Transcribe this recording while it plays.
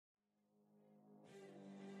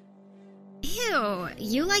Oh,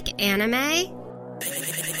 you like anime?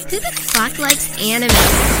 Who the fuck likes anime?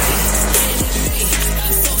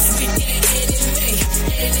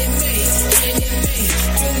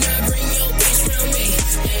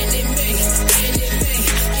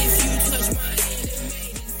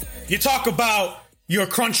 You talk about your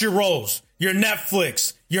Crunchyrolls, your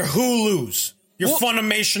Netflix, your Hulus, your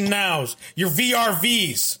Funimation Nows, your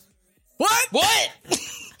VRVs. What?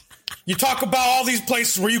 You talk about all these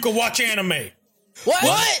places where you can watch anime.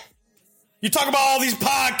 What? You talk about all these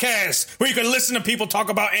podcasts where you can listen to people talk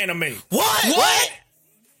about anime. What?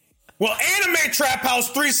 Well, Anime Trap House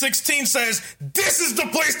 316 says this is the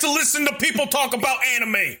place to listen to people talk about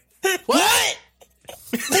anime. What?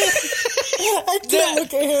 I can't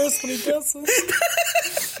look at Harris when he does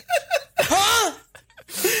it. Huh?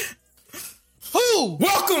 Who?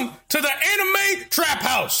 Welcome to the Anime Trap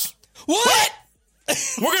House. What?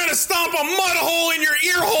 We're going to stomp a mud hole in your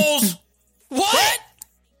ear holes What?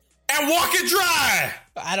 and walk it dry.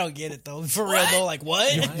 I don't get it though. For real though, like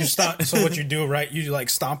what? You stomp. So what you do, right? You like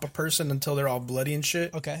stomp a person until they're all bloody and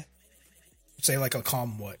shit. Okay. Say like a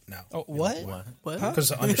calm what now? Oh, what? What?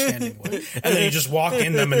 Because of understanding what. And then you just walk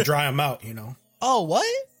in them and dry them out, you know? Oh, what?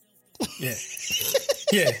 Yeah.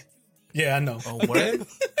 Yeah. Yeah, I know. Oh, what?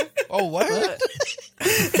 Oh, what?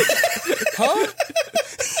 Huh?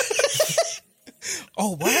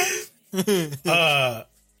 Oh, what?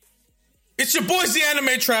 It's your boys, the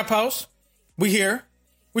Anime Trap House. We here.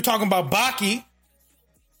 We're talking about Baki.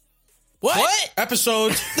 What?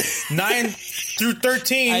 Episodes 9 through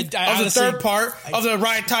 13 of the honestly- third part of the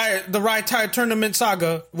Rai Tai tournament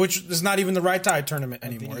saga, which is not even the Rai Tai tournament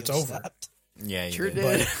anymore. It's over. Stopped. Yeah, you Sure did.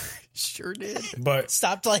 did. Sure did. But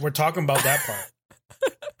Stopped like. we're talking about that part.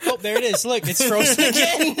 Oh, there it is. Look, it's frozen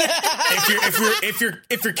again.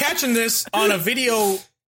 If you're catching this on a video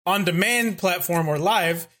on demand platform or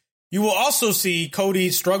live, you will also see Cody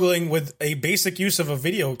struggling with a basic use of a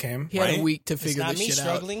video cam. He had Right? a week to figure not this me shit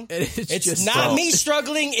struggling. out. It's just not me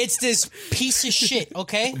struggling. It's this piece of shit.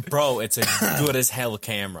 Okay. Bro, it's a good as hell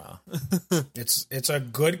camera. It's a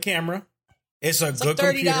good camera. It's a It's good like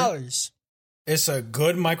computer. $30. It's a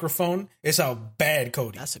good microphone. It's a bad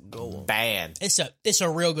Cody. That's a goal. Bad. It's a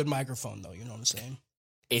real good microphone though. You know what I'm saying?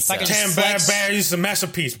 It's Like a- a- just Damn flex. bad. It's a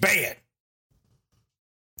masterpiece. Bad.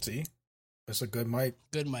 See, it's a good mic.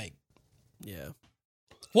 Good mic. Yeah.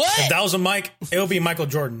 What? If that was a mic, it would be Michael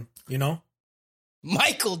Jordan. You know,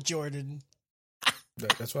 Michael Jordan.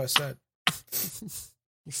 that's what I said.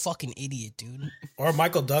 You fucking idiot, dude. Or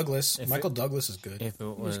Michael Douglas. If Michael Douglas is good. if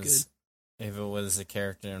it was good. if it was a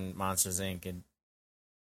character in Monsters Inc., it'd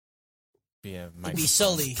be a It'd be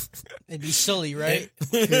Sully. It'd be Sully, right?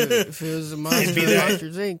 If it was a Monster be that.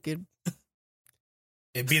 Monsters Inc.,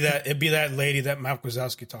 It'd be that lady that Mike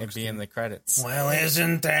Wazowski talks It'd be to. in the credits. Well,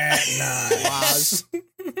 isn't that nice?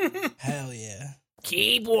 Hell yeah.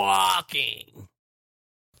 keep walking.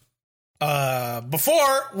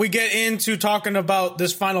 Before we get into talking about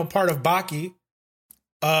this final part of Baki,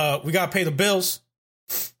 we gotta pay the bills.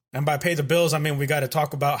 And by pay the bills, I mean we gotta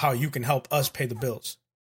talk about how you can help us pay the bills.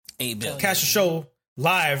 $8 billion. Catch the show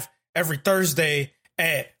live every Thursday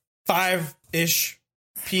at 5-ish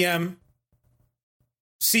p.m.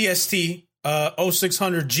 CST,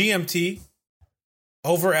 0600 GMT,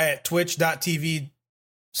 over at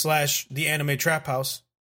twitch.tv/The Anime Trap House.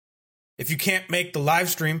 If you can't make the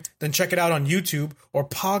live stream, then check it out on YouTube or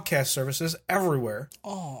podcast services everywhere.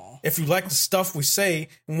 Oh. If you like the stuff we say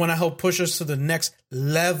and want to help push us to the next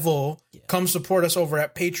level, come support us over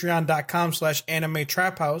at patreon.com/Anime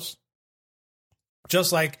Trap House.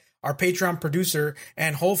 Just like our Patreon producer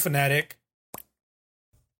and whole fanatic,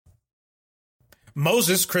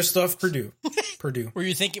 Moses Christoph Purdue. Were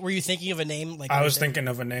you thinking of a name? Like I was thinking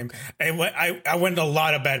of a name. I went to a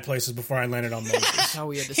lot of bad places before I landed on Moses. How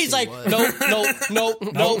we had to He's say like, what. no.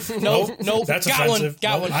 That's got offensive.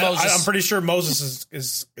 Got one, I, Moses. I'm pretty sure Moses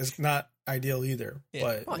is not ideal either.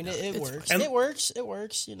 Yeah. But I mean, it works. And- It works.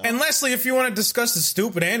 You know. And Leslie, if you want to discuss the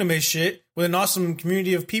stupid anime shit with an awesome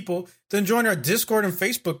community of people, then join our Discord and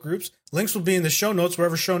Facebook groups. Links will be in the show notes,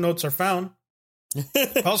 wherever show notes are found.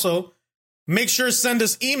 Also, make sure to send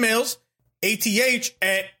us emails,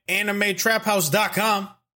 ath@animetraphouse.com.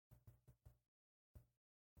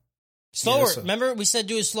 Slower. Yes, sir. Remember, we said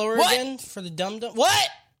do it slower What? again for the dumb. What?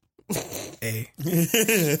 A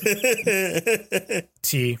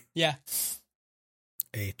T Yeah.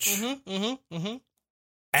 H Mm-hmm.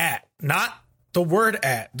 at, not the word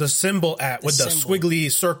at, the symbol at, with the symbol. squiggly,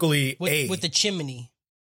 circly A. With the chimney.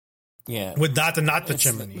 Yeah. with not the It's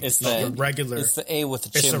chimney. It's the the regular. It's the A with the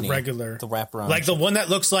It's a chimney. regular. The wraparound. Like the one that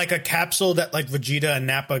looks like a capsule that like Vegeta and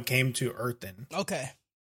Nappa came to Earth in. Okay.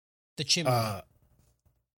 The chimney.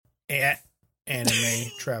 at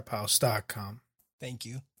animetraphouse.com. Thank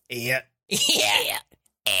you. Yeah. Yeah.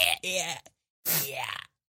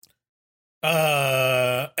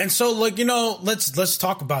 And so, like, let's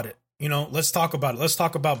talk about it. Let's talk about it. Let's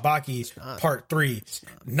talk about Baki Part 3,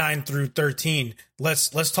 9 through 13. Let's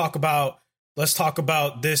talk about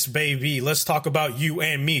this baby. Let's talk about you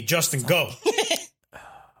and me. Justin, go.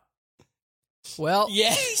 Well,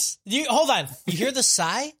 Yes. Hold on. You hear the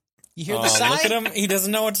sigh? You hear the sigh? Look at him. He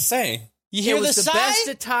doesn't know what to say. You it hear the was the sigh? best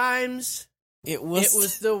of times. It was. It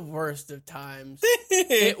was the worst of times.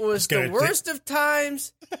 It was the good. worst of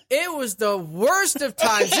times. It was the worst of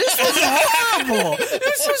times. This was horrible.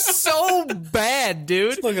 This was so bad,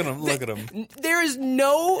 dude. Look at him. Look at him. There is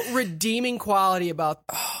no redeeming quality about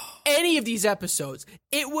any of these episodes.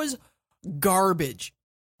 It was garbage.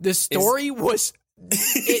 The story was.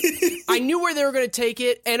 I knew where they were going to take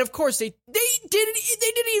it, and of course they did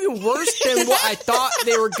it even worse than what I thought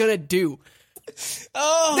they were going to do.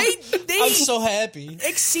 Oh, They I'm so happy.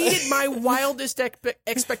 exceeded my wildest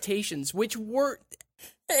expectations, which were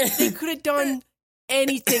they could have done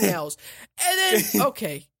anything else. And then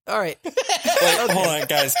okay, all right, Wait, hold on,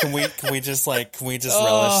 guys. Can we just relish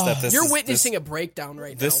that this you're is, witnessing a breakdown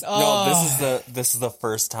right this now. no this is the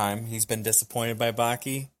first time he's been disappointed by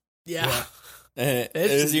Baki. Yeah,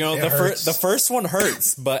 The first one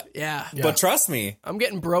hurts, but yeah. but trust me, I'm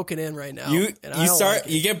getting broken in right now. you and I don't like it.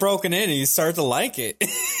 you get broken in and you start to like it.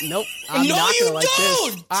 Nope, I'm No, not you gonna like this.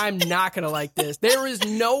 don't! I'm not gonna like this. There is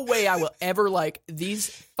no way I will ever like these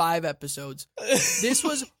 5 episodes. This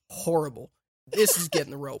was horrible. This is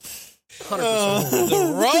getting the rope. 100%.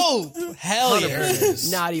 The rope. Hell yeah.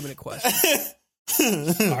 100%. Not even a question.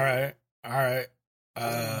 All right.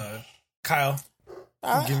 Kyle,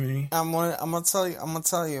 give me. I'm gonna tell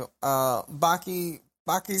you.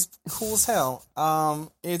 Baki's cool as hell.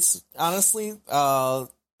 It's honestly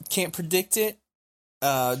can't predict it.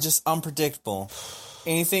 Just unpredictable.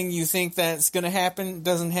 Anything you think that's gonna happen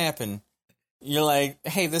doesn't happen. You're like,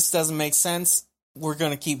 hey, this doesn't make sense. We're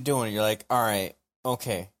gonna keep doing it. You're like, all right,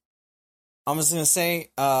 okay. I'm just gonna say,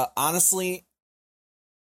 honestly,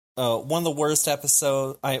 one of the worst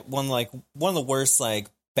episodes. One of the worst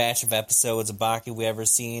batch of episodes of Baki we ever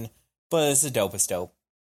seen, but it's the dopest dope.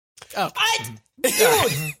 Oh, Dude,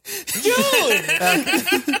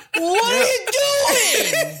 what are you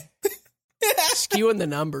doing? skewing the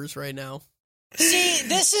numbers right now. See,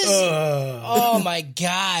 this is. Oh my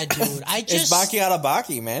god, dude! It's Baki out of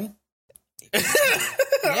Baki, man.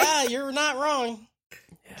 Yeah, you're not wrong.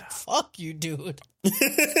 Fuck you, dude.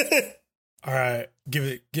 All right, give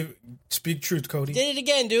it. Speak truth, Cody. Did it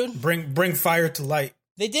again, dude. Bring fire to light.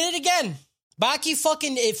 They did it again. Baki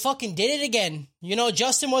fucking did it again.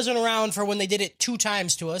 Justin wasn't around for when they did it 2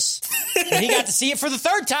 times to us. And he got to see it for the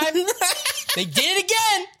 3rd time. They did it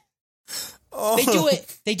again. Oh.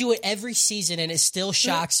 They do it every season, and it still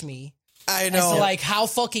shocks me. I As know. to how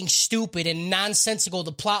fucking stupid and nonsensical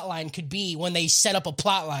the plot line could be when they set up a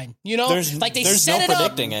plot line. There's they no set it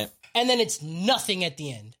predicting up, it. and then it's nothing at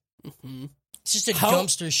the end. Mm-hmm. It's just a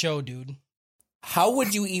dumpster show, dude. How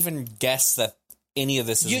would you even guess that any of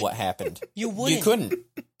this is You- what happened? You wouldn't. You couldn't.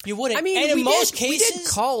 You wouldn't. I mean, and in we most did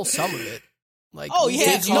cases, call some of it. Oh, we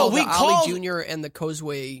yeah, did call we the called- Ali Jr. and the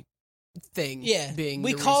Kozue thing. yeah, being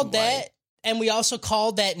we the called reason why. that, and we also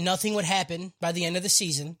called that nothing would happen by the end of the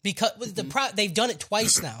season because they've done it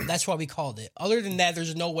twice now. That's why we called it. Other than that,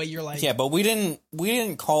 there's no way you're like, Yeah, but we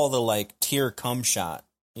didn't call the tear cum shot.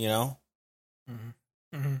 yeah,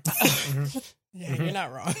 you're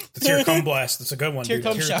not wrong. The tear cum blast. That's a good one. Tear Dude.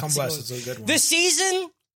 cum Tear cum shot's blast good. is a good one.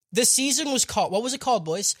 The season was called. What was it called,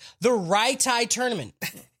 boys? The Raitai tournament.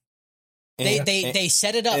 They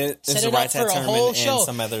set it up. It's Set a it up right for a tournament whole and show.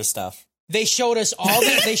 some other stuff. They showed us all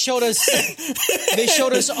the. They showed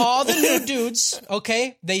us all the new dudes.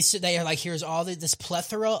 Okay, they are like, here's all this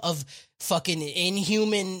plethora of fucking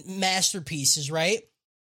inhuman masterpieces. Right,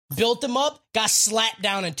 built them up, got slapped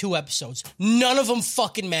down in 2 episodes. None of them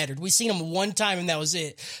fucking mattered. We seen them 1 time and that was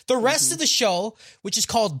it. The rest of the show, which is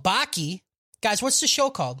called Baki, guys, what's the show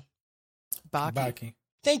called? Baki.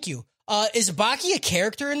 Thank you. Is Baki a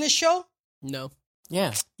character in this show? No.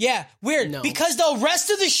 Yeah. Yeah, weird. No. Because the rest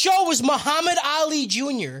of the show was Muhammad Ali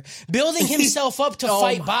Jr. building himself up to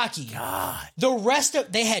fight Baki. God. The rest of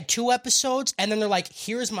they had 2 episodes, and then they're like,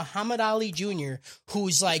 "Here's Muhammad Ali Jr.,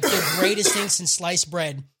 who's like the greatest thing since sliced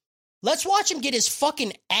bread. Let's watch him get his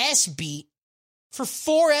fucking ass beat for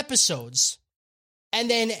 4 episodes, and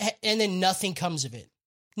then nothing comes of it.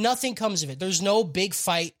 Nothing comes of it. There's no big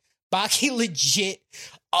fight. Baki legit.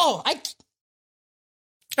 Oh,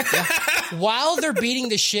 while they're beating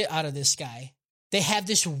the shit out of this guy, they have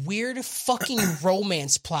this weird fucking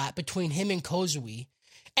romance plot between him and Kozui.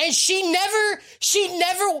 And she never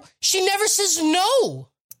says no.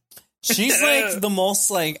 She's like the most,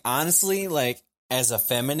 like, honestly, like, as a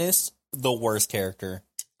feminist, the worst character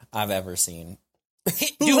I've ever seen.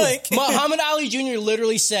 Dude, Like- Muhammad Ali Jr.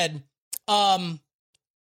 literally said,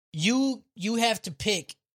 you have to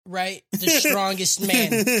pick, right, the strongest man,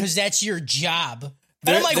 because that's your job.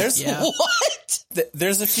 And I'm like, there's- what?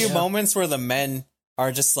 There's a few moments where the men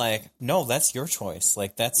are just like, no, that's your choice.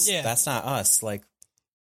 Like, that's not us. Like,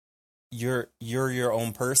 you're your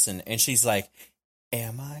own person. And she's like,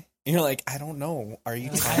 am I? And you're like, I don't know. Are you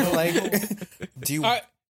kind of like, do you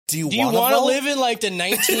want to live in like the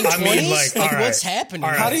 1920s? I mean, like, all right. What's happening? All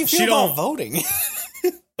right. How do you She feel don't- about voting?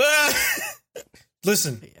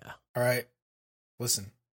 Listen. Yeah. All right.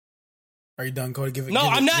 Listen. Are you done, Cody? No,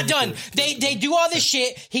 I'm not done. They do all this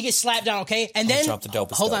shit. He gets slapped down, okay? And then, drop the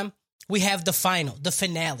dopest hold dope. on. We have the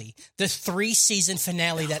finale, the 3-season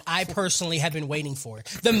finale that I personally have been waiting for.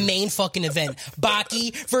 The main fucking event.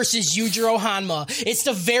 Baki versus Yujiro Hanma. It's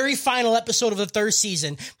the very final episode of the 3rd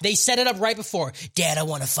season. They set it up right before. Dad, I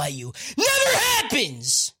want to fight you. Never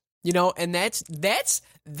happens! You know, and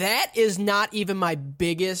that is not even my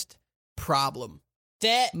biggest problem.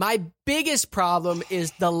 My biggest problem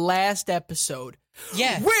is the last episode.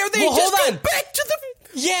 Yeah. Where they Well, just hold go on. back to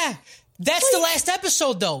the... Yeah. That's the last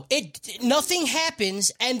episode, though. Nothing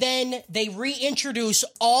happens, and then they reintroduce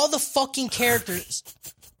all the fucking characters.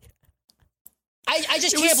 I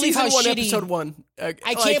just It can't was believe how season 1, shitty. episode 1. I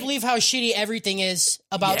can't believe how shitty everything is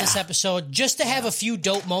about this Yeah. episode. Just to have a few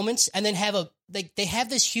dope moments, and then have they have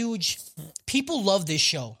this huge. People love this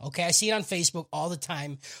show. Okay, I see it on Facebook all the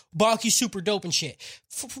time. Baki's super dope and shit.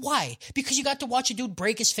 Why? Because you got to watch a dude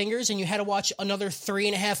break his fingers, and you had to watch another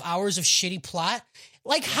 3.5 hours of shitty plot.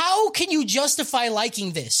 Like, how can you justify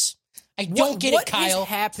liking this? I don't get it, Kyle. Has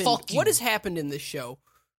happened, Fuck you. What has happened in this show?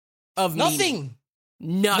 Of meaning?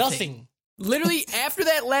 Nothing. Literally, after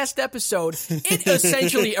that last episode, it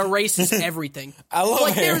essentially erases everything. I love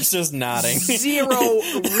Like, Harris there's just nodding. Zero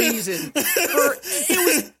reason.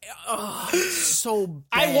 It was so bad.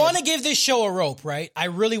 I want to give this show a rope, right? I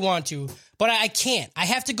really want to, but I can't. I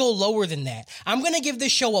have to go lower than that. I'm going to give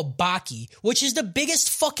this show a Baki, which is the biggest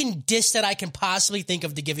fucking diss that I can possibly think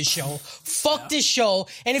of to give a show. Fuck this show.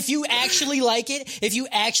 And if you actually like it, if you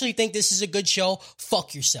actually think this is a good show,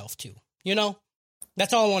 fuck yourself too. You know?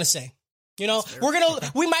 That's all I want to say. You know,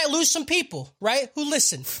 we might lose some people, right? Who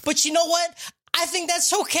listen. But you know what? I think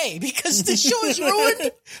that's okay because the show has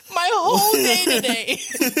ruined my whole day today.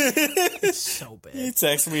 It's so bad. He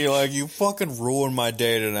texted me like, you fucking ruined my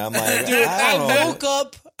day today. I'm like, Dude, I don't know.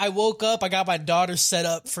 I woke up, I got my daughter set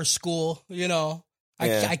up for school, you know.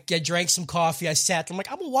 I drank some coffee, I sat there, I'm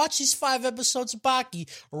like, I'm gonna watch these 5 episodes of Baki.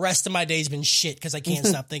 The rest of my day's been shit because I can't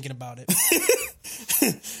stop thinking about it.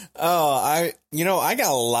 Oh, I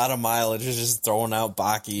got a lot of mileage just throwing out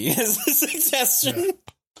Baki as a suggestion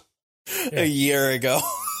a year ago.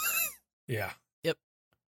 Yeah.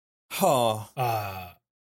 Oh.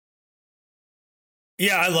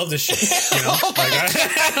 Yeah, I love this shit. You know? Like, That's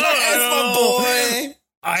my boy.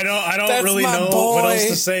 I don't That's really my know boy. what else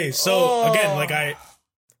to say. So again, like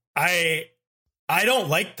I don't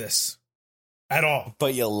like this at all.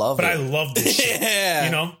 But you love But it. I love this shit. Yeah.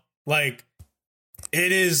 You know? Like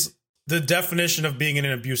it is the definition of being in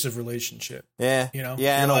an abusive relationship. Yeah. You know?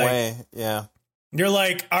 Yeah, in You're a like- way. Yeah. You're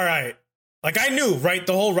like, all right. Like I knew, right?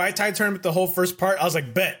 The whole Right Tide tournament, the whole first part, I was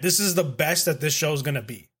like, bet this is the best that this show's gonna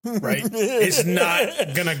be. Right? It's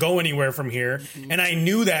not gonna go anywhere from here. And I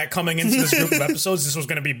knew that coming into this group of episodes, this was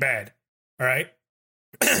gonna be bad. All right.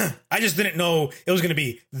 I just didn't know it was gonna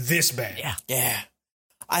be this bad. Yeah. Yeah.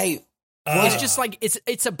 It's just like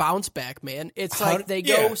it's a bounce back, man. It's How- like they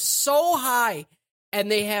go yeah. so high and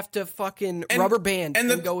they have to fucking rubber band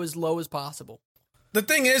and go as low as possible. The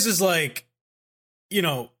thing is like, you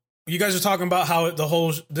know, you guys are talking about how the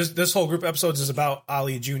whole this whole group of episodes is about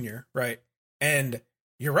Ali Jr., right? And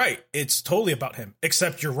you're right, it's totally about him.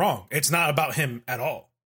 Except you're wrong. It's not about him at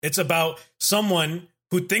all. It's about someone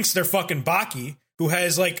who thinks they're fucking Baki, who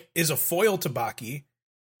has is a foil to Baki,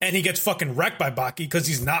 and he gets fucking wrecked by Baki because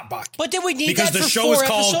he's not Baki. But did we need because that the for show 4 is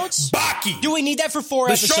called episodes? Baki. Do we need that for 4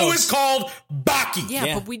 the episodes? show is called Baki.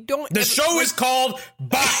 Yeah, but we don't. The show is called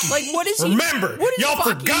Baki. Like, what is he? Remember, what has y'all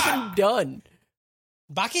Baki forgot. even done?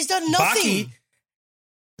 Baki's done nothing.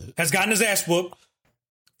 Baki has gotten his ass whooped.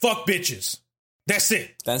 Fuck bitches. That's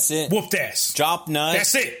it. That's it. Whooped ass. Drop nut.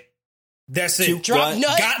 That's it. That's it. Puke Drop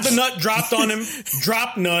nut. Got the nut dropped on him.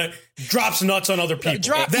 Drop nut. Drops nuts on other people.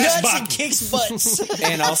 Drop That's nuts and Baki. kicks butts.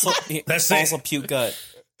 And also, That's it. also puke gut.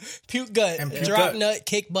 Puke gut. And puke Drop gut. nut,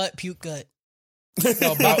 kick butt, puke gut.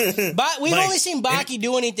 No, we've Like, only seen Baki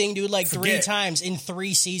do anything, dude, like 3 forget. times in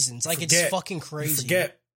 3 seasons. Like, it's fucking crazy.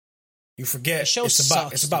 You forget. The show It's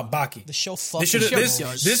about Baki. The show fucking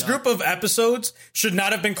This group of episodes should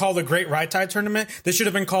not have been called the Great Raitai Tournament. This should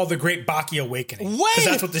have been called the Great Baki Awakening. When? Because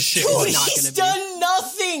that's what this shit Dude, was. not he's gonna be. done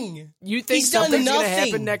nothing. You think He's done something's going to nothing.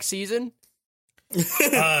 happen next season?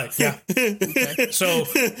 Yeah. So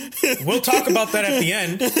we'll talk about that at the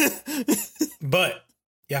end. But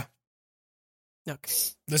yeah, Okay.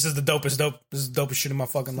 this is the dopest This is the dopest shit in my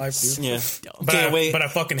fucking life, dude. Yeah. But I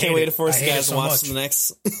fucking hate Can't wait it. for us I hate it guys so to watch much. the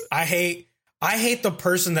next. I hate the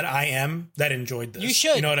person that I am that enjoyed this. You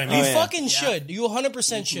should. You know what I mean? You yeah. fucking should. You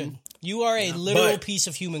 100% should. You are a literal piece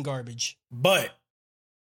of human garbage. But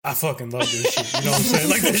I fucking love this shit. You know what I'm saying?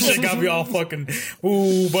 Like, this shit got me all fucking,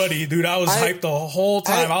 ooh, buddy, dude. I was hyped the whole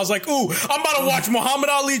time. I was like, ooh, I'm about to watch Muhammad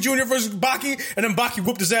Ali Jr. versus Baki. And then Baki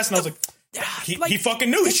whooped his ass, and I was like, he fucking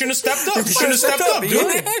knew. He shouldn't have stepped up. He shouldn't have stepped up,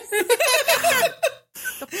 dude.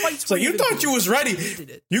 The fights So were you even thought good. you was ready. Hated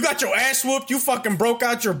it. You got your ass whooped. You fucking broke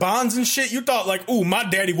out your bonds and shit. You thought like, ooh, my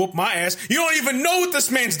daddy whooped my ass. You don't even know what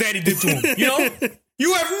this man's daddy did to him. You know?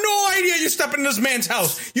 You have no idea you stepping in this man's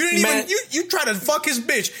house. You didn't Man. even, you try to fuck his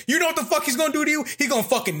bitch. You know what the fuck he's gonna do to you? He gonna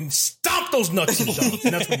fucking stomp those nuts, dog.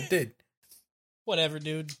 And that's what he did. Whatever,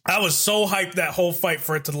 dude. I was so hyped that whole fight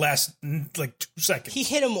for it to last like 2 seconds. He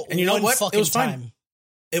hit him And you know one what? It fucking was fine. time.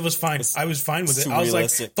 It was fine. I was fine with it. too I was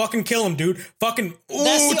realistic. like, fucking kill him, dude. Fucking, ooh,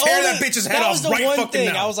 That's the tear only, that bitch's head that off was the right one fucking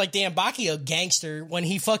thing. now. I was like, damn, Baki a gangster when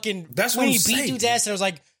he fucking That's when what he I'm beat saying, dude's dude. ass and I was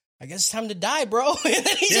like, I guess it's time to die, bro. And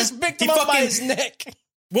then he just picked He him up by fucking- his neck.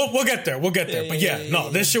 We'll get there. We'll get there. Yeah, But yeah, yeah, yeah, no, yeah,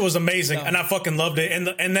 this shit was amazing, No. and I fucking loved it.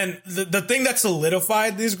 And then the thing that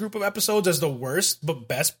solidified this group of episodes as the worst but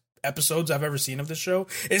best episodes I've ever seen of this show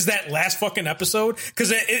is that last fucking episode,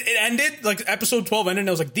 because it ended like episode 12 ended, and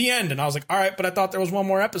it was like the end, and I was like, all right, but I thought there was one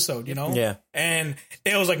more episode, you know? Yeah. And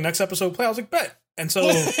it was like next episode play. I was like, bet. And so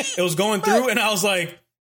it was going through, and I was like,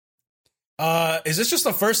 is this just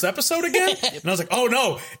the first episode again? And I was like, oh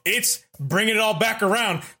no, it's bringing it all back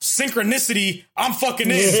around. Synchronicity, I'm fucking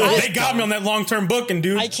in. They got me on that long-term booking,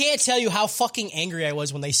 dude. I can't tell you how fucking angry I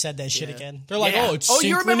was when they said that shit again. They're like, Yeah. oh, it's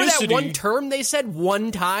you remember that synchronicity. one term they said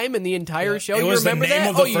one time in the entire show? It You was the remember name that?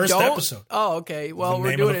 of the you first don't? episode. Oh, okay. Well, The we're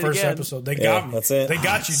name doing of the it first again. episode. They Yeah, got me. that's it. They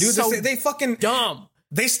got you, dude. So they fucking Dumb.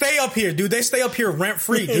 They stay up here, dude. They stay up here rent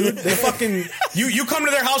free, dude. They fucking you come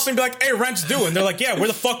to their house and be like, "Hey, rent's due," and they're like, "Yeah, where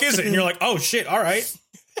the fuck is it?" And you're like, "Oh shit, all right."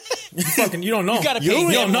 You don't know. You gotta You pay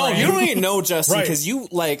don't, them know. rent. you don't even know, Justin, Right. because you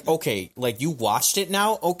like you watched it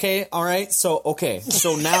now. Okay, all right. So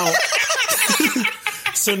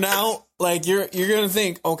now, like you're gonna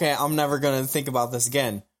think, okay, I'm never gonna think about this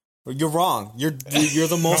again. You're wrong. You're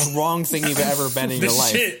the most wrong thing you've ever been in your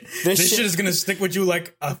life. This shit is gonna stick with you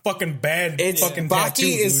like a fucking bad It's fucking Baki tattoo,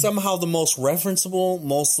 is dude. somehow the most referenceable,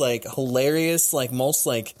 most like hilarious, like most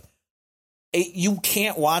like you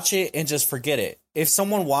can't watch it and just forget it. If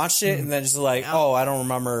someone watched it and then just like, oh, I don't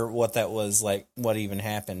remember what that was like, what even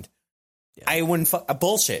happened. I wouldn't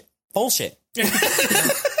bullshit.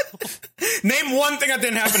 Name one thing that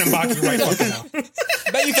didn't happen in Baki right fucking now.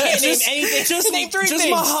 But you can't name anything. Just name 3 just things.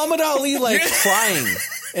 Muhammad Ali like crying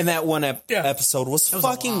in that one episode was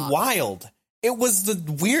fucking lot. wild. It was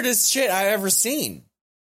the weirdest shit I ever seen.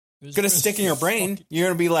 Gonna stick in your brain. You're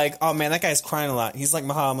gonna be like, oh man, that guy's crying a lot. He's like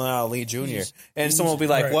Muhammad Ali Jr. And someone will be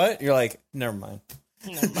like, Right. what? You're like, never mind.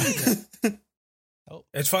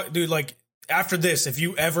 It's dude. Like after this, if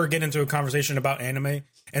you ever get into a conversation about anime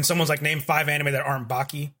and someone's like, "Name 5 anime that aren't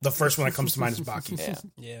Baki," the first one that comes to mind is Baki. Yeah.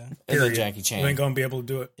 Yeah. And then Period. Jackie You Chan. ain't gonna be able to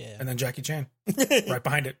do it. Yeah. And then Jackie Chan, right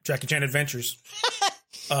behind it, Jackie Chan Adventures.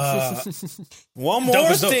 One more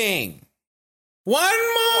Dope is dope. thing. One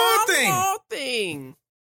more thing. One thing.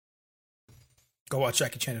 Go watch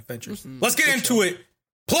Jackie Chan Adventures. Let's get into it.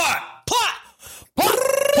 Plot. Plot. Plot.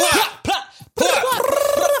 Plot.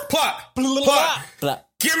 Plot. Blah.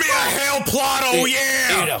 Give me a hell plot. Oh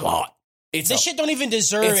yeah. It's This shit don't even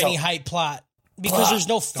deserve it's any a- hype plot because Plot. there's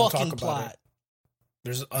no talk fucking about plot. it.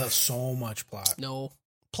 There's so much plot. No.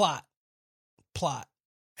 Plot.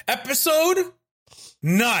 Episode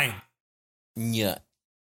 9. Yeah.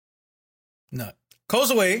 Nut.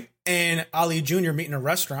 Kozue and Ali Jr. meet in a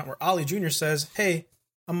restaurant where Ali Jr. says, "Hey,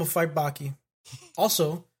 I'm gonna fight Baki.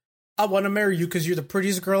 Also, I want to marry you because you're the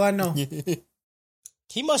prettiest girl I know."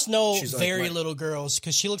 He must know She's like, very what? little girls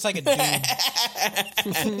because she looks like a dude.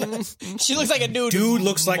 She looks like a dude. Dude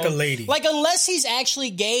looks like a lady. Like, unless he's actually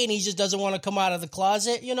gay and he just doesn't want to come out of the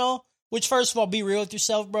closet, you know? Which, first of all, be real with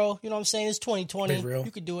yourself, bro. You know what I'm saying? It's 2020. Be real.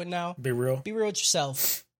 You could do it now. Be real. Be real with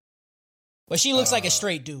yourself. But she looks like a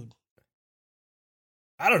straight dude.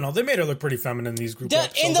 I don't know. They made her look pretty feminine in these group In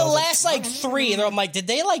episodes. the I was like, last like 3, I'm like, did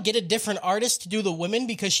they like get a different artist to do the women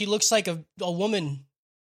because she looks like a woman?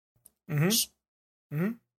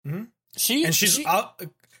 she's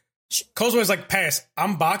Kozue's like, pass.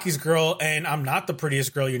 I'm Baki's girl, and I'm not the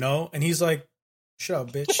prettiest girl, you know. And he's like, shut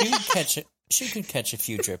up, bitch. She could catch a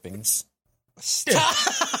few drippings.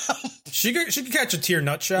 She could catch a tear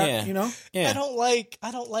nut shot, Yeah. you know. Yeah, I don't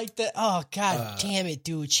like that. Oh god damn it,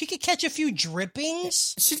 dude! She could catch a few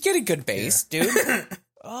drippings. she'd get a good base, dude.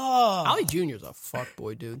 Oh, Ollie Jr.'s a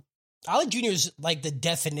fuckboy, dude. Ollie Jr. is like the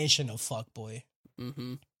definition of fuckboy.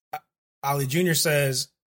 Mm-hmm. Ollie Jr. says,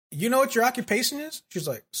 you know what your occupation is? She's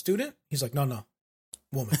like, student? He's like, no,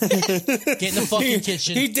 woman. Get in the fucking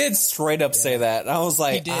kitchen. He did straight up say that. I was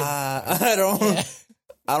like, did.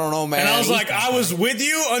 I don't know, man. And I was like, I was with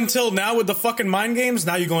you until now with the fucking mind games.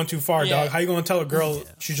 Now you're going too far, Yeah. dog. How you going to tell a girl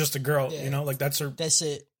she's just a girl? You know, like that's her That's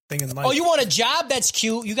it. thing in life. Oh, you want a job? That's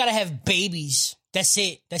cute. You got to have babies. That's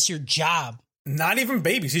it. That's your job. Not even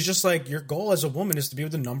babies. He's just like, your goal as a woman is to be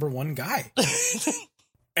with the number one guy.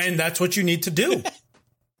 And that's what you need to do.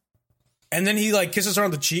 And then he like kisses her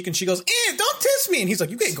on the cheek and she goes, don't kiss me. And he's like,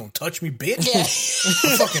 you ain't gonna touch me, bitch. Yeah.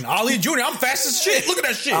 I'm fucking Ollie Jr. I'm fast as shit. Look at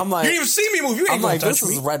that shit. I'm like- you didn't even see me move. You ain't I'm gonna like, touch this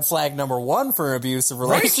me. is red flag number 1 for an abusive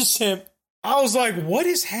relationship. I was like, what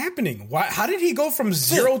is happening? Why? How did he go from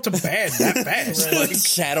 0 to bad that fast? Like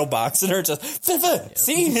shadow boxing her, just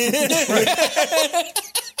see.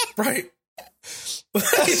 Right. He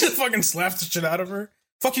just fucking slaps the shit out of her.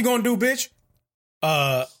 Fuck you gonna do, bitch?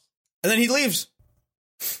 And then he leaves.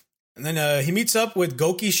 And then he meets up with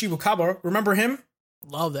Goki Shibukawa. Remember him?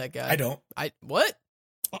 Love that guy. I don't. What?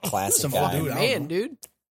 Classic Some guy. old dude. I don't Man, know. dude.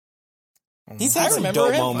 He's I had some remember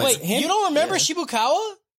dope him. moments. Wait, you don't remember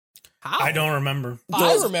Shibukawa? How? I don't remember.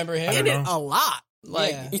 I remember him. I In don't it know. a lot.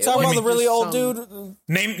 Like Yeah. You it talking about the wasn't really just old some-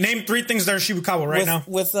 dude Name 3 things that are Shibukawa right now.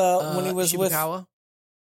 with when he was with? Shibukawa,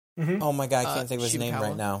 Oh my god, I can't think of his name Shibukawa.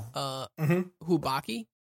 right now. Hubaki,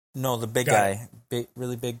 No, the big Got guy,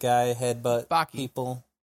 really big guy, headbutt Baki. people.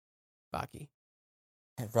 Baki.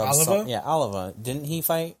 Rub Oliver? salt- Yeah, Oliver. Didn't he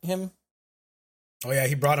fight him? Oh yeah,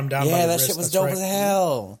 he brought him down. by Yeah, the that wrist. shit was That's dope right. as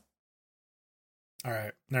hell. All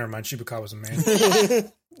right, never mind. Shibukawa's a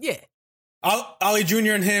man. Yeah. Ollie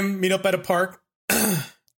Jr. and him meet up at a park.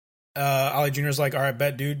 Ollie Jr.'s like, all right,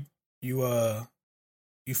 bet, dude. You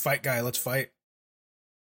fight guy. Let's fight.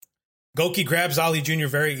 Goki grabs Ollie Jr.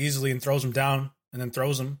 very easily and throws him down and then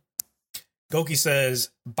throws him. Goki says,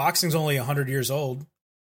 boxing's only 100 years old.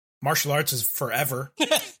 Martial arts is forever.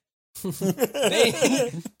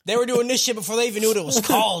 They were doing this shit before they even knew what it was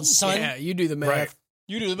called, son. Yeah, you do the math. Right.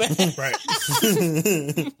 You do the best. Right.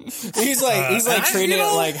 He's like treating you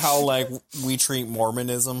know- it like how like we treat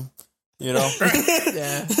Mormonism. You know,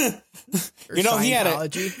 Yeah. Or You know, he had a-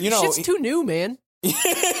 Scientology. you know, shit's too new, man.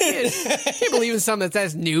 Can't believe in something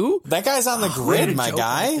that's new. that guy's on the Who grid, made a my joke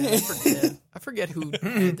guy. like that? I forget who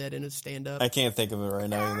had that in his stand up. I can't think of it right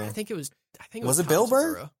now I either. think it was Was it Tom Bill Burr?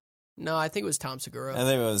 Segura. No, I think it was Tom Segura. I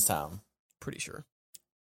think it was Tom. Pretty sure.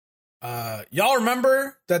 Y'all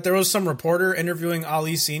remember that there was some reporter interviewing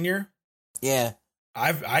Ali Sr.? Yeah,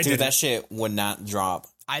 I dude, did. that shit would not drop.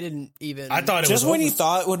 I didn't even. I thought it Just was when over. you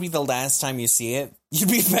thought it would be the last time you see it, you'd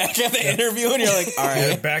be back at the interview and you're like, all Yeah,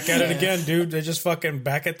 right. back at it again, dude. They're just fucking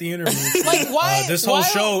back at the interview. Like why? This whole why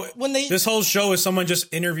show, when they this whole show is someone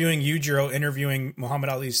just interviewing Yujiro, interviewing Muhammad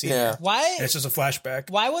Ali Sr. Yeah. why It's just a flashback.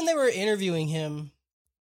 why when they were interviewing him,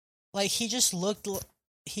 like he just looked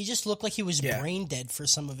like he was Yeah. brain dead for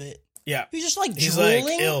some of it. Yeah, He was just like he's drooling.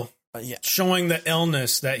 like ill, Yeah. showing the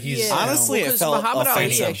illness that he's. Yeah. Honestly, it because felt Muhammad Ali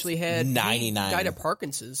offensive. actually had 99. He died of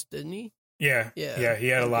Parkinson's, didn't he? yeah, he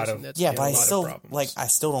had a lot of. That's- Yeah, he but had I a lot of still problems. like. I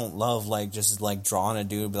still don't love like just like drawing a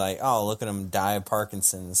dude be like, oh, look at him die of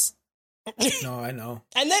Parkinson's. No, I know.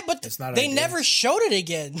 And then, but It's not they ideal. never showed it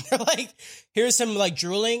again. They're like, here's him like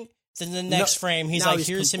drooling. Then the next frame, he's now like, he's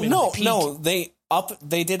here's him in No, peak. no, they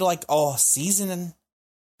did like a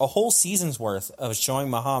whole season's worth of showing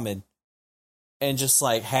Muhammad and just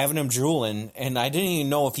like having him drooling, and I didn't even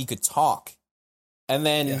know if he could talk. And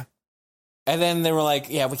then, Yeah. and then they were like,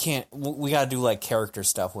 "Yeah, we can't. We got to do like character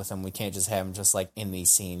stuff with him. We can't just have him just like in these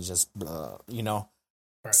scenes, just blah, you know."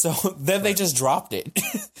 Right. So then they just dropped it.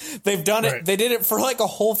 They've done Right. it. They did it for like a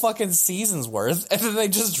whole fucking season's worth, and then they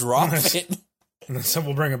just dropped it So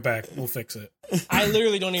we'll bring it back. We'll fix it. I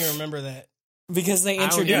literally don't even remember that. because they I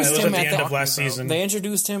don't- Yeah, it introduced was him at the at end the. of last season. They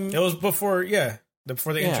introduced him. It was before,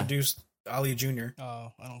 before they Yeah. introduced Ali Jr.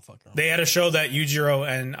 Oh, I don't fucking remember. They had a show that Yujiro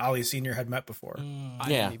and Ali Sr. had met before. I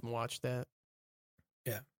Yeah. didn't even watch that.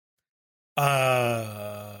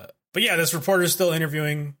 But yeah, this reporter is still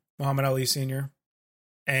interviewing Muhammad Ali Sr.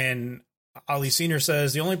 And Ali Sr.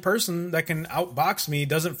 says, the only person that can outbox me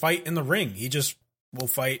doesn't fight in the ring. He just will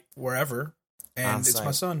fight wherever. And On-site. It's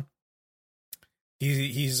my son.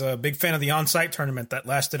 He's a big fan of the on-site tournament that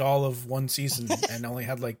lasted all of one season and only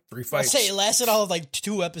had like 3 I fights. say it lasted all of like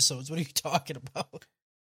 2 episodes. What are you talking about?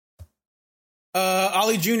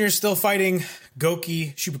 Ali Jr. is still fighting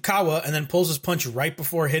Goki Shibukawa and then pulls his punch right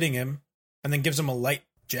before hitting him and then gives him a light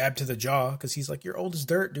jab to the jaw because he's like, you're old as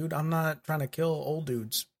dirt, dude. I'm not trying to kill old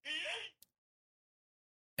dudes.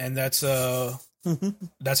 And that's how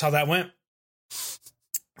that went.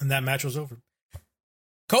 And that match was over.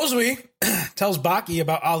 Kozui tells Baki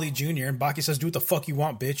about Ali Jr. and Baki says, do what the fuck you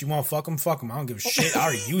want, bitch. You want to fuck him? Fuck him. I don't give a shit. I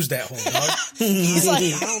already used that whole dog. He's like,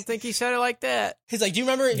 I don't think he said it like that. he's like, do you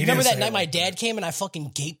remember didn't that say it night my like dad came and I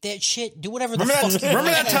fucking gaped that shit? Do whatever the Remember fuck.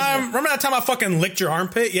 that time I fucking licked your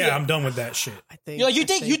armpit? Yeah, I'm done with that shit. I think You're like,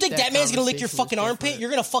 you think that man's gonna lick your conversation was fucking armpit? different. You're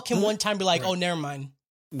gonna fuck him one time, be like, oh, never mind.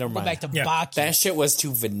 Never Go mind. back to Yeah. Baki. That shit was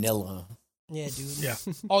too vanilla. Yeah, dude. Yeah.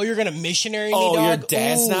 Oh, you're gonna missionary me, Oh, dog? your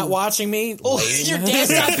dad's Ooh. not watching me? Oh, Lame. your dad's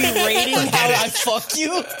not berating how I fuck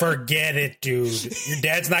you? Forget it, dude. Your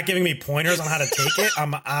dad's not giving me pointers on how to take it.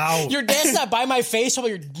 I'm out. Your dad's not by my face while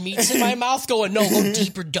your meat's in my mouth going, no, go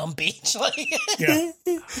deeper, dumb bitch. Like, Yeah.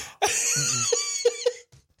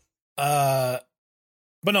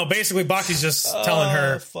 But no, basically Baki's just telling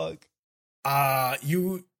her, fuck.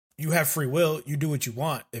 you have free will. You do what you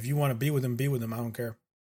want. If you want to be with him, be with him. I don't care.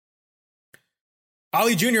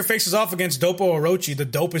 Ali Jr. faces off against Dopo Orochi, the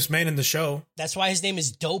dopest man in the show. That's why his name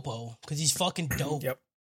is Dopo, because he's fucking dope. Yep.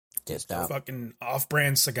 Get that. Fucking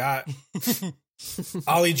off-brand Sagat.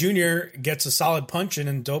 Ali Jr. gets a solid punch in,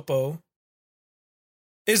 and Dopo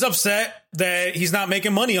is upset that he's not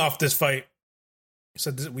making money off this fight. He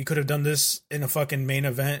said that we could have done this in a fucking main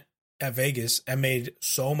event at Vegas and made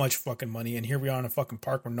so much fucking money, and here we are in a fucking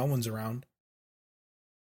park where no one's around.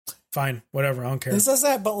 Fine, whatever, I don't care. He says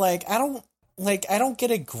that, but I don't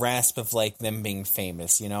get a grasp of them being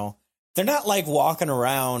famous, you know? They're not walking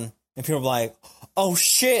around and people are like, oh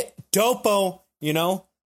shit, Dopo, you know?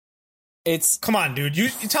 It's Come on, dude. You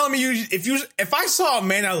telling me if I saw a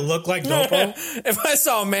man that looked like Dopo, if I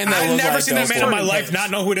saw a man that I've looked never like seen that man Dopo, in my life,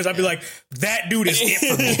 not know who it is. I'd be like, that dude is it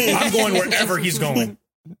for me. I'm going wherever he's going.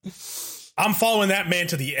 I'm following that man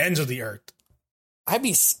to the ends of the earth. I'd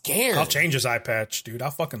be scared. I'll change his eye patch, dude.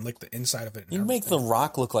 I'll fucking lick the inside of it. and You make The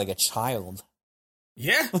Rock look like a child.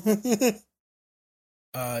 Yeah.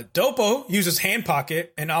 Dopo uses hand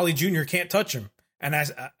pocket, and Ali Jr. can't touch him. And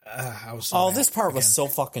I was so mad This part was again. so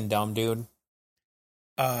fucking dumb, dude.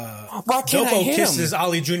 Why Why can't I Dopo hit kisses him?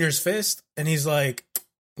 Ali Jr.'s fist, and he's like,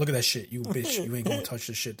 look at that shit, you bitch. You ain't gonna touch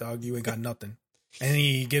this shit, dog. You ain't got nothing. And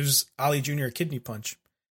he gives Ali Jr. a kidney punch.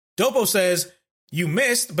 Dopo says, you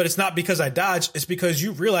missed, but it's not because I dodged. It's because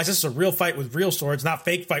you realize this is a real fight with real swords, not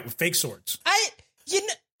fake fight with fake swords.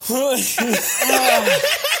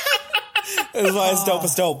 That's why it's dope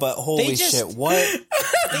as dope, but holy They just- shit, what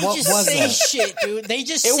They what just was say that? shit, dude. They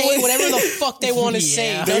just It say was- whatever the fuck they want to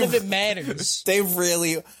say. Yeah. None of it matters. They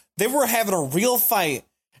were having a real fight,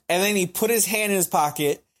 and then he put his hand in his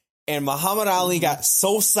pocket, and Muhammad Ali got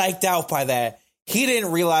so psyched out by that, he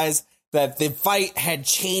didn't realize that the fight had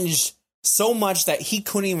changed so much that he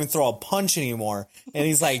couldn't even throw a punch anymore. And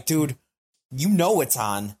he's like, dude, you know it's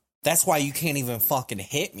on. That's why you can't even fucking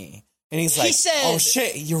hit me. And he's like, said- oh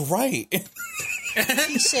shit, you're right.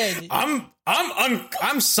 He said,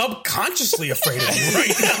 I'm subconsciously afraid of you right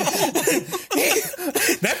now.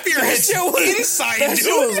 That fear hits shit was- inside, That dude.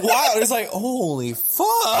 shit was wild. It's like, holy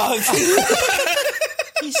fuck.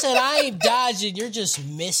 he said, I ain't dodging. You're just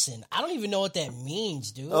missing. I don't even know what that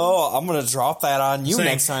means, dude. Oh, I'm gonna drop that on you Saying,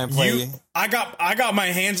 next time I play. I got my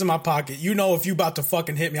hands in my pocket. You know, if you about to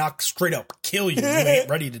fucking hit me, I'll straight up kill you. You ain't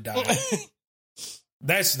ready to die.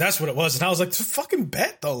 That's what it was. And I was like, fucking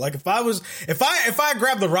bet though. Like if I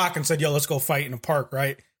grabbed the Rock and said, yo, let's go fight in a park,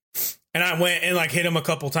 right? And I went and hit him a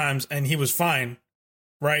couple times and he was fine.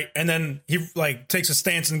 Right. And then he takes a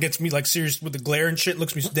stance and gets me serious with the glare and shit,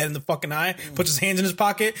 looks me dead in the fucking eye, puts his hands in his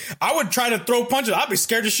pocket. I would try to throw punches. I'd be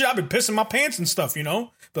scared as shit. I'd be pissing my pants and stuff, you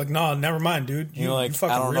know? Be like, no, never mind, dude. You You're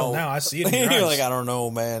fucking I don't real know. now. I see it in your You're eyes. I don't know,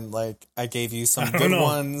 man. I gave you some I don't good know.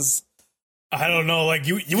 ones. I don't know.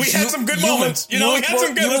 We had some good moments. You we look had more,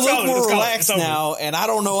 some good. you Let's look call it. more Let's call it. relaxed It's over. now, and I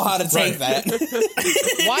don't know how to take Right.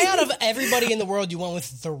 that. Why out of everybody in the world you went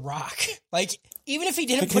with The Rock? Even if he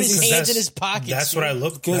didn't put Because his he's- hands in his pockets. That's what I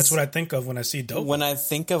look. Because- That's what I think of when I see dope. When I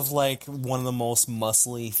think of one of the most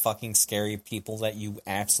muscly, fucking scary people that you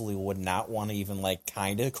absolutely would not want to even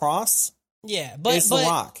kind of cross, Yeah, it's The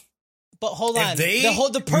Rock. But hold If on. they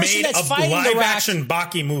The person made that's a fighting live The Rock. action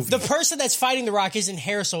Baki movie. The person that's fighting The Rock isn't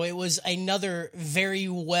Harrison. It was another very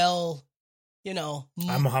well you know.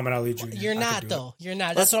 I'm Muhammad Ali Jr. You're I not could do though. You're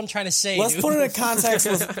not. That's what I'm trying to say. Let's dude. put it in context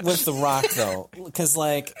with The Rock, though. Because,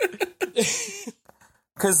 like...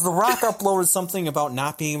 Because The Rock uploaded something about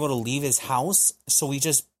not being able to leave his house, so he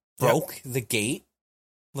just broke the gate.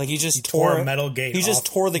 Like, he just tore a metal gate He just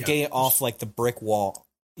off. tore the gate off, like, the brick wall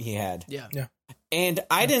he had. Yeah. Yeah. And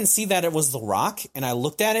I didn't see that it was The Rock, and I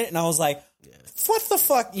looked at it, and I was like, what the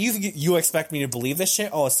fuck? You expect me to believe this shit?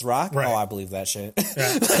 Oh, it's The Rock? Right. Oh, I believe that shit. Yeah.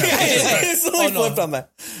 I instantly flipped on that.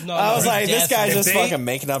 I was like, this guy's just fucking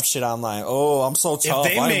making up shit online. Oh, I'm so tough.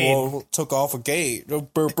 I took off a gate.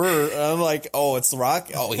 Burr, burr. And I'm like, oh, it's The Rock?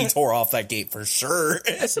 Oh, he tore off that gate for sure.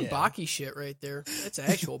 That's some Baki shit right there. That's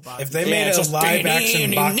actual Baki. If they made a live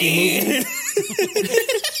action Baki movie,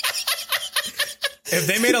 if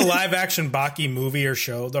they made a live action Baki movie or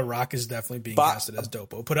show, The Rock is definitely being casted as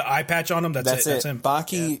Dopo. Put an eye patch on him. That's it. That's him.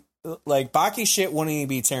 Baki, like Baki shit wouldn't even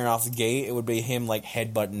be tearing off the gate. It would be him like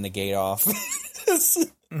headbutting the gate off.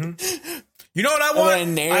 You know what I want?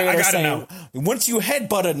 And then I gotta saying, know. Once you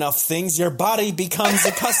headbutt enough things, your body becomes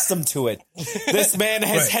accustomed to it. This man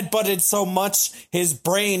has headbutted so much, his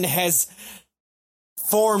brain has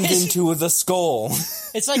formed into the skull.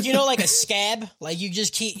 It's like, you know, like a scab. Like you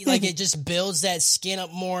just keep, like it just builds that skin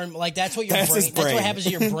up more, and like that's what your That's his brain. That's brain. what happens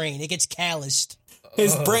to your brain. It gets calloused.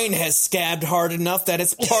 His brain has scabbed hard enough that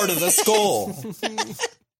it's part of the skull.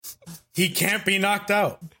 He can't be knocked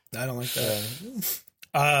out. I don't like that.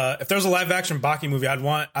 If there's a live action Baki movie, I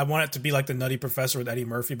want it to be like the Nutty Professor with Eddie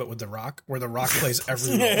Murphy, but with The Rock, where The Rock plays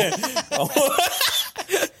every role.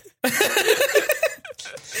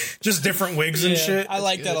 Just different wigs and shit. I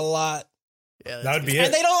like that a lot. Yeah, That would be And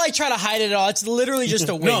it. they don't like try to hide it all. It's literally just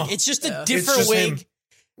a wig. No. It's just a It's different just wig. him.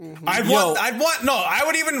 I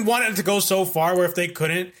would even want it to go so far where if they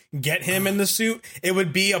couldn't get him in the suit, it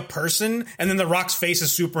would be a person, and then The Rock's face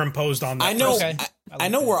is superimposed on that. I know. person. I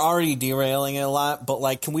know we're already derailing it a lot, but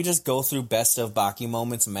like, can we just go through best of Baki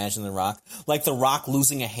moments? Imagine The Rock, like The Rock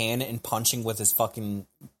losing a hand and punching with his fucking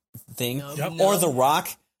thing, or The Rock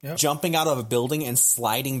jumping out of a building and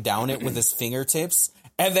sliding down it with his fingertips,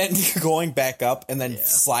 and then going back up and then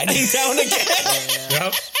sliding down again.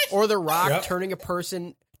 Yep. Or The Rock turning The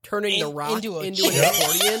Rock into an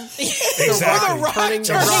accordion. Exactly. The Rock turning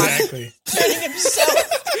Exactly.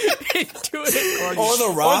 himself into an accordion. Or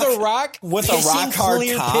The Rock, or The Rock with a pissing rock hard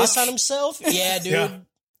clear cock. piss on himself. Yeah, dude. Yeah.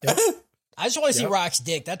 Yep. I just want to see Rock's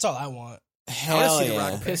dick. That's all I want. I want to Hell see The yeah.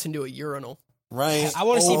 Rock piss into a urinal. Right. I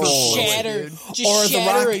want to see him Oh. shatter, dude. just Or The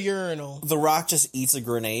shatter Rock- a urinal. The Rock just eats a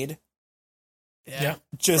grenade. Yeah.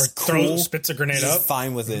 Just Or cool. spits a grenade Just up.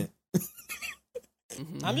 fine with it.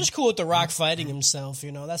 I'm just cool with The Rock fighting himself.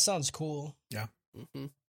 You know, that sounds cool. Yeah. Mm-hmm.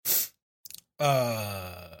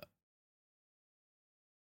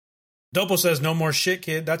 Dopo says, "No more shit,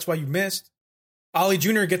 kid. That's why you missed." Ali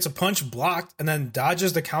Jr. gets a punch blocked and then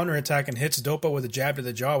dodges the counterattack and hits Dopo with a jab to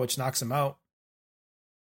the jaw, which knocks him out.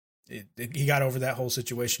 He got over that whole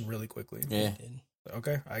situation really quickly. Yeah.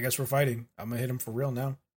 Okay, I guess we're fighting. I'm gonna hit him for real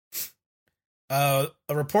now. A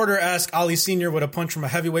reporter asks Ali Sr. what a punch from a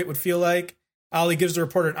heavyweight would feel like. Ali gives the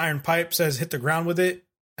reporter an iron pipe, says hit the ground with it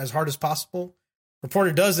as hard as possible.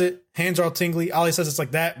 Reporter does it, hands are all tingly. Ali says it's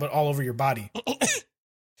like that, but all over your body.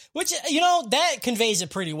 Which, you know, that conveys it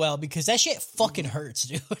pretty well because that shit fucking hurts,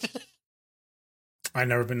 dude. I've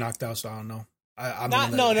never been knocked out, so I don't know. I'm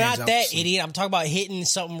Not out that some- idiot. I'm talking about hitting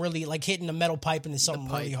something really, like hitting a metal pipe into something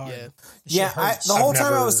really hard. yeah. That shit Yeah, hurts. the whole I've time I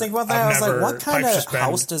never- was thinking about that, I've I was like, never- what kind pipes of just been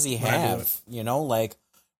house does he when I do have? it. You know, like,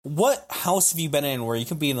 what house have you been in where you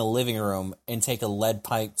could be in the living room and take a lead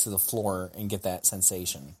pipe to the floor and get that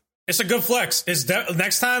sensation? It's a good flex.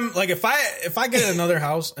 Next time, like if I get another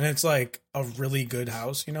house and it's like a really good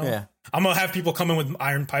house, you know, Yeah. I'm gonna have people come in with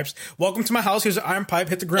iron pipes. Welcome to my house. Here's an iron pipe.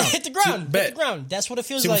 Hit the ground. Hit the ground. Hit Bet. the ground. That's what it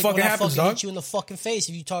feels See what like when fucking I happens, fucking dog? hit you in the fucking face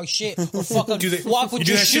if you talk shit or fucking Do walk with you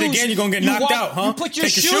do your that shoes. shit again, you're gonna get knocked out, huh? You put your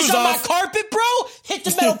Take your shoes shoes on off. my carpet, bro. Hit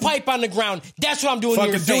the metal pipe on the ground. That's what I'm doing to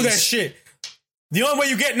your Fucking face. do that shit. The only way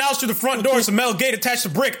you get out is through the front door. It's a metal gate attached to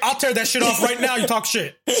brick. I'll tear that shit off right now. You talk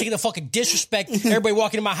shit. Taking the fucking disrespect. Everybody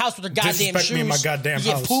walking in my house with their goddamn Disrespect shoes. me in my goddamn you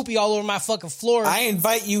get house. poopy all over my fucking floor I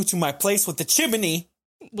invite you to my place with the chimney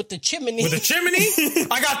with the chimney. With a chimney?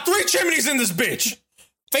 I got 3 chimneys in this bitch.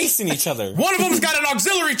 facing each other. One of them's got an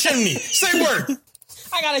auxiliary chimney. Say word.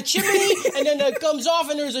 I got a chimney, and then it comes off,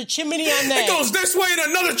 and there's a chimney on that. It goes this way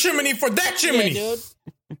and another chimney for that chimney. Yeah, dude.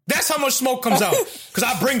 That's how much smoke comes out. Because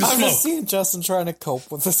I bring the I'm smoke. just seeing Justin trying to cope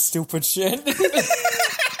with this stupid shit.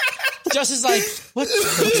 Justin's like, Put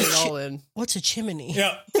it all in. what's a chimney?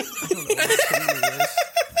 Yeah.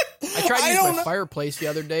 I tried to I use don't my know. fireplace the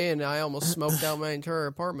other day, and I almost smoked out my entire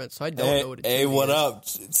apartment. So I don't know what a Hey, chimney what is. up?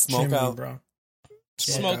 Smoke Chimney, out. bro.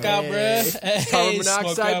 Smoke out, bruh. Hey, Carbon smoke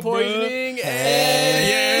monoxide out, bruh. poisoning.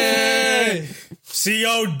 Hey. Yay!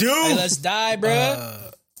 CO2! Hey, let's die,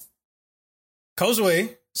 bruh.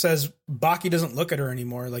 Kozue says Baki doesn't look at her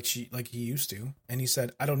anymore like he used to, and he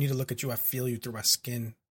said, "I don't need to look at you. I feel you through my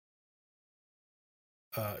skin."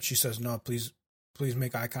 She says, "No, please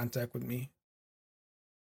make eye contact with me."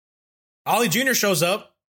 Ollie Jr. shows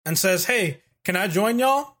up and says, "Hey, can I join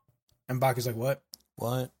y'all?" And Baki's like, "What?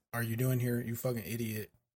 What? Are you doing here? You fucking idiot.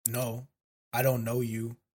 No, I don't know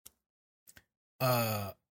you."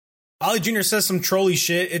 Ollie Jr. says some trolly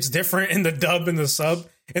shit. It's different in the dub and the sub.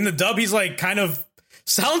 In the dub, he's like kind of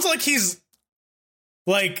sounds like he's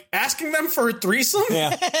like asking them for a threesome.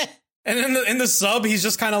 Yeah. And in the sub, he's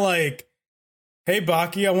just kind of like, "Hey,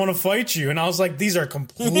 Baki, I want to fight you." And I was like, these are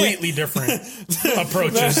completely different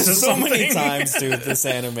approaches to so something. many times, dude, this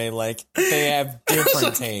anime, like, they have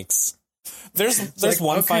different takes. There's like,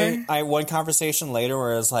 one okay. fight, one conversation later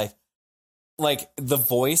where it's like the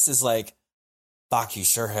voice is like, Baki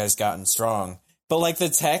sure has gotten strong. But like the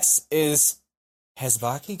text is, has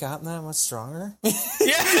Baki gotten that much stronger? Yeah.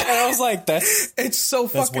 And I was like, It's so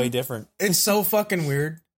that's fucking way different. It's so fucking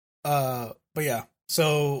weird. But yeah.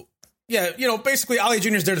 So yeah, basically Ollie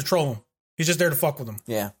Jr.'s there to troll him. He's just there to fuck with him.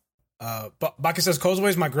 Yeah. But Baki says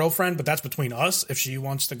Kozue's my girlfriend, but that's between us. If she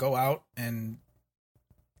wants to go out and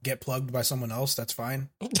get plugged by someone else, that's fine.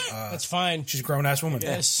 That's fine. She's a grown ass woman.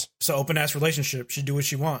 Yes. It's an open ass relationship. She do what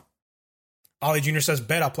she want. Ollie Jr. says,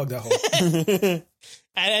 "Bet I'll plug that hole."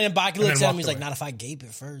 And Baki looks then at him. He's walked like, away. "Not if I gape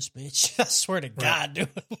it first, bitch." I swear to God, dude.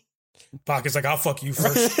 Baki's like, "I'll fuck you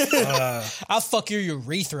first." I'll fuck your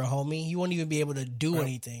urethra, homie. You won't even be able to do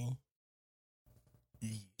anything.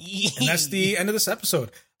 And that's the end of this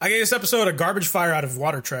episode. I gave this episode a garbage fire out of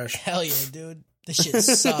water trash. Hell yeah, dude. This shit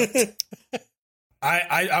sucked.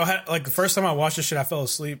 I had like the first time I watched this shit, I fell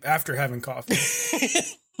asleep after having coffee.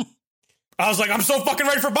 I was like, I'm so fucking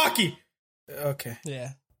ready for Baki. Okay, Yeah,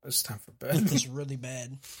 it's time for bed. it's really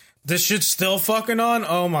bad. This shit's still fucking on.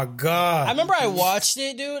 Oh my god! I remember I watched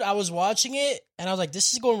it, dude. I was watching it, and I was like,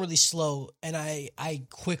 "This is going really slow." And I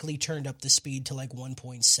quickly turned up the speed to like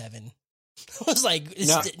 1.7. I was like,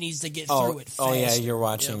 "It needs to get through it fast." Oh yeah, you're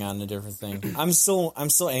watching on a different thing. I'm still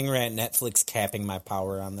angry at Netflix capping my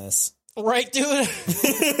power on this. Right, dude?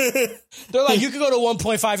 They're like, you could go to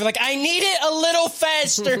 1.5. You're like, I need it a little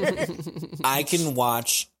faster. I can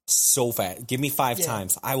watch so fast. Give me 5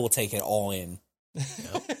 times. I will take it all in.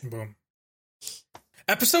 Boom.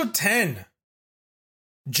 Episode 10.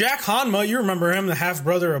 Jack Hanma, you remember him, the half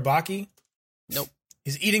brother of Baki? Nope.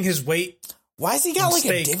 He's eating his weight. Why has he got like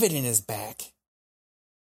Steak. a divot in his back?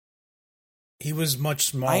 He was much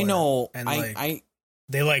smaller. I know. And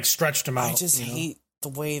they like stretched him out. I just hate the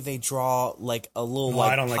way they draw like a little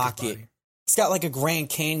I don't like his pocket. body. He's got like a Grand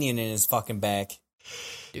Canyon in his fucking back.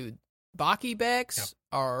 Dude, Baki backs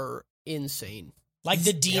are insane. Like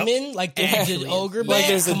the demon? Like the Actually, ogre Like back?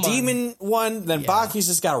 there's a Come on. demon one, then Yeah. Baki's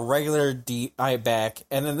just got a regular back,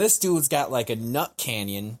 and then this dude's got like a nut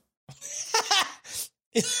canyon.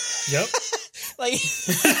 Yep. Like,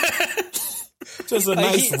 Just a Like,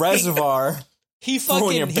 nice he- reservoir he for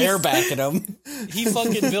when you're fucking, barebacking him. he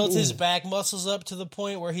fucking built his back muscles up to the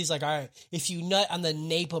point where he's like, all right, if you nut on the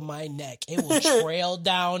nape of my neck, it will trail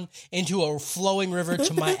down into a flowing river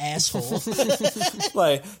to my asshole.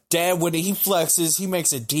 Like, Dad, when he flexes, he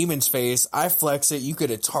makes a demon's face. I flex it, you get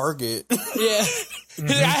a target. Yeah.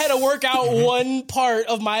 I had to work out one part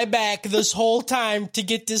of my back this whole time to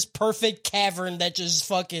get this perfect cavern that just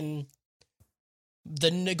fucking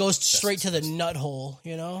goes straight to the nut hole,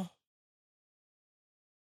 you know?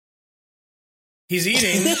 He's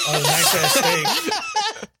eating a nice ass steak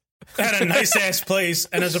at a nice ass place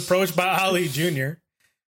and is approached by Ollie Jr.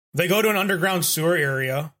 They go to an underground sewer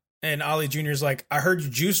area, and Ollie Jr.'s like, "I heard you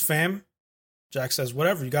juice, fam." Jack says,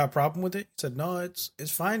 "Whatever, you got a problem with it?" He said, "No, it's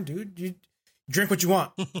fine, dude. You drink what you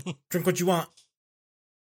want. Drink what you want."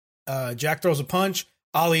 Jack throws a punch.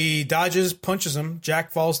 Ollie dodges, punches him.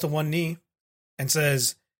 Jack falls to one knee and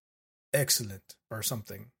says, "Excellent," or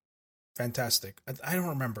something. Fantastic. I don't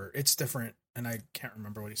remember. It's different, and I can't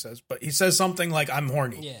remember what he says. But he says something like, "I'm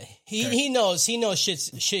horny." Yeah. He knows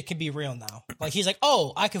shit can be real now. Like, he's like,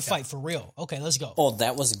 oh, I can fight for real. Okay, let's go. Oh,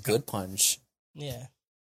 that was a good punch. Yeah.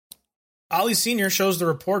 Ollie Sr. shows the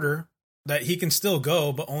reporter that he can still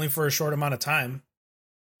go, but only for a short amount of time.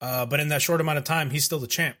 But in that short amount of time, he's still the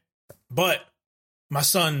champ. But my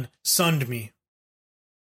son sunned me.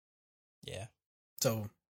 Yeah. So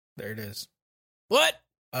there it is. What?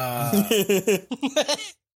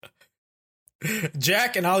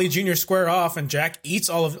 Jack and Ollie Jr. square off, and Jack eats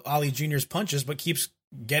all of Ollie Jr.'s punches, but keeps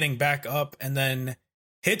getting back up. And then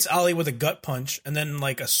hits Ali with a gut punch, and then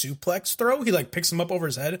like a suplex throw. He like picks him up over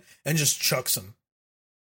his head and just chucks him.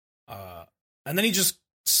 And then he just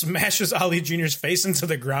smashes Ali Jr.'s face into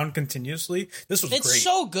the ground continuously. This was It's great.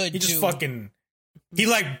 so good, He just too. he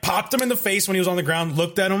like popped him in the face when he was on the ground,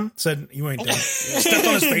 looked at him, said, "You ain't done." Stepped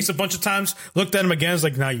on his face a bunch of times, looked at him again, was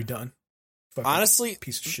like, "Now you done." Fucking Honestly,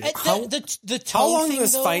 piece of shit. The how tongue long thing, in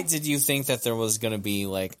this though, fight did you think that there was going to be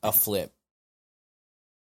like a flip?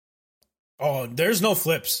 Oh, there's no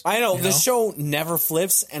flips. I know You the show never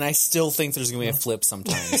flips, and I still think there's going to be a flip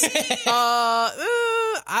sometimes.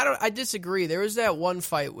 I disagree. There was that one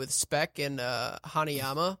fight with Spec and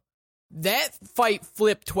Hanayama. That fight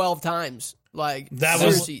flipped 12 times. Like That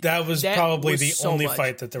seriously, was probably was the so only much.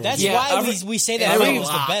 fight that there was. That's Yeah, why every- we say that every- fight was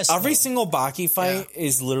the best. Every though. single Baki fight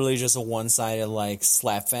is literally just a one-sided like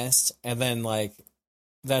slap fest, and then like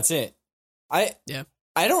that's it. I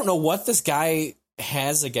don't know what this guy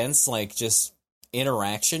has against like just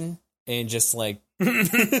interaction and just like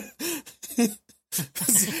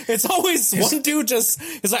it's always one dude just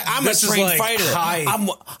is like, I'm a This is trained like fighter. high.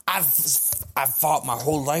 I've fought my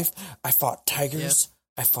whole life. I fought tigers.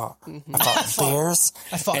 I fought bears.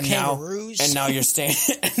 I fought and kangaroos. Now,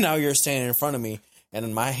 and now you're standing in front of me,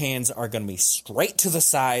 and my hands are gonna be straight to the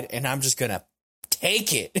side, and I'm just gonna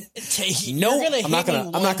take it. No, I'm not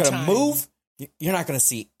gonna move. You're not gonna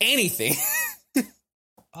see anything.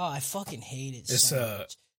 Oh, I fucking hate it. It's so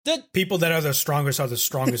much. The people that are the strongest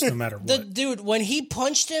no matter what. dude, when he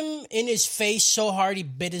punched him in his face so hard he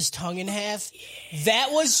bit his tongue in half, that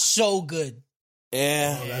was so good.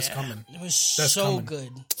 Yeah, Oh, that's coming. It was That's so coming.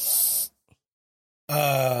 good.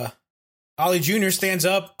 Ali Jr. stands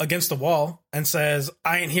up against the wall and says,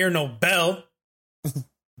 "I ain't hear no bell."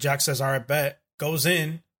 Jack says, "All right, bet." Goes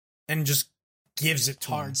in and just gives it to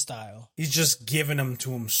him. Hard style. He's just giving them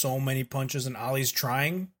to him so many punches, and Ali's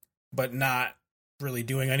trying, but not really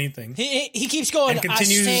doing anything. He keeps going. And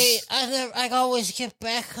continues- I always get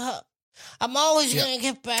back up. I'm always Yeah. gonna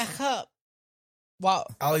get back up. Wow.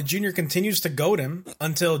 Ali Jr. continues to goad him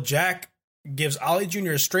until Jack gives Ali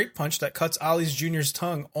Jr. a straight punch that cuts Ali Jr.'s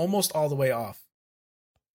tongue almost all the way off.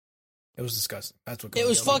 It was disgusting. That's what It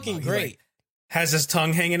was yelled about. fucking He, great. like, has his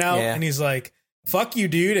tongue hanging out, Yeah. and he's like, "Fuck you,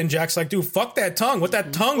 dude." And Jack's like, "Dude, fuck that tongue. What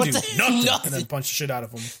that tongue What do? the- Nothing." nothing. And then punch the shit out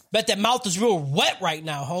of him. Bet that mouth is real wet right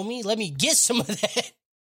now, homie. Let me get some of that.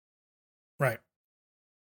 Right.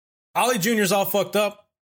 Ali Jr.'s all fucked up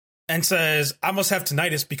and says, "I must have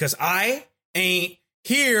tinnitus because I ain't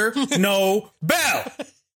hear no bell."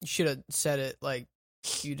 You should have said it like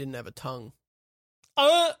you didn't have a tongue.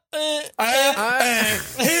 I ain't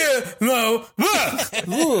hear no bell.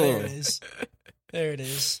 There it is. There it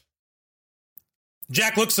is.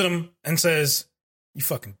 Jack looks at him and says, "You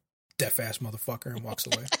fucking deaf ass motherfucker," and walks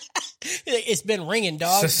away. It's been ringing,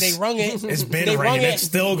 dog. They rung it. It's been They rung ringing. it. It's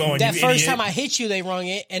still going. That you first idiot. time I hit you, they rung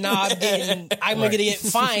it, and now I'm gonna get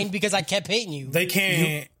fined because I kept hitting you. They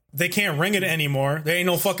can't ring it anymore. There ain't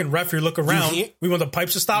no fucking referee. Look around. hear- We want the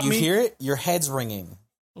pipes to stop you me. hear it? Your head's ringing.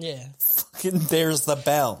 Yeah, Fucking there's the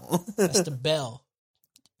bell. that's the bell.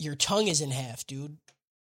 Your tongue is in half, dude.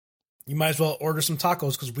 You might as well order some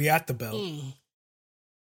tacos because we at the bell. Mm.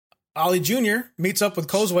 Ali Jr. meets up with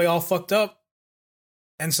Kozue all fucked up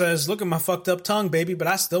and says, "Look at my fucked up tongue, baby, but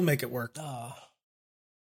I still make it work."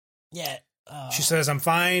 Yeah. She says, "I'm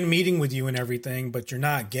fine meeting with you and everything, but you're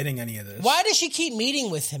not getting any of this." Why does she keep meeting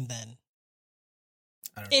with him then?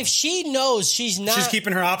 I don't know. If she knows she's not, She's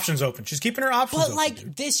keeping her options open. She's keeping her options but open. like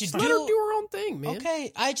dude. this, Let her do her own thing, man.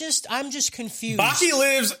 Okay, I'm just confused. Baki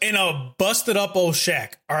lives in a busted up old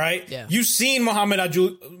shack. All right, Yeah. You've seen Muhammad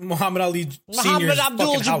Ali Muhammad Senior's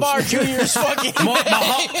Abdul fucking Jabbar house. Jr.'s fucking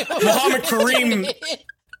Muhammad Kareem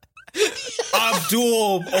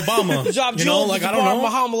Abdul Obama. You know, like I don't know.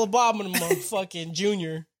 Muhammad Obama, motherfucking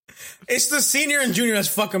Junior. It's the senior and junior that's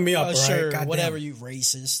fucking me up. Oh, all sure, right? Goddamn. Oh, whatever, you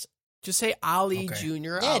racist. Just say Ali Okay.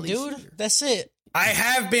 Jr. Yeah, Ali dude, Sr. that's it. I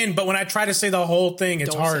have been, but when I try to say the whole thing, it's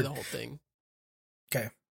Don't hard. say the whole thing. Okay.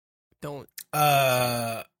 Don't.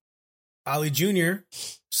 Ali Jr.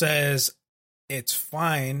 says, "It's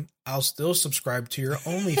fine. I'll still subscribe to your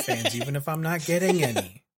OnlyFans, even if I'm not getting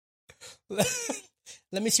any."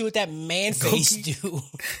 Let me see what that man face do.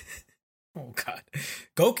 Oh, God.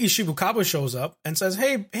 Goki Shibukawa shows up and says,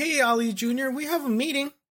 Hey, Ali Jr., we have a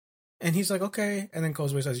meeting. And he's like, okay. And then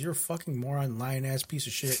Kozue says, "You're a fucking moron, lying ass piece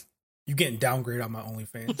of shit. You getting downgraded on my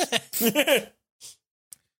OnlyFans."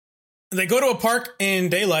 They go to a park in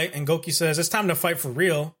daylight, and Goki says, "It's time to fight for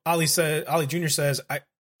real." Ali Jr. says,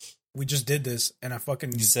 we just did this, and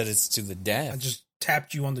You said it's to the I death. just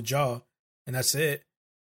tapped you on the jaw, and that's it.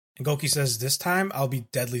 And Goki says, "This time, I'll be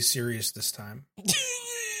deadly serious this time."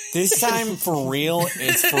 This time, for real,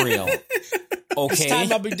 it's for real. Okay. This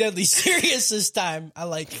time I'll be deadly serious this time. I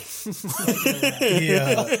like it.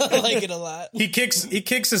 Yeah. I like it a lot. He kicks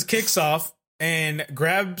his kicks off and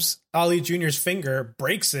grabs Ali Jr.'s finger,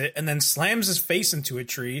 breaks it, and then slams his face into a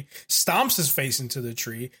tree, stomps his face into the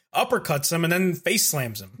tree, uppercuts him, and then face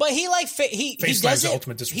slams him. But he like he Face does slams the it.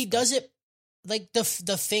 ultimate disrespect. He does it like the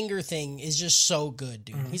finger thing is just so good,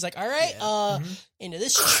 dude. He's like, all right, into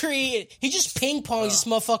this tree. He just ping pongs this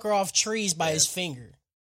motherfucker off trees by his finger.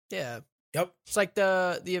 Yeah. Yep. It's like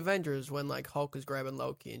the Avengers when like Hulk is grabbing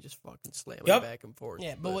Loki and just fucking slamming Yep. back and forth.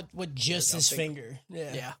 Yeah, but with just his finger.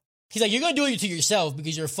 Yeah. Yeah. He's like, you're gonna do it to yourself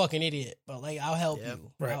because you're a fucking idiot. But like, I'll help Yeah.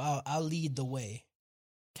 you. Right. I'll lead the way.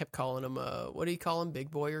 Kept calling him what do you call him? Big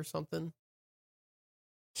boy or something?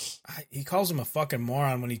 He calls him a fucking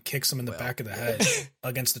moron when he kicks him in the back of the head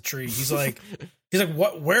against the tree. He's like,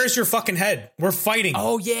 what? Where's your fucking head? We're fighting.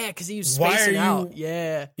 Oh yeah, because he was Why are spacing you- out.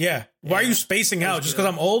 Yeah. Yeah. Why are you spacing out? was Just good.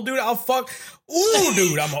 because I'm old, dude? I'll fuck. Ooh,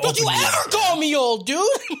 dude, I'm an Don't you ever call me old, dude?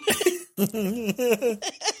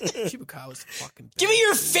 Chupacabra was fucking. Give me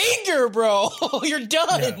your finger, bro. You're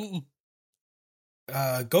done.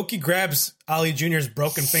 Goki grabs Ali Jr.'s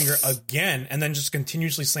broken finger again and then just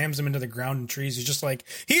continuously slams him into the ground and trees. He's just like,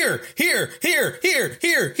 here, in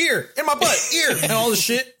my butt, here, and all the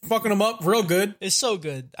shit, fucking him up real good. It's so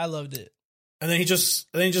good. I loved it. And then he just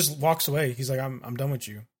walks away. He's like, I'm done with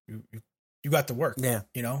you. You got to work. Yeah.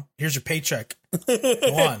 You know, here's your paycheck.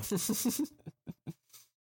 Go on.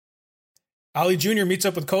 Ali Jr. meets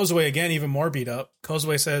up with Kozue again, even more beat up.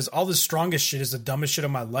 Kozue says, all the strongest shit is the dumbest shit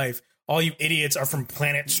of my life. All you idiots are from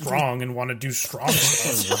Planet Strong and want to do strong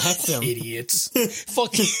stuff. Idiots.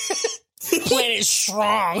 Fucking Planet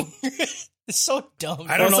Strong. It's so dumb.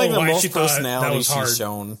 I don't That's know like the why most she thought that personality was hard. she's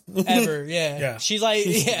shown. Ever, yeah. Yeah. She's like,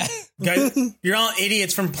 yeah. Guys, you're all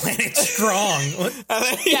idiots from Planet Strong. What?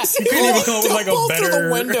 Yeah. You couldn't even come up with like a Through better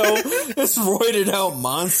the window, this roided out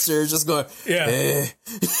monster just going. Yeah.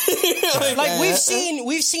 Like we've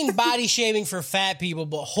seen body shaming for fat people,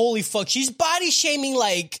 but holy fuck, she's body shaming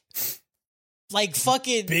like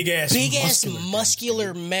fucking Big ass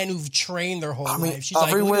muscular men who've trained their whole I mean, life. She's like,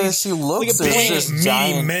 everywhere look she looks, look at there's Planet- just meaty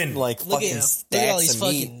giant men. like look fucking at all these stacks of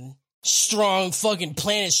meat. fucking strong fucking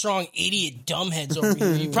Planet Strong idiot dumbheads over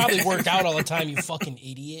here. You probably work out all the time, you fucking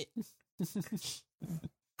idiot.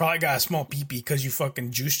 Probably got a small pee-pee because you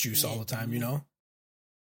fucking juice all the time, you know?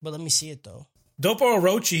 But let me see it though. Dopo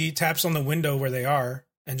Orochi taps on the window where they are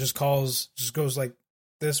and just goes like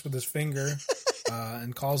this with his finger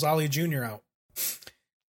and calls Ali Jr. out.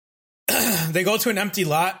 They go to an empty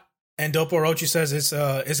lot and Dopo Orochi says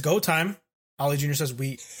it's go time. Ali Jr. says,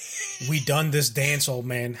 we done this dance, old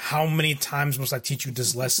man. How many times must I teach you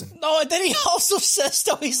this lesson? No, and then he also says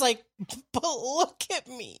though, he's like, but look at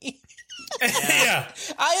me. Yeah.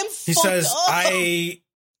 I am He fucked says, up.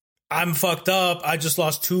 I'm fucked up. I just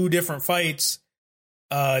lost 2 different fights.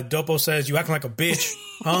 Dopo says, you acting like a bitch,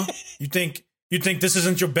 huh? You think this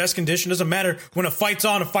isn't your best condition? Doesn't matter. When a fight's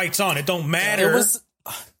on, It don't matter It was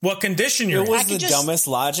what condition you're it in. was I the could just- dumbest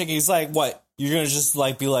logic. He's like, what? You're gonna just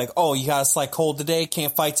like be like, oh, you got a slight cold today,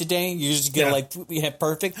 can't fight today. You're just gonna Yeah. like hit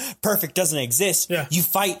perfect. Perfect doesn't exist. Yeah. You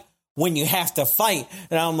fight when you have to fight.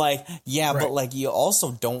 And I'm like, yeah, Right. but like you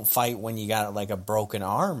also don't fight when you got like a broken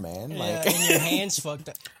arm, man. Like, Yeah, and your hands fucked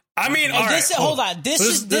up. I mean, And all right, this, hold on.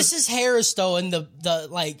 This This- is Harris though, and the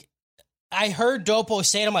like. I heard Dopo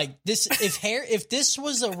say it. I'm like, if this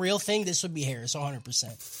was a real thing, this would be Harris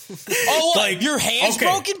 100%. Oh, what? Like, Your hands okay,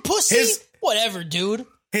 broken, pussy? his- Whatever, dude.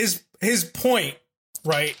 his point,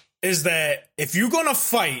 right, is that if you're gonna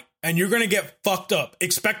fight and you're gonna get fucked up,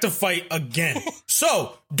 expect to fight again.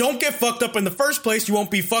 So don't get fucked up in the first place. You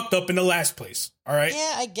won't be fucked up in the last place. All right.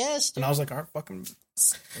 Yeah, I guess. Dude. And I was like, all right, fucking.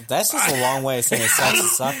 that's just a long way of saying it sucks to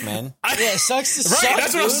suck, man. Yeah, it sucks to Right, suck,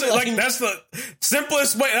 that's what I'm dude. saying. Like, that's the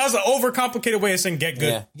simplest way. That was an overcomplicated way of saying get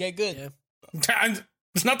good. Yeah. Get good.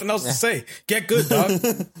 There's nothing else to say. Get good, dog.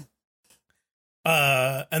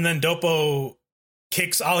 And then Dopo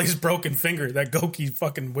kicks Ollie's broken finger that Goki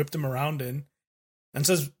fucking whipped him around in, and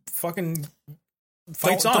says, "Fucking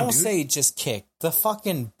fights on." Don't Dude. say just kick the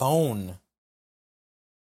fucking bone.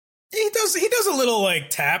 He does a little like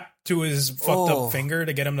tap to his fucked Oh. up finger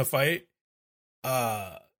to get him to fight.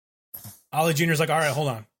 Ollie Jr.'s like, all right, hold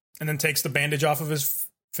on, and then takes the bandage off of his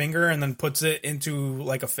finger and then puts it into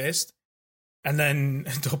like a fist. And then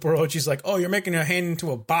Toporochi's like, oh, you're making your hand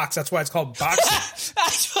into a box. That's why it's called boxing.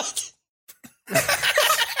 That's what. What?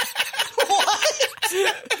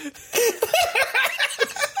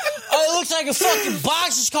 Oh, it looks like a fucking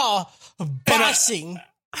box. It's called boxing.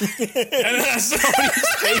 And then I saw his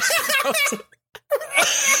face.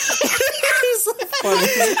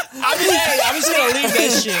 I'm just gonna leave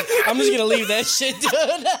that shit. I'm just gonna leave that shit, dude.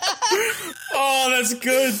 Oh, that's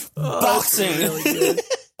good. Boxing. Really good.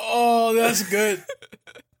 Oh, that's good.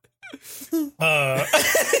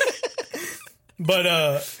 But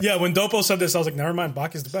yeah, when Dopo said this, I was like, never mind,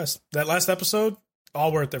 Baki's the best. That last episode,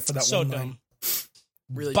 all worth it for that So one dumb. line.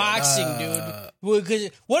 Really Boxing,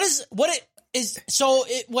 dude. So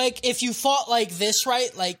like if you fought like this,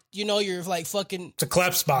 right? Like you're like fucking. It's a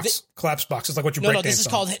collapse box. Collapse box. It's like what you break No, dance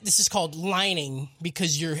this is called lining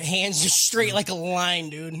because your hands are straight like a line,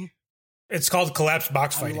 dude. It's called collapse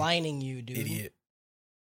box I'm fighting. lining you, dude. Idiot.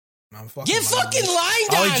 I'm Get fucking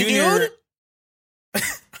lined Ollie on, Jr. dude.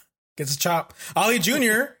 gets a chop. Ollie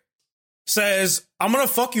Jr. says, I'm going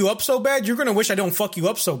to fuck you up so bad, you're going to wish I don't fuck you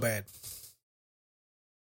up so bad.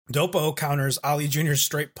 Dopo counters Ollie Jr.'s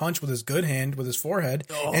straight punch with his good hand with his forehead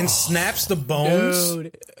and snaps the bones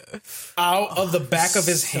Dude. out of the back of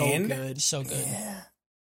his hand. Good. So good.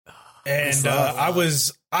 And I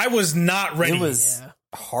was not ready It was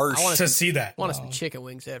harsh. to see that. I wanted some chicken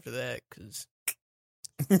wings after that because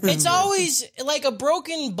It's always like a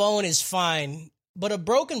broken bone is fine, but a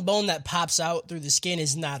broken bone that pops out through the skin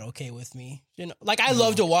is not okay with me. Like I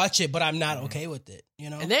love to watch it, but I'm not okay with it.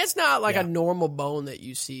 and that's not like a normal bone that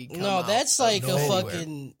you see. Come No, out that's of like a nowhere.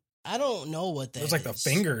 fucking. I don't know what that It was like the is.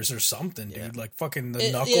 fingers or something, dude. Like fucking the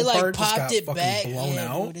It knuckle like part just popped got it fucking back. blown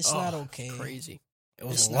Yeah, out. dude, it's not okay. Crazy. It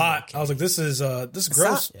was It's a not lot. okay. I was like, this is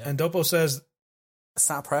gross. not- And Dopo says, It's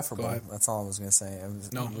not preferable. Go ahead. That's all I was gonna say.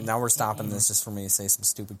 No. Now we're stopping this just for me to say some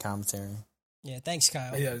stupid commentary. Yeah, thanks,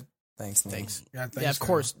 Kyle. yeah, Thanks, man. Thanks. yeah, thanks, Yeah, of Kyle.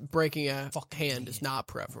 course, breaking a hand is not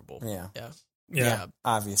preferable. Yeah. Yeah.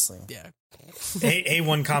 Obviously. Yeah.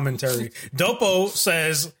 A1 commentary. Dopo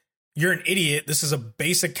says, you're an idiot. This is a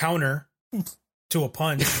basic counter to a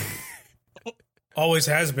punch. Always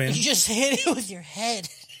has been. You just hit it with your head.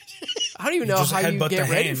 I don't even know just how you headbutt get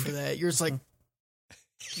the ready hand. for that. You're just like,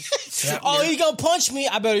 Oh, you gonna punch me?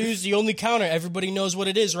 I better use the only counter. Everybody knows what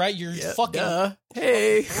it is, right? Your fucking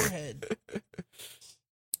hey. forehead.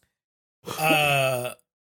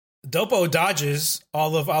 Dopo dodges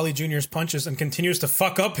all of Ollie Jr.'s punches and continues to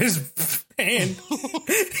fuck up his hand.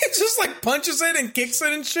 He just like punches it and kicks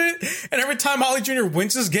it and shit. And every time Ollie Jr.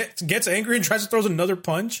 winces, gets angry and tries to throw another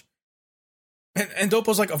punch. And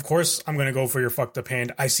Dopo's like, of course I'm gonna go for your fucked up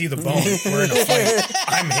hand. I see the bone. We're in a fight.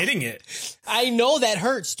 I'm hitting it. I know that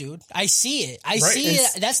hurts, dude. I see it. I see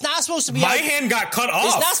It's- it. That's not supposed to be My out. hand got cut off.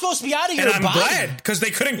 It's not supposed to be out of and your I'm body. glad because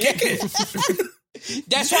they couldn't kick it.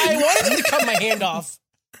 That's why I wanted them to cut my hand off.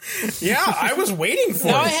 Yeah, I was waiting for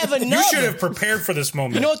Now it. I have a You nub. should have prepared for this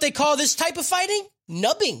moment. You know what they call this type of fighting?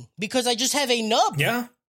 Nubbing. Because I just have a nub. Yeah.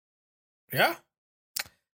 Yeah.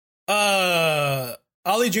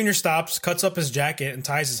 Ollie Jr. stops, cuts up his jacket, and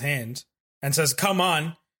ties his hand, and says, come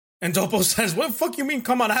on. And Dopo says, what the fuck you mean,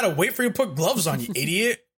 come on? I had to wait for you to put gloves on, you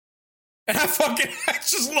idiot. And I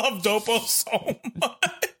just love Dopo so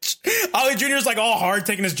much. Ollie Jr. is like all hard,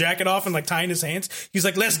 taking his jacket off and like tying his hands. He's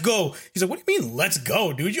like, let's go. He's like, what do you mean, let's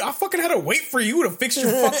go, dude? I fucking had to wait for you to fix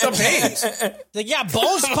your fucked up hands. Like, yeah,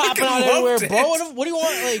 bones I popping fucking out everywhere, loved bro. it. What do you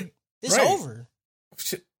want? Like, it's Right. over.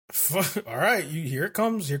 Shit. All right, here it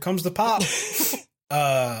comes. Here comes the pop.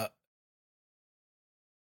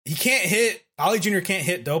 He can't hit. Ollie Jr. can't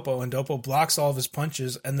hit Dopo, and Dopo blocks all of his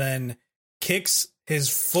punches, and then kicks his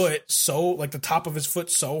foot the top of his foot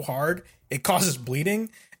so hard it causes bleeding,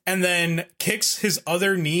 and then kicks his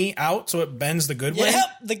other knee out so it bends the good way. Yep,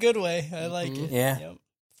 the good way. I like it. Yeah. Yep.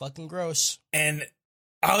 Fucking gross. And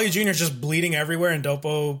Ollie Jr. is just bleeding everywhere, and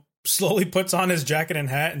Dopo slowly puts on his jacket and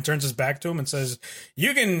hat and turns his back to him and says,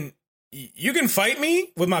 You can fight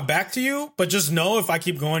me with my back to you, but just know if I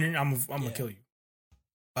keep going, I'm gonna kill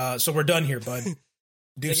you. So we're done here, bud. Like,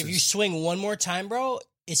 Deuces. if you swing one more time, bro,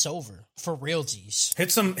 it's over. For realsies.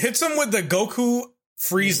 hits him with the Goku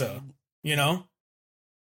Frieza, you know?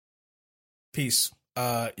 Peace.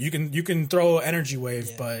 You can throw energy wave,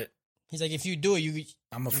 Yeah. but He's like, if you do it,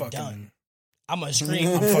 I'm a you're fucking done. I'm gonna scream.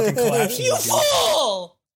 I'm fucking collapsing. You dude.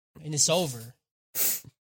 fool! And it's over.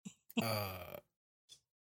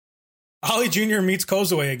 Ollie Jr. meets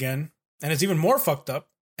Kozue again, and it's even more fucked up,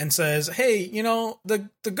 and says, hey, you know, the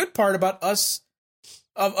good part about us,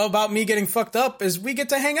 about me getting fucked up, is we get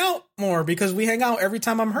to hang out more, because we hang out every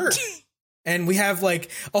time I'm hurt. And we have, like,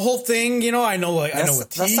 a whole thing, you know, I know what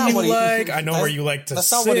tea not you what he- like, I know where you like to That's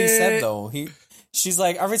sit. not what he said, though. She's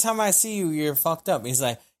like, every time I see you, you're fucked up. He's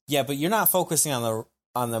like, yeah, but you're not focusing on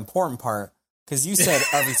the important part, because you said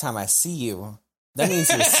every time I see you. That means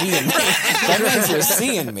you're seeing me. That means you're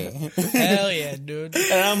seeing me. Hell yeah, dude.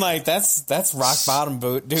 And I'm like, that's rock bottom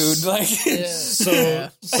boot, dude. Like, So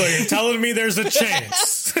you're telling me there's a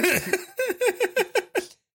chance?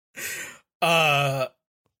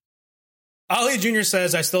 Ollie Jr.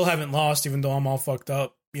 says, I still haven't lost, even though I'm all fucked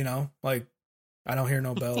up. You know, like, I don't hear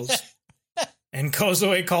no bells. And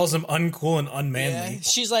Kozue calls him uncool and unmanly. Yeah.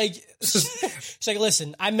 She's like,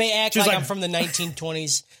 listen, I may act like I'm from the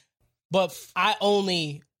 1920s, but I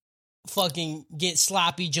only fucking get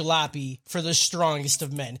sloppy jalopy for the strongest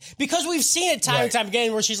of men. Because we've seen it time and time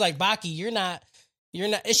again where she's like, Baki, you're not.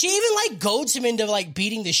 She even like goads him into like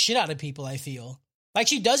beating the shit out of people, I feel. Like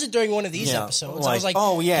she does it during one of these episodes. I was like,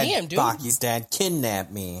 oh yeah, damn, dude. Baki's dad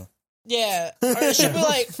kidnapped me. Yeah. Or she'll be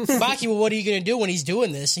like, Baki, well, what are you going to do when he's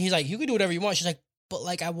doing this? And he's like, you can do whatever you want. She's like, but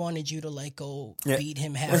like, I wanted you to like go beat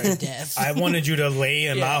him half to death. I wanted you to lay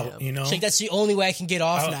him out, you know? She's like, that's the only way I can get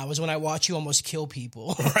off now is when I watch you almost kill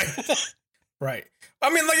people. Right. I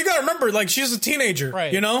mean, like, you got to remember, like, she's a teenager,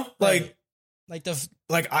 you know? Like, like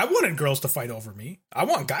I wanted girls to fight over me. I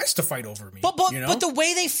want guys to fight over me. But you know? but the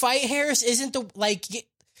way they fight, Harris, isn't the like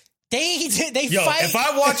they Yo, fight. If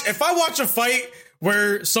I watch a fight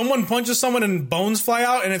where someone punches someone and bones fly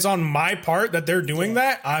out and it's on my part that they're doing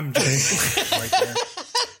that, I'm just right there.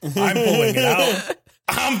 I'm pulling it out.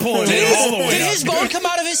 I'm pulling it all the way out. Did his bone come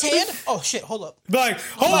out of his hand? Oh shit! Hold up. Like,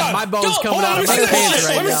 hold on. My bone's coming out of my pants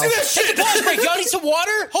right now. Let me see that shit. Take a pause break. Y'all need some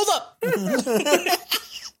water? Hold up.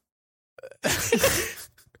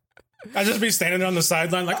 I just be standing there on the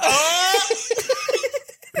sideline like,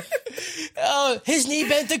 his knee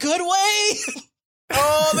bent the good way.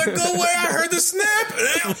 oh, the good way. I heard the snap.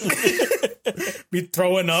 Be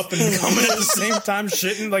throwing up and coming at the same time,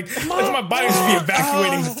 shitting. Like, my body just be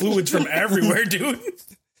evacuating fluids from everywhere, dude.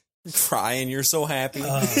 Crying, you're so happy.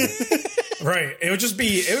 Right. It would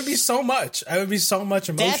be so much. I would be so much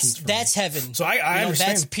emotions. That's heaven. So I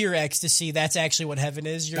understand. That's pure ecstasy. That's actually what heaven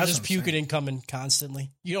is. You're just puking and coming constantly.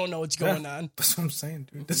 You don't know what's going on. That's what I'm saying,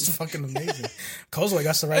 dude. This is fucking amazing. Kozue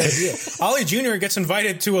got the right idea. Ollie Jr. gets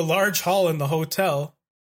invited to a large hall in the hotel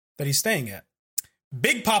that he's staying at.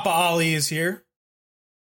 Big Papa Ollie is here,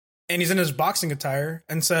 and he's in his boxing attire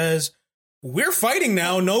and says, we're fighting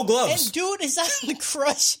now, no gloves. And dude is on the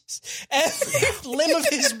crutches. Every limb of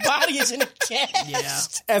his body is in a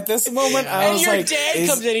cast. Yeah. At this moment, I was like... And your dad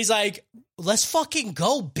comes in, he's like, let's fucking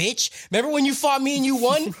go, bitch. Remember when you fought me and you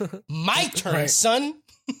won? My turn, son.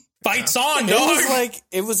 Fights on, dog.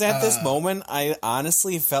 It was at this moment, I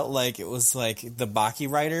honestly felt like it was like the Baki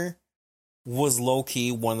writer was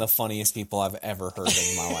low-key one of the funniest people I've ever heard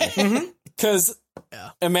in my life. Because...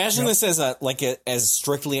 imagine this as as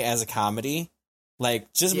strictly as a comedy.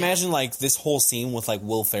 Like, just imagine like this whole scene with like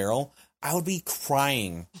Will Ferrell. I would be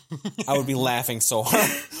crying. I would be laughing so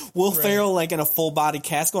hard. Will Ferrell like in a full body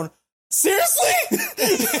cast going, seriously?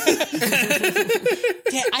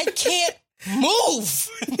 Yeah, I can't move.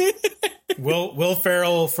 Will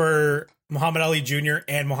Ferrell for Muhammad Ali Jr.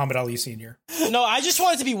 and Muhammad Ali Sr. No, I just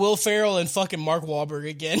want it to be Will Ferrell and fucking Mark Wahlberg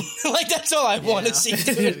again. Like, that's all I want to see.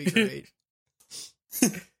 That'd be great.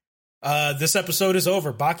 This episode is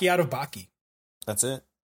over. Baki out of Baki. That's it.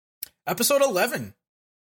 Episode 11.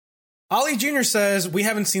 Ollie Jr. says, we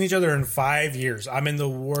haven't seen each other in 5 years. I'm in the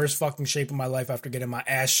worst fucking shape of my life after getting my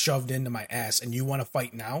ass shoved into my ass, and you want to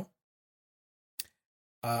fight now?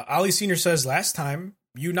 Ollie Sr. says, last time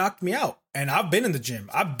you knocked me out, and I've been in the gym.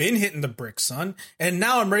 I've been hitting the bricks, son, and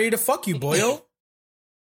now I'm ready to fuck you, boyo.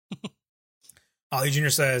 Ollie Jr.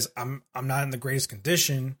 says, I'm not in the greatest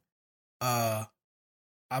condition.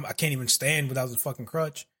 I can't even stand without the fucking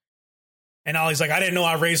crutch. And Ollie's like, I didn't know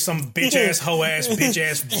I raised some bitch ass, hoe ass, bitch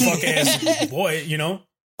ass, fuck ass boy, you know?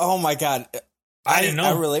 Oh my God. I didn't know.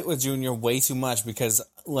 I relate with Junior way too much because,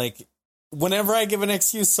 like, whenever I give an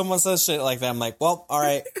excuse, someone says shit like that, I'm like, well, all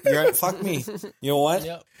right, you're right, fuck me. You know what?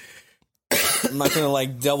 Yep. I'm not going to,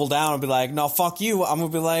 like, double down and be like, no, fuck you. I'm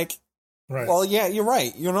going to be like, right. Well, yeah, you're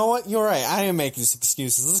right. You know what? You're right. I didn't make these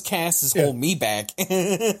excuses. This cast is holding me back.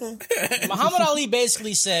 Muhammad Ali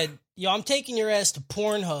basically said, yo, I'm taking your ass to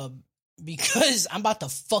Pornhub because I'm about to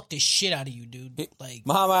fuck the shit out of you, dude. Like,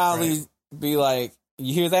 Muhammad Ali be like,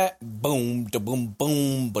 you hear that? Boom, da boom,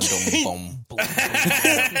 boom, ba boom, boom.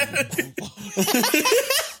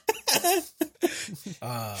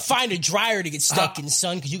 Find a dryer to get stuck in,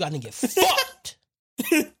 son, because you got to get fucked.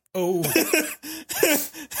 Oh.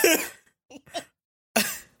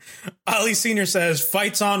 Ali Sr. says,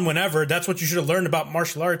 fights on whenever. That's what you should have learned about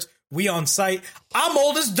martial arts. We on site. I'm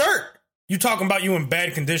old as dirt. You talking about you in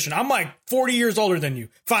bad condition. I'm like 40 years older than you.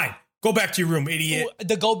 Fine. Go back to your room, idiot.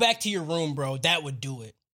 The go back to your room, bro. That would do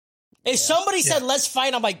it. If somebody said, let's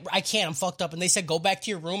fight, I'm like, I can't. I'm fucked up. And they said, go back to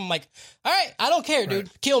your room. I'm like, all right, I don't care, dude.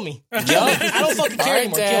 Kill me. Kill me. I don't fucking care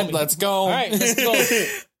anymore. Dad, Kill me. let's go. All right, let's go.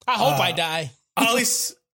 I hope I die.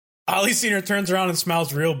 Ollie Sr. turns around and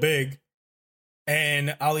smiles real big.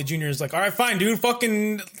 And Ollie Jr. is like, all right, fine, dude.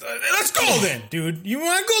 Fucking, let's go then, dude. You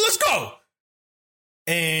want to go? Let's go.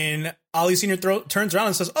 And Ollie Sr. turns around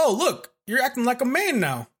and says, oh, look, you're acting like a man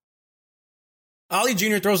now. Ollie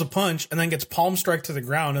Jr. throws a punch and then gets palm strike to the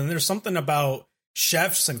ground. And there's something about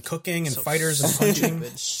chefs and cooking and fighters and punching.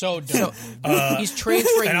 So dumb. He's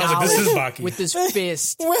transferring and I was like, knowledge this is Baki. with his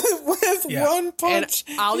fist. with one punch.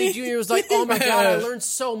 And Ali Jr. was like, oh my God, I learned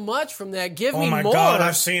so much from that. Give me Oh my more. God,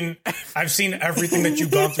 I've seen everything that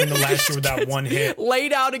you've gone through in the last year with that one hit.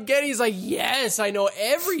 Laid out again. He's like, yes, I know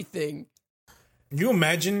everything. Can you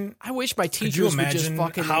imagine? I wish my teachers would just imagine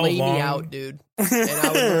fucking how lay long- me out, dude. And I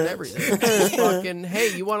would learn everything. Fucking,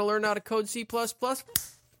 hey, you want to learn how to code C++? Like,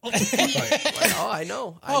 oh, I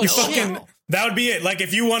know. I know. Fucking, that would be it. Like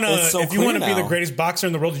if you want It's so to, be clear the now. greatest boxer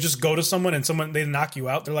in the world, you just go to someone and they knock you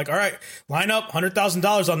out. They're like, all right, line up,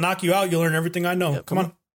 $100,000. I'll knock you out. You'll learn everything I know. Come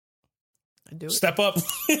on. I do it. Step up.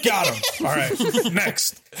 Got him. All right.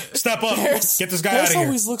 Next. Step up. Get this guy out Harris of here.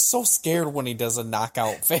 always looks so scared when he does a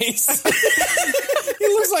knockout face. He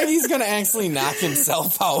looks like he's gonna actually knock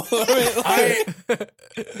himself out.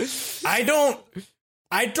 I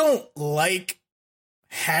don't like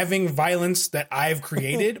having violence that I've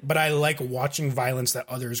created, but I like watching violence that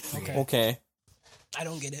others create. Okay. I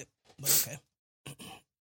don't get it, but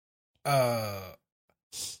okay.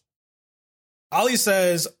 Ollie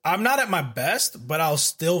says, I'm not at my best, but I'll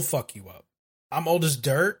still fuck you up. I'm old as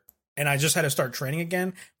dirt, and I just had to start training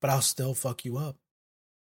again, but I'll still fuck you up.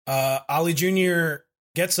 Ollie Jr.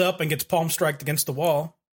 gets up and gets palm striked against the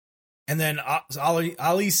wall, and then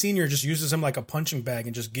Ollie Sr. just uses him like a punching bag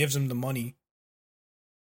and just gives him the money.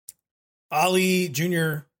 Ollie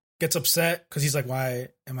Jr. gets upset because he's like, why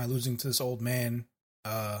am I losing to this old man?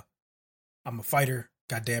 I'm a fighter.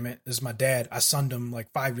 God damn it. This is my dad. I sunned him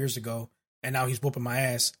like 5 years ago, and now he's whooping my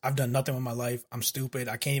ass. I've done nothing with my life. I'm stupid.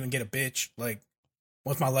 I can't even get a bitch. Like,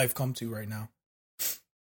 what's my life come to right now?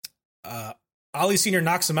 Ollie Sr.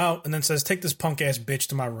 knocks him out and then says, take this punk ass bitch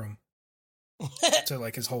to my room. To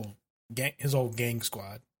like his whole gang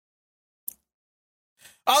squad.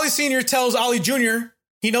 Ollie Sr. tells Ollie Jr.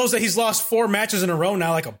 he knows that he's lost 4 matches in a row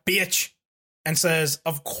now like a bitch, and says,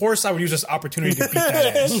 of course I would use this opportunity to beat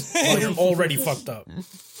that ass while you're already fucked up.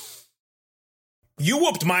 You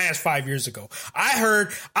whooped my ass 5 years ago. I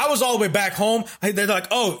was all the way back home. They're like,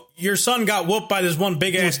 oh, your son got whooped by this one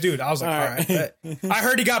big ass dude. I was like, all right, bet. I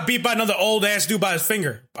heard he got beat by another old ass dude by his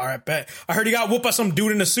finger. All right, bet. I heard he got whooped by some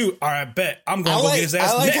dude in a suit. All right, bet. I'm going to go get his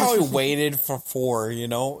ass I like next. how he waited for 4, you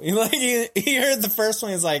know? He heard the first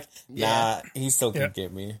one, he's like, nah, he still can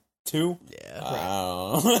get me. 2? Yeah.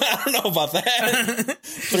 I don't know about that.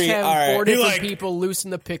 3, Have all right. 4 different like- people loose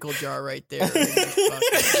in the pickle jar right there.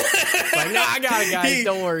 Like, nah, I got it, guys.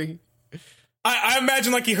 Don't worry. I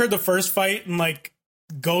imagine like he heard the first fight and like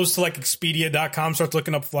goes to like Expedia.com, starts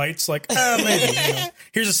looking up flights. Like, maybe. You know.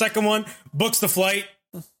 Here's a second one, books the flight.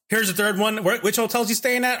 Here's a third one. Which hotel's he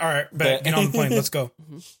staying at? All right, bet. Get on the plane. Let's go.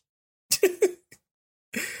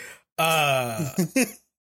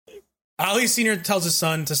 Ollie Sr. tells his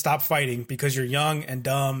son to stop fighting because you're young and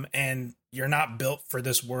dumb and you're not built for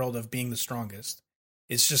this world of being the strongest.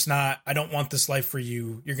 It's just not, I don't want this life for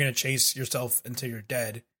you. You're going to chase yourself until you're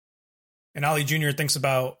dead. And Ollie Jr. thinks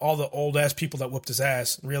about all the old ass people that whooped his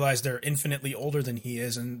ass, realize they're infinitely older than he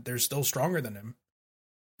is and they're still stronger than him.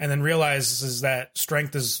 And then realizes that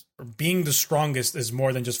being the strongest is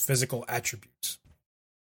more than just physical attributes.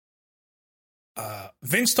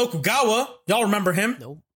 Vince Tokugawa, y'all remember him?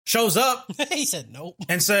 Nope. Shows up He said nope.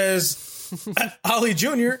 and says, Ollie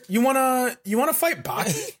Jr., you wanna fight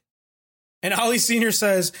Baki? And Ollie Sr.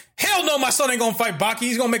 says, hell no, my son ain't gonna fight Baki.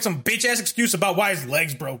 He's gonna make some bitch ass excuse about why his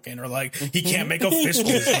leg's broken, or like he can't make a fist with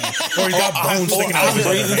his hand, or he got bones sticking out of his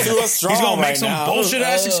breathing head. through a He's straw gonna make right some now. bullshit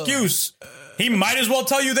ass excuse. He might as well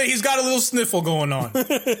tell you that he's got a little sniffle going on.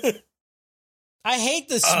 I hate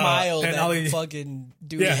the smile and that Ollie- fucking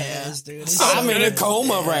dude Yeah. has, dude. It's I'm so in a good.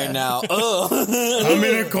 coma right now. Ugh. I'm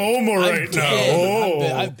in a coma right now. Dead.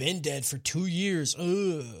 Oh. I've been dead for 2 years.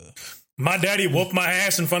 Ugh. My daddy whooped my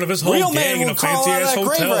ass in front of his whole Real gang man in will a crawl fancy out of ass that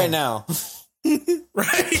grave hotel. right now.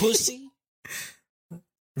 Right? Pussy.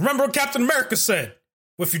 Remember what Captain America said?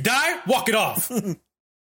 Well, if you die, walk it off.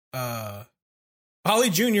 Ollie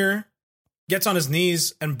Jr. gets on his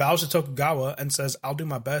knees and bows to Tokugawa and says, I'll do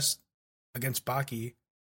my best against Baki.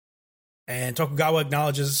 And Tokugawa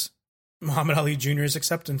acknowledges Muhammad Ali Jr.'s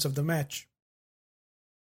acceptance of the match.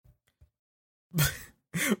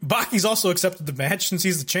 Baki's also accepted the match since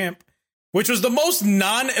he's the champ, which was the most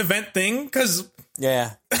non-event thing because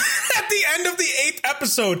Yeah. at the end of the 8th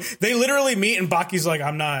episode, they literally meet and Baki's like,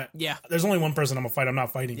 I'm not. Yeah. There's only one person I'm gonna fight. I'm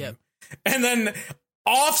not fighting Yep. you. And then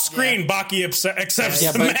off screen, Baki accepts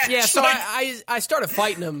Yeah, the but- match. Yeah, so Like, I started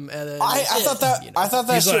fighting him. I thought that you know. I thought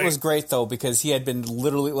that He's shit like- was great though, because he had been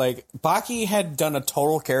literally like Baki had done a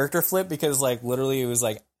total character flip, because like literally it was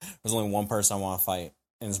like there's only one person I want to fight,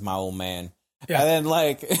 and it's my old man. Yeah. And then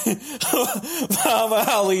like Muhammad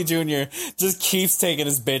Ali Jr. just keeps taking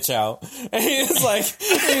his bitch out, and he's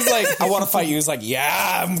like I want to fight you. He's like,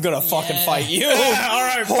 yeah, I'm gonna fucking fight you. yeah, all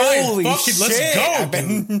right, fine. Holy Fuck it, let's shit. go, I've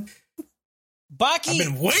been- dude. I've Baki,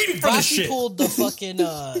 been waiting for this Baki shit. pulled the fucking.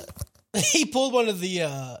 He pulled one of the.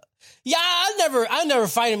 Yeah, I'll never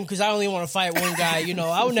fight him because I only want to fight one guy. You know,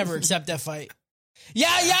 I would never accept that fight. Yeah,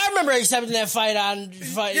 I remember accepting that fight on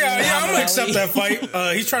fight. Yeah, I'm Muhammad gonna Ali. accept that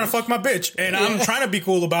fight. He's trying to fuck my bitch, and I'm trying to be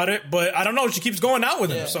cool about it, but I don't know. She keeps going out with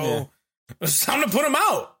him, so it's time to put him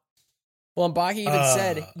out. Well, and Baki even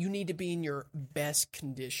said, you need to be in your best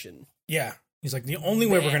condition. Yeah, he's like, the only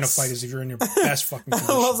way we're gonna fight is if you're in your best fucking I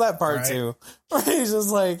condition. love that part Right. too. Where he's just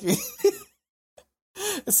like,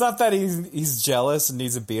 it's not that he's jealous and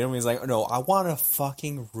needs to beat him. He's like, no, I want to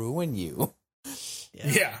fucking ruin you.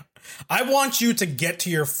 Yeah. I want you to get to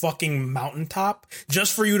your fucking mountaintop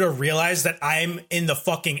just for you to realize that I'm in the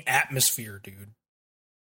fucking atmosphere, dude.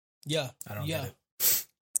 Yeah, I don't yeah. get it.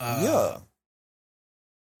 Yeah.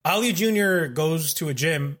 Ali Jr. goes to a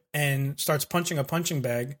gym and starts punching a punching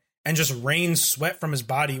bag and just rains sweat from his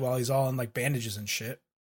body while he's all in like bandages and shit.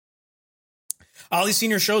 Ali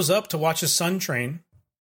Sr. shows up to watch his son train.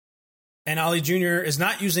 And Ali Jr. is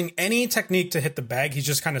not using any technique to hit the bag. He's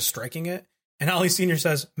just kind of striking it. And Ali Sr.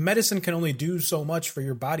 says, medicine can only do so much for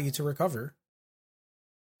your body to recover.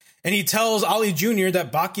 And he tells Ali Jr.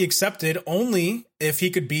 that Baki accepted only if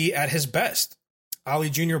he could be at his best.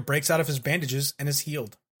 Ali Jr. breaks out of his bandages and is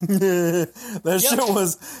healed. That shit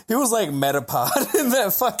was, he was like Metapod in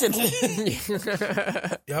that fucking.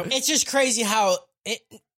 Yep. It's just crazy how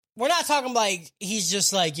we're not talking like he's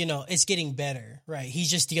just like, you know, it's getting better, right?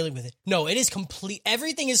 He's just dealing with it. No, it is complete.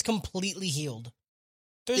 Everything is completely healed.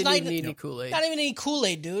 There's Didn't not even need any Kool-Aid. not even any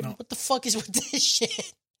Kool-Aid, dude. No. What the fuck is with this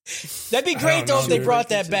shit? That'd be I great don't though know, if they dude. brought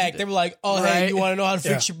that back. They were like, "Oh, hey, Right. you want to know how to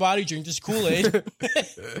fix Yeah. your body? Drink this Kool-Aid."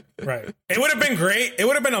 Right. It would have been great. It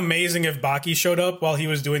would have been amazing if Baki showed up while he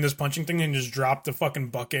was doing this punching thing and just dropped the fucking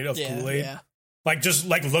bucket of Yeah, Kool-Aid. Yeah. Like just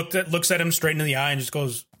like looks at him straight in the eye and just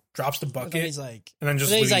goes, drops the And then bucket he's like, and then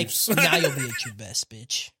just he's leaves. like, "Now you'll be at your best,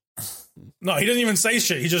 bitch." No, he doesn't even say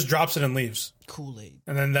shit. He just drops it and leaves. Kool-Aid.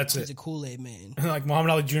 And then that's He's it. a Kool-Aid man. And like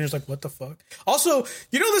Muhammad Ali Jr. is like, what the fuck? Also,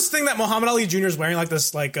 you know this thing that Muhammad Ali Jr. is wearing, like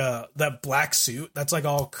this, like that black suit that's like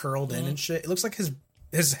all curled in and shit. It looks like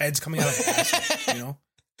his head's coming out of his ass. You know,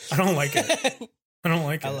 I don't like it. I don't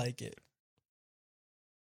like it. I like it.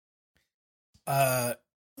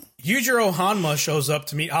 Yujiro Hanma shows up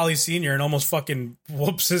to meet Ali Sr. and almost fucking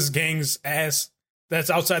whoops his gang's ass that's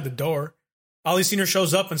outside the door. Ali Sr.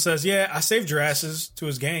 shows up and says, yeah, I saved your asses to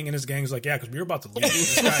his gang. And his gang's like, yeah, because we were about to leave.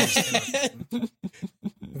 This guy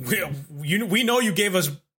is we know you gave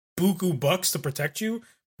us buku bucks to protect you.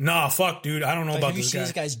 Nah, fuck, dude. I don't know Like, about have you this seen guy.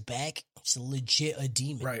 this guy's back? It's legit a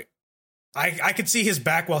demon. Right. I could see his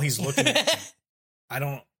back while he's looking at me. I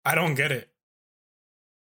don't get it.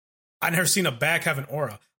 I never seen a back have an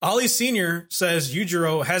aura. Ali Sr. says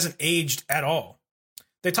Yujiro hasn't aged at all.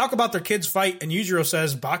 They talk about their kids' fight, and Yujiro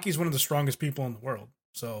says Baki's one of the strongest people in the world.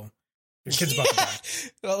 So your kid's about to die.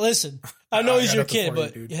 Well, listen, I know I he's got your nothing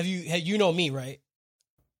kid, for you, but dude. you know me, right?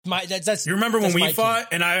 That's You remember when that's we my kid. fought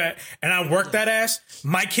and I worked that ass?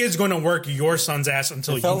 My kid's going to work your son's ass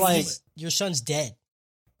until you felt feel like- it. Your son's dead,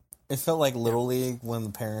 It felt like Little League when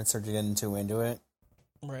the parents are getting too into it.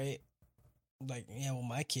 right? Like, yeah, well,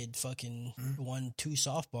 my kid fucking Mm-hmm. won 2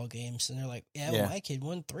 softball games, and they're like, yeah, Yeah. well, my kid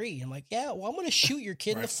won 3. I'm like, yeah, well, I'm gonna shoot your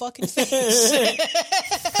kid in the Right. fucking face.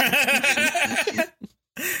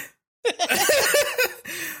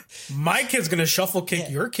 My kid's going to shuffle kick Yeah.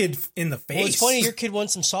 your kid in the face. Well, it's funny your kid won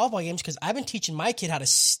some softball games because I've been teaching my kid how to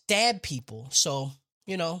stab people. So,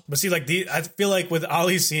 you know, But see, like I feel like with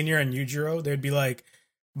Ali Senior and Yujiro, they'd be like,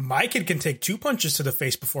 my kid can take 2 punches to the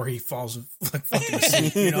face before he falls like fucking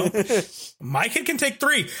asleep. You know, my kid can take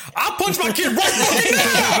 3. I'll punch my kid right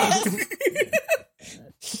fucking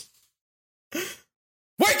now.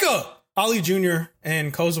 Wake up! Ali Jr.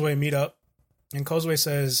 and Kozue meet up, and Kozue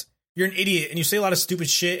says, "You're an idiot, and you say a lot of stupid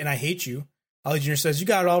shit, and I hate you." Ali Jr. says, "You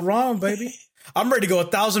got it all wrong, baby. I'm ready to go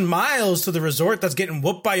 1,000 miles to the resort that's getting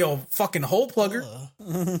whooped by your fucking hole plugger."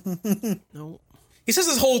 No. He says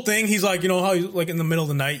this whole thing. He's like, you know how you, like in the middle of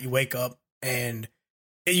the night you wake up and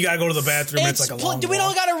you gotta go to the bathroom. It's like a long we don't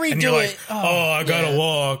walk. gotta And you're redo like, it. I gotta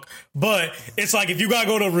walk. But it's like, if you gotta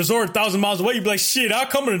go to a resort 1,000 miles away, you'd be like, shit, I'll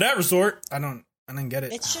come to that resort. I didn't get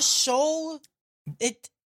it. It's just so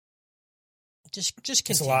just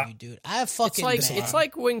a lot. continue, dude. I fucking It's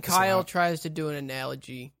like when Kyle tries to do an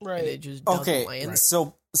analogy, Right. and it just doesn't Okay, land.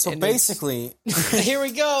 so And basically, Here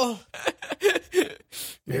we go. Make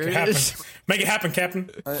Here it it happen. is. Make it happen, Captain.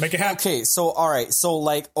 Make it happen. okay, so all right, so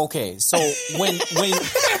like, okay, so when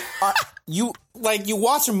you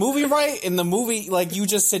watch a movie, right? In the movie, like, you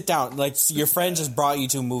just sit down, like, your friend just brought you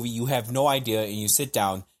to a movie, you have no idea, and you sit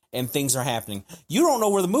down, and things are happening. You don't know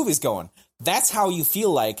where the movie's going. That's how you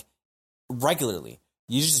feel like regularly.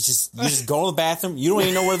 You just go to the bathroom. You don't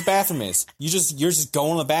even know where the bathroom is. You're just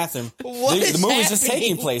going to the bathroom. What the is movie's just happening?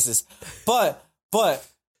 taking places. But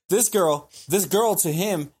this girl to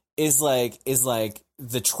him is like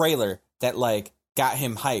the trailer that like got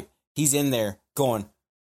him hype. He's in there going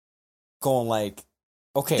like,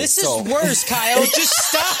 okay, This so is worse, Kyle. Just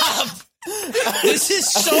stop. This is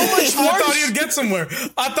so much worse. I thought he would get somewhere.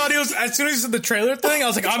 I thought he was, as soon as he said the trailer thing, I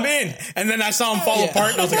was like, I'm in. And then I saw him fall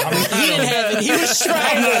apart, and I was like, I'm He didn't in. have it.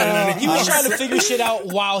 He was trying to figure shit out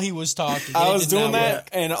while he was talking. I It was did doing not that, work.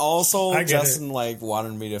 and also I get Justin like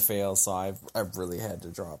wanted me to fail, so I really had to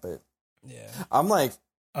drop it. Yeah. I'm like,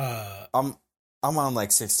 Uh, I'm on like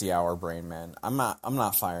 60-hour brain, man. I'm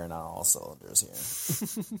not firing on all cylinders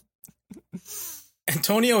here.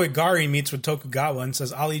 Antonio Igari meets with Tokugawa and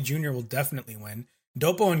says Ali Jr. will definitely win.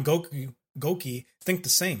 Doppo and Goki think the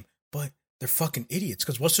same, but they're fucking idiots.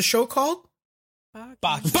 Because what's the show called?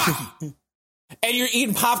 Baki. Baki! And you're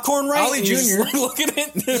eating popcorn, right? Ali And you're just Jr. looking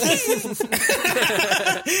at it.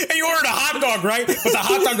 And you ordered a hot dog, right? But the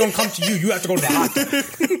hot dog don't come to you. You have to go to the hot dog.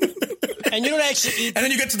 And you don't actually eat. And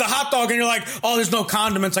then you get to the hot dog and you're like, oh, there's no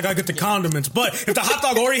condiments. I gotta get the condiments. But if the hot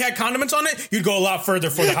dog already had condiments on it, you'd go a lot further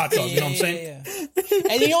for the hot dog. You know what I'm saying? Yeah.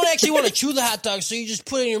 And you don't actually want to chew the hot dog, so you just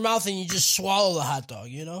put it in your mouth and you just swallow the hot dog,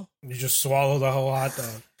 you know? You just swallow the whole hot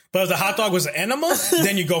dog. But if the hot dog was an enema,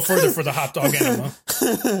 then you go further for the hot dog enema.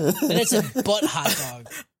 And it's a butt hot dog.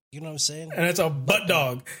 You know what I'm saying? And it's a butt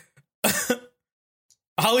dog.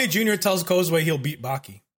 Ali Jr. tells Kozue he'll beat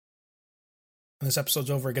Baki. When this episode's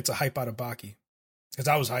over, it gets a hype out of Baki. Because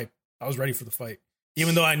I was hyped. I was ready for the fight.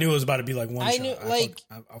 Even though I knew it was about to be like one I shot.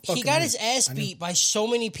 knew, he got his ass beat by so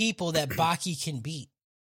many people that Baki can beat.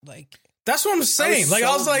 Like, That's what I'm saying.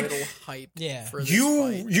 I was like, hyped Yeah. for this you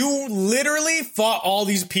fight. you literally fought all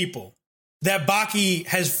these people that Baki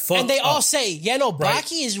has fucked and they all up. say, yeah, no, Right.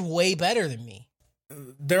 Baki is way better than me.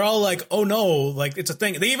 They're all like, oh no, like it's a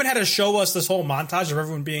thing. They even had to show us this whole montage of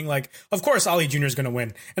everyone being like, of course Ali Jr. is going to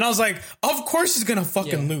win. And I was like, of course he's going to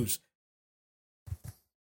fucking lose.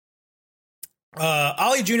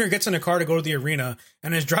 Ali Jr. gets in a car to go to the arena,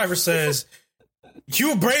 and his driver says,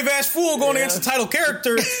 you a brave ass fool going against the title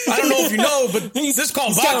character. I don't know if you know, but this is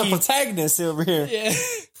called He's got a Baki. protagonist over here. Yeah.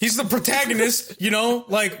 He's the protagonist, you know?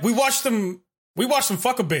 Like, we watched him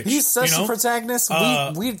fuck a bitch. He's such you know? a protagonist.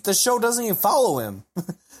 Uh, The show doesn't even follow him.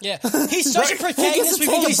 Yeah. He's such a He gets protagonist. to We've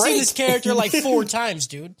take a only seen break. this character like 4 times,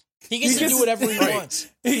 dude. He gets to do whatever he wants.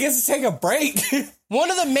 He gets to take a break. One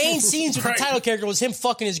of the main scenes with Right. the title character was him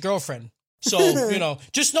fucking his girlfriend. So, you know,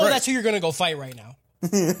 just know Right. that's who you're going to go fight right now.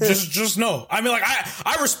 just know. I mean, like,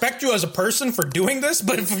 I respect you as a person for doing this,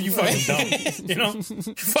 but if you fucking dumb, you know,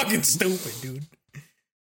 you're fucking stupid, dude.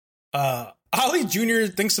 Ali Jr.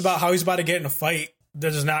 thinks about how he's about to get in a fight.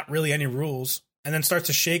 There's not really any rules, and then starts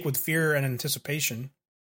to shake with fear and anticipation.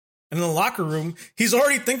 And in the locker room, he's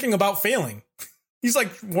already thinking about failing. He's like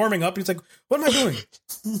warming up. He's like, "What am I doing?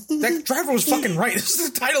 That driver was fucking right. This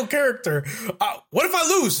is the title character. What if I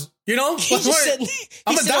lose? You know, He just said, I'm he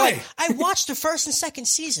gonna said, die." like, I watched the first and second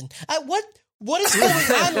season. What is going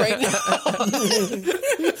on right now?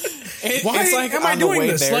 Why It's like am I on the doing way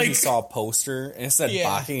this? there, he Like- saw a poster and it said Yeah.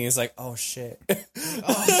 Baki, and he's like, oh shit. That's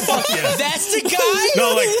the guy?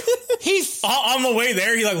 No, like He on the way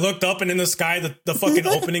there, he like looked up and in the sky, the fucking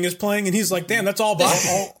opening is playing, and he's like, "Damn, that's all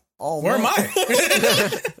Baki. Where am I?"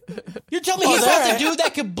 You're telling me he fought the dude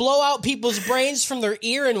that could blow out people's brains from their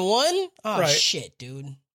ear in one? Oh, Right. shit,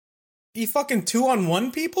 dude. He fucking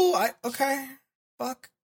 2-on-1 people? Okay. Fuck.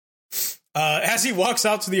 As he walks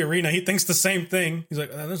out to the arena, he thinks the same thing. He's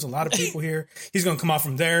like, there's a lot of people here. He's gonna come out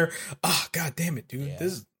from there. Ah, god damn it, dude. Yeah.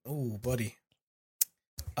 This is buddy.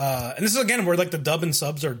 And this is again where like the dub and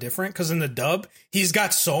subs are different, because in the dub, he's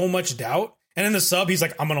got so much doubt. And in the sub, he's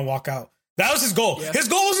like, I'm gonna walk out. That was his goal. Yeah. His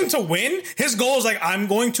goal wasn't to win. His goal was like, I'm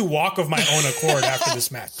going to walk of my own accord after this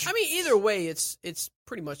match. I mean, either way, it's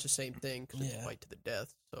pretty much the same thing because it's Yeah. a fight to the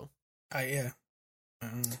death. So Yeah. I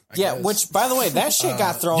Yeah, guess. which, by the way, that shit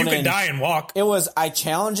got thrown you in. can die and walk. It was, I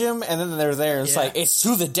challenge him, and then they're there. It's Yeah. like, it's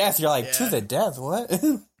to the death. You're like, to Yeah. the death? What?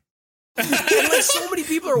 And like so many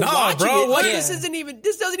people are Nah, watching bro, it. Like, what?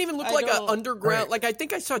 this doesn't even look I like know. an underground. Right. Like I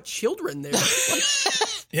think I saw children there. Like,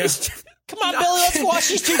 Yeah. Come on, Billy, let's watch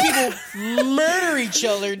these two people murder each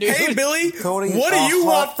other, dude. Hey, Billy, Cody, what do you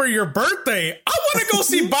hot- want for your birthday? I want to go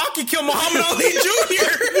see Baki kill Muhammad Ali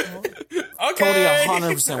Jr. Okay.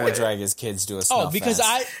 Cody 100% would drag his kids to a Oh, snuff because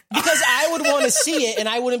fest. I would want to see it and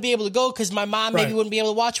I wouldn't be able to go because my mom maybe Right. wouldn't be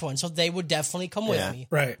able to watch one, so they would definitely come with Yeah. me.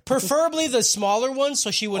 Right. Preferably the smaller one, so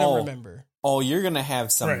she wouldn't Oh. remember. Oh, you're going to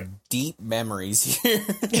have some Right. deep memories here.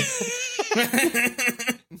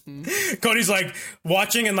 Cody's like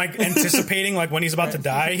watching and like anticipating like when he's about to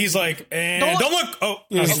die. He's like, and don't look. Oh,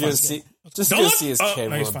 no, You're he's just fine. going to just Don't go look- see his oh, kid no,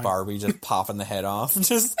 with he's a fine. Barbie just popping the head off.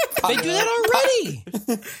 Just They do that already.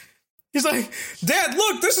 He's like, Dad,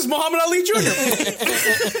 look, this is Muhammad Ali Jr.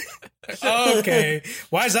 Okay,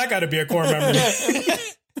 why is that got to be a core memory?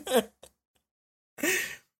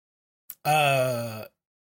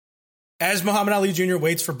 As Muhammad Ali Jr.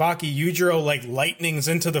 waits for Baki, Yujiro like lightnings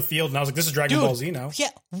into the field, and I was like, "This is Dragon Dude. Ball Z now." Yeah,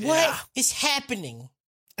 what is happening?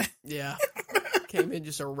 yeah, came in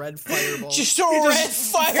just a red fireball. Just a red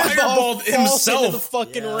fireball fireballed falls himself into the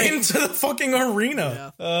fucking Yeah. ring. into the fucking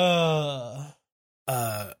arena.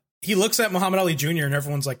 yeah. He looks at Muhammad Ali Jr. and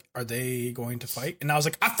everyone's like, "Are they going to fight?" And I was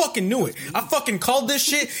like, "I fucking knew it. I fucking called this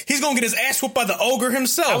shit. He's gonna get his ass whooped by the ogre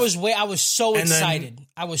himself." I was so And then- excited.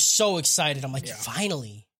 I was so excited. I'm like, Yeah.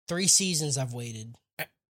 finally, 3 seasons I've waited.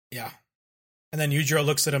 Yeah. And then Yujiro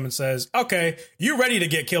looks at him and says, "Okay, you ready to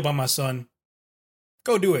get killed by my son?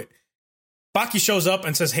 Go do it." Baki shows up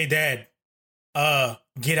and says, "Hey, Dad,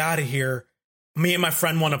 get out of here. Me and my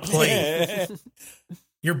friend want to play.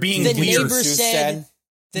 You're being The weird." neighbor Juice said Dad.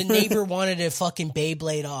 the neighbor wanted to fucking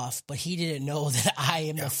Beyblade off, but he didn't know that I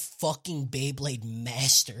am Yeah. the fucking Beyblade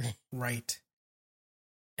master. Right.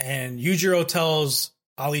 And Yujiro tells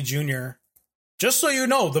Ali Jr., "Just so you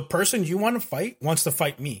know, the person you want to fight wants to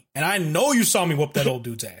fight me. And I know you saw me whoop that old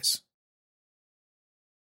dude's ass.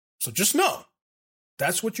 So just know,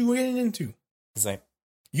 that's what you're getting into." He's like,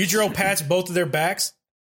 Yujiro pats both of their backs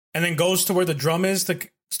and then goes to where the drum is to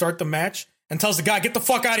start the match and tells the guy, "Get the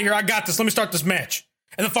fuck out of here. I got this. Let me start this match."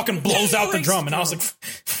 And then fucking blows out the Breaks drum. the And I was like,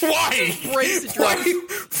 why? Breaks the Why? drum.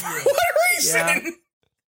 For what reason?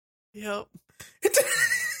 Yep.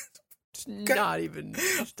 It's not even. It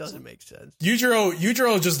just doesn't make sense.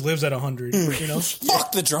 Yujiro just lives at 100, you know?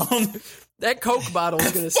 fuck the drum. That Coke bottle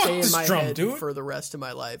is going to Fuck stay in this my drum, head dude. for the rest of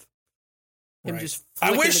my life. Him Right. just I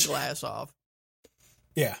flicking wish- the glass off.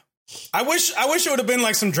 Yeah. I wish it would have been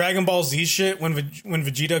like some Dragon Ball Z shit when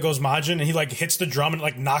Vegeta goes Majin and he like hits the drum and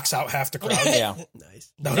like knocks out half the crowd. Yeah.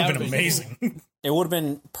 Nice. That would have That been would've amazing. It would have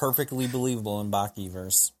been perfectly believable in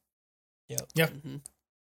Bakiverse. Yep. Mm-hmm.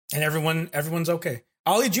 And everyone's okay.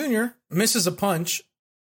 Ali Jr. misses a punch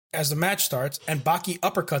as the match starts, and Baki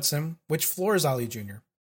uppercuts him, which floors Ali Jr.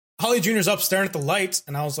 Ali Jr.'s up staring at the lights,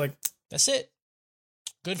 and I was like, That's it.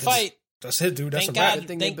 Good fight. "That's it, dude. That's Thank a wrap." God.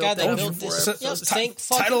 thing Thank they God they built built that this. for Yep, episodes. thank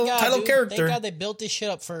fucking Title- God, title dude. character. Thank God they built this shit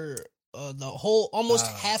up for the whole, almost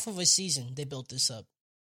half of a season. They built this up.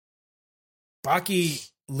 Baki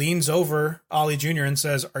leans over Ali Jr. and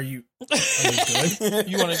says, "Are you good?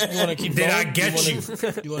 You want to keep Did going? I get you?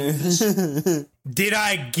 You want to do this? Did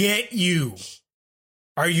I get you?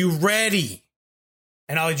 Are you ready?"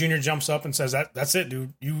 And Ali Jr. jumps up and says, "That's it,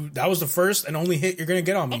 dude. That was the first and only hit you're gonna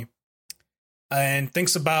get on me." And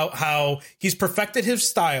thinks about how he's perfected his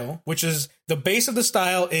style, which is the base of the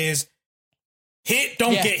style is hit,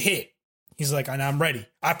 don't Yeah. get hit. He's like, "And I'm ready.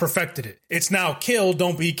 I perfected it. It's now kill,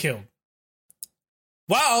 don't be killed."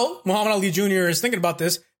 While Muhammad Ali Jr. is thinking about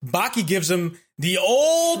this, Baki gives him the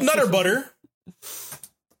old nutter butter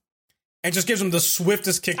and just gives him the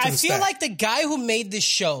swiftest kick to I the feel stack. like the guy who made this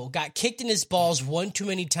show got kicked in his balls one too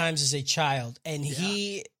many times as a child, and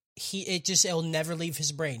it'll never leave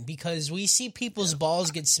his brain because we see people's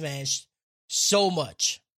balls get smashed so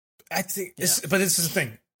much. I think, but this is the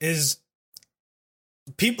thing: is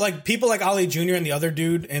people like Ali Jr. and the other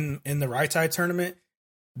dude in the Raitai tournament,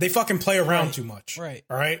 they fucking play around Right. too much, Right.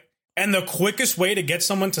 All right, and the quickest way to get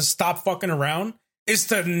someone to stop fucking around is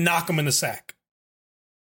to knock them in the sack.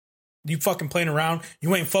 You fucking playing around,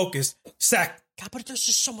 you ain't focused, sack. God, but there's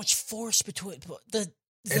just so much force between the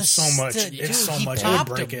It's so much. dude, It's so he much. It would popped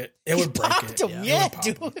break him. it. It would break Popped it. him, It would yeah, pop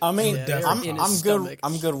dude. him. I mean, Yeah, they're I'm in his good. stomach.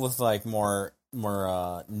 I'm good with like more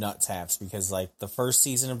nut taps because like the first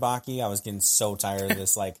season of Baki, I was getting so tired of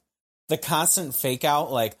this like the constant fake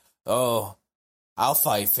out. Like, oh, I'll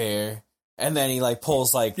fight fair, And then he like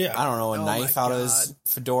pulls like Yeah. I don't know, a knife out of his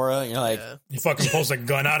fedora. And you're like, He fucking pulls a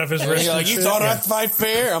gun out of his wrist. you're like, and you shit. thought Yeah. I'd fight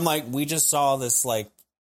fair? I'm like, we just saw this like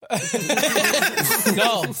No,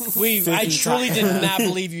 I truly did not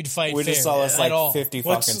believe you'd fight we fair just saw this at like all. 50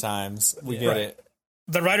 What's- fucking times. We get Right. it.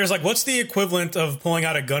 The writer's like, what's the equivalent of pulling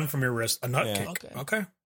out a gun from your wrist? A nut Yeah. kick. Okay.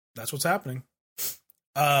 That's what's happening.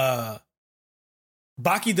 Baki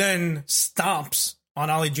then stomps on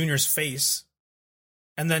Ollie Jr.'s face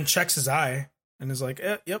and then checks his eye and is like,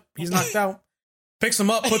 yep, he's knocked out. Picks him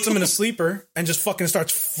up, puts him in a sleeper, and just fucking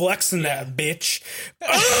starts flexing that bitch.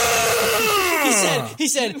 He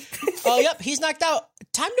said, oh, yep, he's knocked out.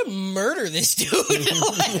 Time to murder this dude.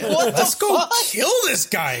 Like, what Let's the go fuck? kill this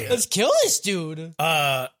guy. Let's kill this dude.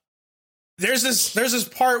 There's this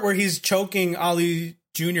part where he's choking Ollie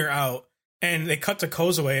Jr. out, and they cut to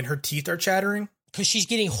Kozue, and her teeth are chattering, Because she's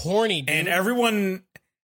getting horny, dude. and everyone,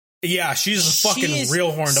 yeah, she's She fucking is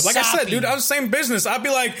real horned up. Like I said, soppy. dude, I was same business. I'd be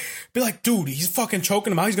like, dude, he's fucking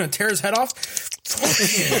choking him out. He's gonna tear his head off.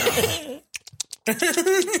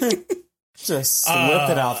 Just whip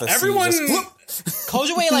it out the seat. Everyone, Just whoop.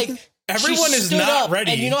 Kozue, like, Everyone she is stood not up,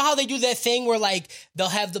 ready. And you know how they do that thing where, like, they'll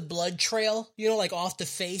have the blood trail, you know, like off the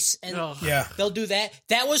face, and yeah. they'll do that.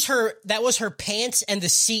 That was her pants and the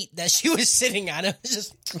seat that she was sitting on. It was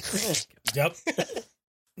just Yep.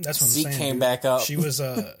 That's what I'm Seat saying. came dude. back up. She was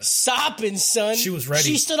sopping, son. She was ready.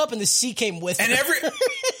 She stood up and the seat came with and her.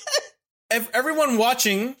 everyone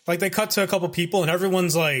watching, like they cut to a couple people, and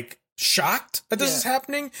everyone's like shocked that this is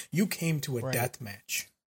happening. You came to a death match.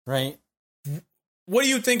 Right. What do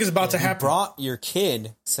you think is about to You happen? brought your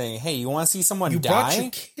kid saying, hey, you want to see someone You die? brought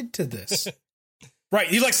your kid to this. Right.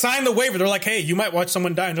 You like signed the waiver. They're like, hey, you might watch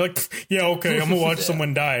someone die. And they're like, yeah, okay, I'm going to watch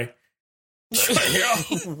someone die. Yeah.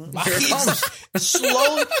 Here it comes.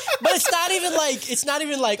 Slowly, but it's not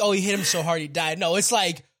even like oh, he hit him so hard he died. No, it's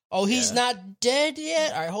like oh, he's not dead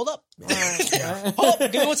yet. All right, hold up. Hold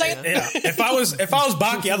up. Give me 1 second. Yeah. If I was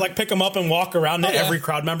Baki, I'd like pick him up and walk around to every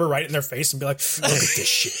crowd member right in their face and be like, look at this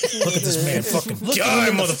shit. Look at this man fucking Look die, at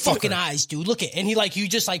him in the motherfucker. fucking eyes, dude. Look at and he like you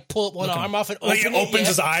just like pull up one arm off and open Like he it. opens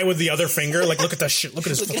his eye with the other finger. Like, look at that shit. Look at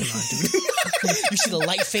his fucking eye, dude. You see the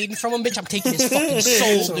light fading from him, bitch. I'm taking his fucking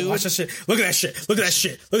soul, dude. Watch that shit. Look at that shit. Look at that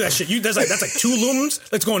shit. Look at that shit. That's like 2 lumens.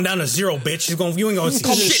 It's going down to 0, bitch. You ain't gonna see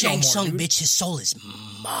Call me shit no Shang more, Tsung, dude. bitch. His soul is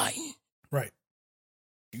mine. Right.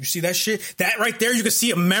 You see that shit? That right there, you can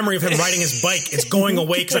see a memory of him riding his bike. It's going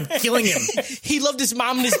away because I'm killing him. He loved his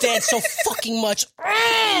mom and his dad so fucking much.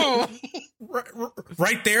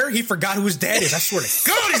 Right there, he forgot who his dad is. I swear to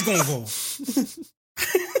God, he's gonna go.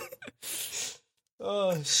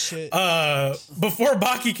 Oh shit. Before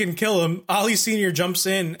Baki can kill him, Ali Sr. jumps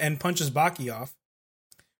in and punches Baki off.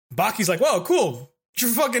 Baki's like, "Whoa, cool. You're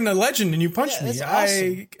fucking a legend and you punched me. that's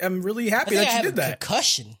awesome. I am really I happy think I that have you a did that."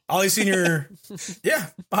 concussion. Ali Sr. Yeah.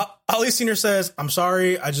 Ali Sr. says, I'm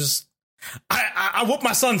sorry. I whooped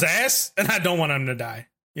my son's ass and I don't want him to die.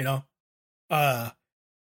 You know?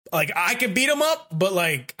 Like I could beat him up, but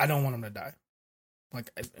like, I don't want him to die. Like,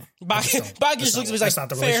 Bog just looks at me that's like, not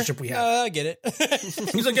the fair. relationship we have. I get it.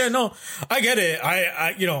 He's like, yeah, no, I get it.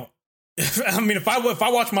 I you know, I mean, if I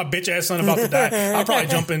watch my bitch ass son about to die, I'll probably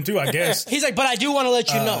jump in too, I guess. He's like, but I do want to let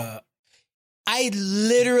you know, I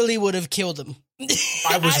literally would have killed him.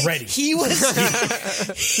 I was ready. He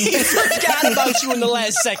forgot about you in the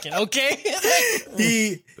last second, okay?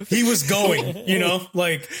 He was going, you know,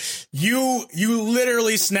 like you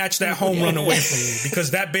literally snatched that home run away from me because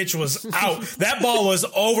that bitch was out. That ball was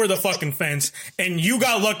over the fucking fence, and you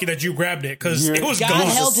got lucky that you grabbed it because it was God gone.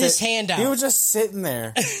 held his hand out. He was just sitting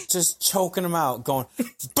there, just choking him out, going,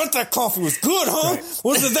 but that coffee was good, huh? Right.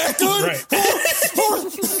 Was it that good? Right.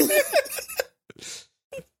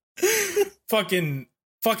 Fucking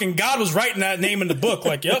God was writing that name in the book.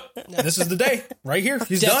 Like, yep, this is the day right here.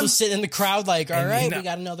 He's Death done. was sitting in the crowd like, all And right, he we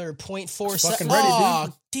got another 0.4 fucking seconds. ready, Oh,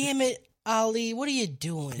 dude. damn it, Ali. What are you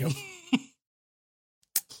doing? Yep.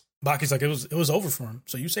 Baki's like, it was over for him.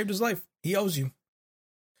 So you saved his life. He owes you.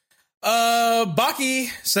 Baki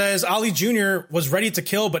says Ali Jr. was ready to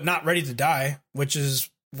kill, but not ready to die, which is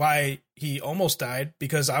why he almost died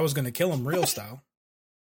because I was going to kill him real style.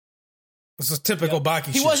 This is typical Baki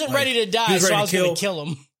shit. He wasn't Like, ready to die, he was so ready I was going to kill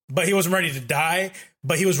him. But he wasn't ready to die,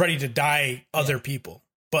 but he was ready to die other people.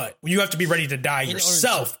 But you have to be ready to die order to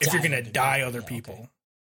yourself if you're die going to other die people. other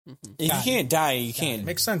Yeah, people. If you can't die, you can't.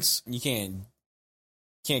 Makes sense. You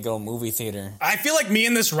can't go movie theater. I feel like me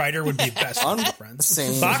and this writer would be best friends.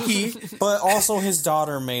 Same. Baki, But also, his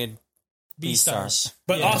daughter made B-stars.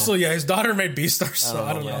 but also, yeah, his daughter made Beastars, so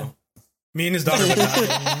I don't yeah. know. Me and his daughter would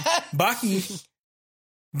not. Baki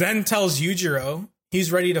then tells Yujiro he's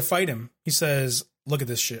ready to fight him. He says, look at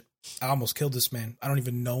this shit. I almost killed this man. I don't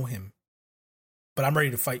even know him, but I'm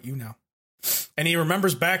ready to fight you now. And he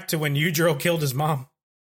remembers back to when Yujiro killed his mom.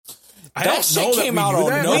 I That don't shit know came that out we knew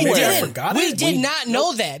of that. nowhere. Maybe I We forgot We it. did not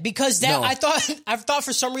know that because that No. I thought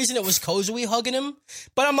for some reason it was Kozui hugging him,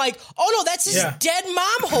 but I'm like, oh no, that's his Yeah. dead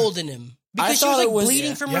mom holding him because she thought was like it was-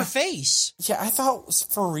 bleeding from Yeah. her face. Yeah, I thought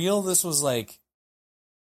for real this was like.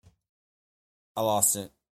 I lost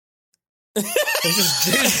it. They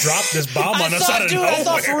just dropped this bomb on us out of nowhere. I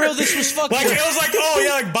thought for real this was fucking. Like, it was like, oh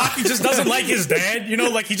yeah, like Baki just doesn't like his dad, you know,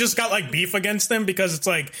 like he just got like beef against him because it's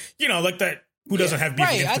like, you know, like that, who doesn't have beef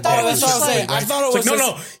Right, against I the thought dad? it was It's just like- I thought it it's was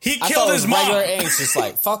like, just- he I thought killed it his was mom. regular angst, just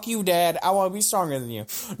like, fuck you, dad, I want to be stronger than you.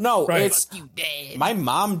 No, Right. it's, my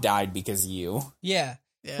mom died because of you. Yeah.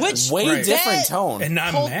 Yeah. Which Way Right. different tone. And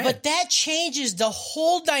I'm whole- mad. but that changes the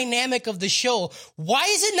whole dynamic of the show. Why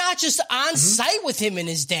is it not just Mm-hmm. on site with him and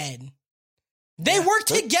his dad? They work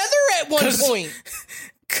together at one 'Cause- point.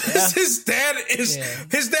 Because his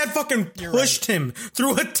dad fucking pushed him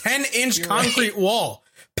through a 10-inch concrete wall.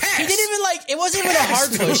 Pass. He didn't even it wasn't even a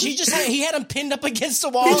hard push. He had him pinned up against the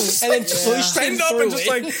wall and then pushed him Stand up through and just it.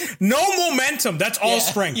 like no momentum. That's all Yeah,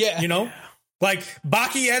 strength. yeah. You know? Like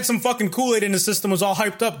Baki had some fucking Kool-Aid in the system, was all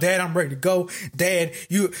hyped up. Dad, I'm ready to go. Dad,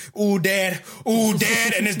 ooh, dad,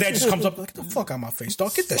 and his dad just comes up like, get the fuck out of my face,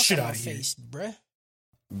 dog. Get that shit out of here. face, bruh.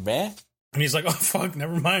 Bruh. And he's like, oh fuck,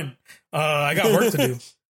 never mind. I got work to do.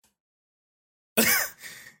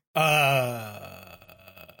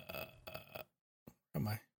 Am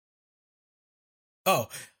I? Oh,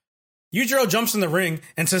 Yujiro jumps in the ring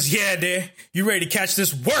and says, yeah, Dad, you ready to catch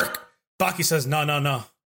this work? Baki says, no.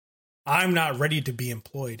 I'm not ready to be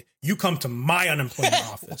employed. You come to my unemployment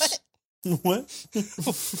office. What?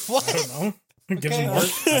 What? I don't know. Gives him work.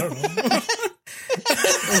 I don't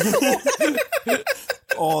know.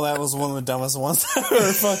 Oh, that was one of the dumbest ones I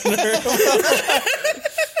ever fucking heard.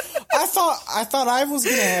 I thought I was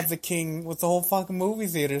gonna have the king with the whole fucking movie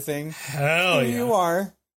theater thing. Hell Here you yeah.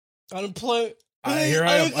 are. Unemployment. Here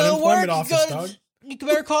I am, unemployment office, dog. You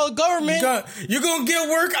better call the government. You gonna get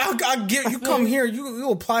work? I'll get you. Come here.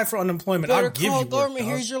 You apply for unemployment. Better I'll give call you the government.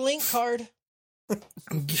 work. Here's your link card.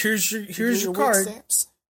 Here's your Wick card. stamps.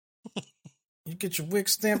 You get your wick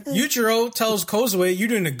stamp. Yujiro tells Kozue, you're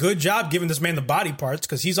doing a good job giving this man the body parts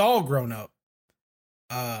because he's all grown up.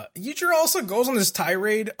 Yujiro also goes on this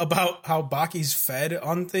tirade about how Baki's fed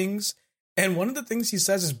on things. And one of the things he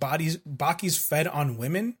says is Baki's fed on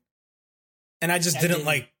women. And I just didn't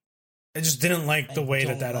like the way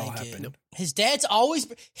that all happened. His dad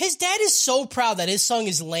is so proud that his son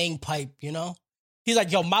is laying pipe, you know? He's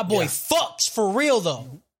like, yo, my boy fucks for real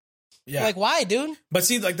though. Yeah. Like, why, dude? But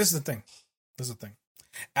see, like, this is the thing.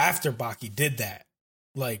 After Baki did that,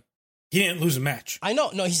 like, he didn't lose a match. I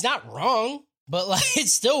know. No, he's not wrong, but like,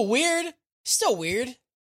 it's still weird. Still weird,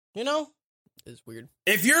 you know? It's weird.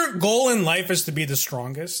 If your goal in life is to be the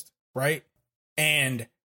strongest, right? And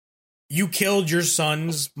you killed your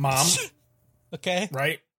son's mom, Okay.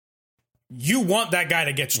 right? You want that guy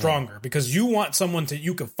to get stronger because you want someone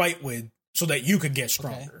you could fight with so that you could get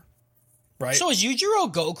stronger, right? So is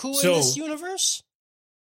Yujiro Goku in this universe?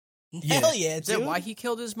 Yeah. Hell yeah, Is dude. that why he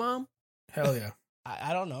killed his mom? Hell yeah.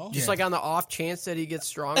 I don't know. Just Yeah. like on the off chance that he gets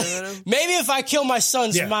stronger than him? Maybe if I kill my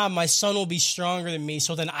son's Yeah. mom, my son will be stronger than me,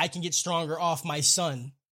 so then I can get stronger off my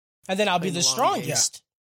son. And then I'll be Playing the the long game. strongest.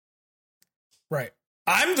 Right.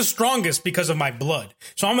 I'm the strongest because of my blood.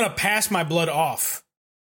 So I'm going to pass my blood off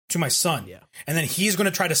to my son. Yeah. And then he's going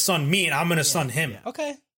to try to son me and I'm going to son him.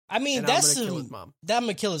 Okay. I mean, And I'm that's gonna kill his mom. that I'm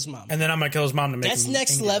gonna kill his mom. And then I'm going to kill his mom to make That's him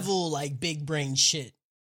next angry. level, like big brain shit.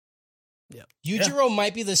 Yep. Yujiro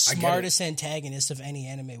might be the I get it. smartest antagonist of any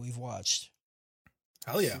anime we've watched.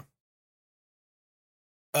 Hell yeah.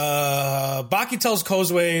 Baki tells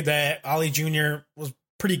Kozue that Ali Jr. was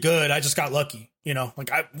pretty good. I just got lucky. You know, like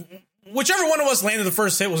whichever one of us landed the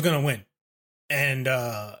first hit was going to win. And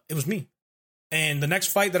it was me. And the next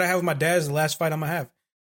fight that I have with my dad is the last fight I'm going to have.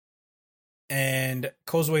 And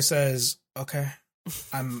Kozue says, okay,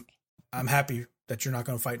 I'm happy that you're not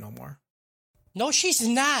going to fight no more. No, she's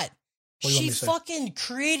not. What do you want She me to say? fucking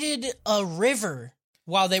created a river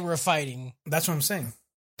while they were fighting. That's what I'm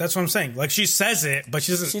saying. Like she says it, but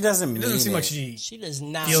she doesn't. She doesn't It doesn't mean seem like it. she She does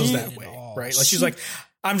not feels mean that it way, at all. right? Like she's like,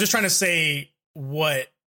 I'm just trying to say what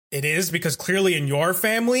it is because clearly in your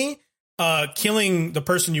family, killing the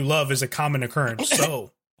person you love is a common occurrence.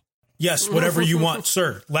 So, yes, whatever you want,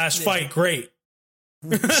 sir. Last fight, great.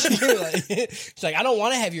 She's like, I don't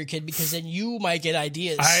want to have your kid because then you might get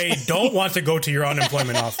ideas. I don't want to go to your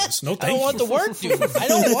unemployment office. No, I thank don't you. want the work, dude. I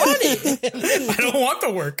don't want it. I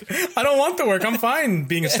don't want the work. I'm fine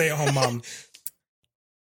being a stay-at-home mom.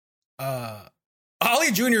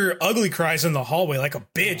 Ollie Jr. ugly cries in the hallway like a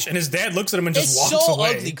bitch, and his dad looks at him and just It's walks so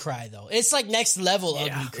away. ugly cry though. It's like next level ugly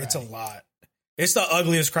cry. It's a lot. It's the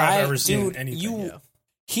ugliest cry I've ever seen in anything.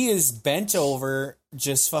 He is bent over,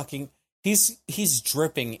 just fucking. He's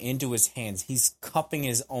dripping into his hands. He's cupping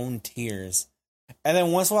his own tears, and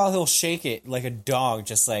then once in a while he'll shake it like a dog,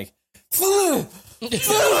 just like.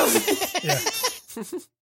 Yeah.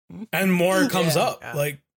 And more comes up. Yeah.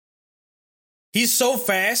 Like, he's so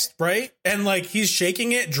fast, right? And like he's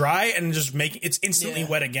shaking it dry and just making it's instantly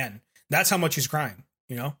wet again. That's how much he's crying,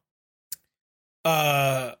 you know?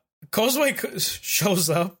 Kozue shows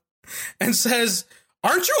up and says,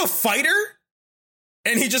 "Aren't you a fighter?"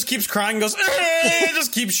 And he just keeps crying, goes,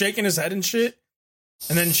 just keeps shaking his head and shit.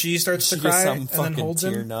 And then she starts to cry and then holds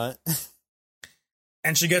him. Nut.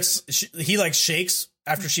 And he like shakes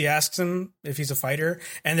after she asks him if he's a fighter.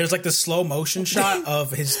 And there's like this slow motion shot of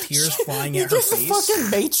his tears flying at her face. Fucking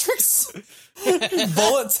Matrix.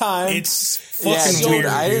 Bullet time. It's fucking weird.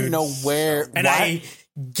 I didn't know where. And I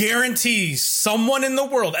guarantee someone in the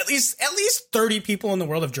world, at least 30 people in the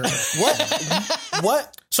world have jerked off.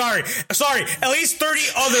 What? Sorry. At least 30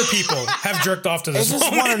 other people have jerked off to I this.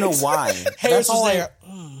 just want to know why. Harris was there.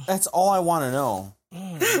 That's all I want to know.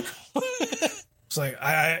 It's like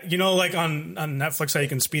like on Netflix how you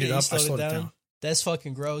can speed it up. I slowed it down. That's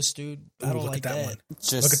fucking gross, dude. Ooh, I don't look like at that that. one.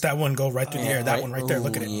 Just Look at that one go right through the air. That one right there.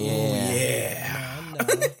 Look at it. Yeah. Ooh, yeah. No.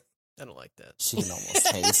 I don't like that. She can almost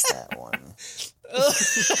taste that one.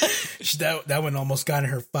 That one almost got in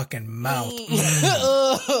her fucking mouth.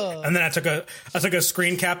 And then I took a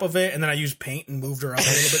screen cap of it, and then I used paint and moved her up a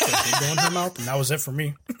little bit so it did go in her mouth, and that was it for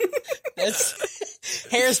me.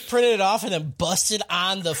 Harris printed it off and then busted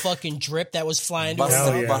on the fucking drip that was flying to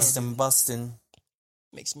Hell her. yeah. Bustin'.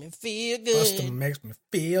 Makes me feel good. Bustin' makes me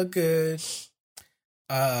feel good.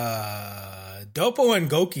 Dopo and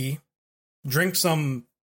Goki drink some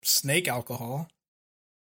snake alcohol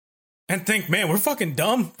and think, man, we're fucking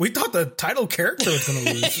dumb. We thought the title character was going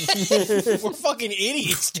to lose. We're fucking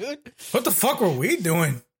idiots, dude. What the fuck were we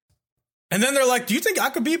doing? And then they're like, do you think I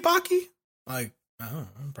could beat Baki? Like, I don't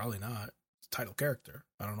know, probably not. It's a title character.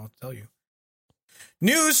 I don't know what to tell you.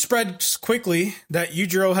 News spreads quickly that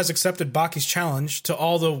Yujiro has accepted Baki's challenge to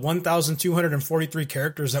all the 1,243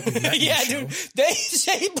 characters that we've met. Yeah, in the dude.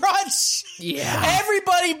 show. They brought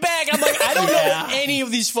everybody back. I'm like, I don't know any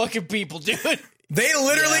of these fucking people, dude. They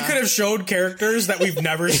literally could have showed characters that we've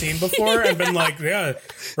never seen before and been like, yeah,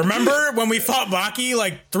 remember when we fought Baki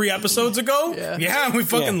like 3 episodes ago? Yeah, and we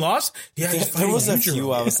fucking lost? Yeah, There was a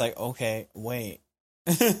few I was like, okay, wait.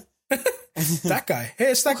 That guy.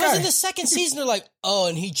 Hey, it's that Because guy. in the second season, they're like, oh,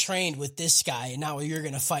 and he trained with this guy, and now you're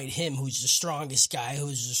going to fight him, who's the strongest guy,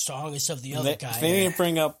 who's the strongest of the other guy. They need to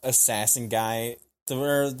bring up Assassin Guy,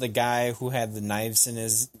 the guy who had the knives in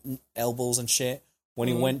his elbows and shit, when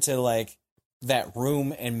he went to like that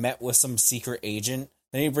room and met with some secret agent.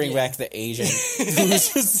 Then you bring back the agent.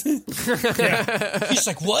 He's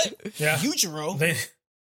like, what? Yeah. Yujiro?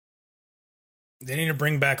 They need to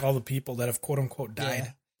bring back all the people that have quote unquote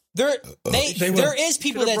died. There is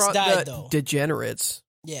people Should've that's brought died, the though. Degenerates.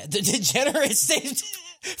 Yeah, the degenerates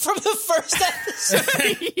from the first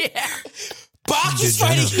episode. Yeah. Baki's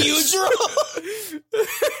fighting Yujiro.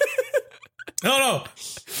 No.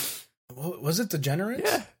 Was it Degenerates?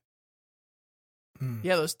 Yeah.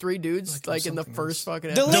 Yeah, those 3 dudes, like in the something first else.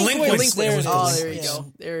 fucking Delinquents. There it is. Oh, there you Yes.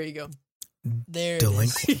 go. There you go. There it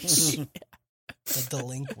Delinquents. is. The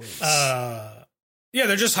delinquents. Yeah,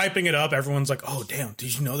 they're just hyping it up. Everyone's like, oh, damn,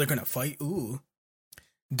 did you know they're going to fight? Ooh.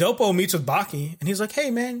 Dopo meets with Baki, and he's like,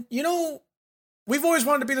 hey, man, we've always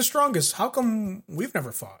wanted to be the strongest. How come we've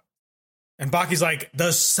never fought? And Baki's like,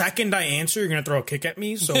 the second I answer, you're going to throw a kick at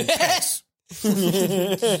me, so pass. Don't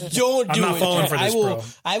do I'm not it. falling for this, bro.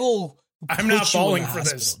 I'm not falling for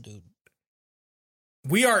this. dude.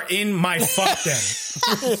 We are in my fuck den.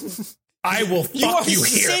 I will fuck you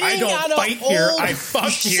here. I don't fight here. I fuck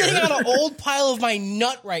You're here. sitting on an old pile of my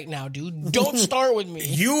nut right now, dude. Don't start with me.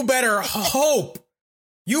 You better hope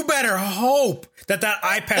that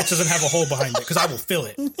eye patch doesn't have a hole behind it, because I will fill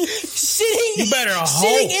it. Sitting You better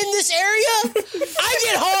hope. in this area, I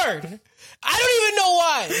get hard. I don't even know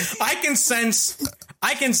why.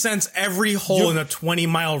 I can sense every hole in a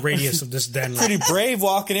 20-mile radius of this den. Pretty brave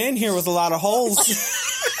walking in here with a lot of holes.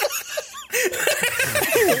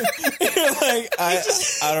 Like I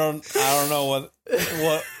don't know what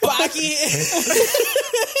Baki,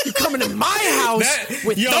 You coming in my house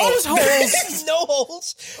with yo, those holes? no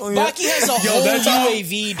holes. yeah. Baki has a whole that's how-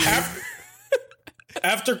 UAV, dude.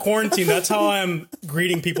 After quarantine, that's how I'm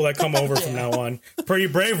greeting people that come over from now on. Pretty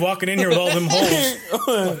brave walking in here with all them holes.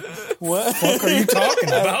 What The fuck are you talking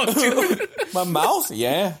about, dude? My mouth?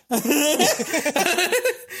 Yeah.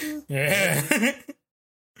 Yeah.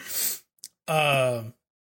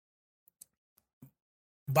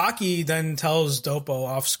 Baki then tells Doppo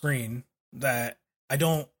off screen that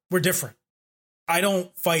we're different. I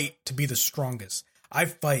don't fight to be the strongest. I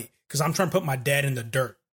fight because I'm trying to put my dad in the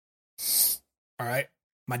dirt. All right.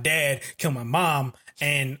 My dad killed my mom,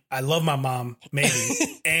 and I love my mom, maybe.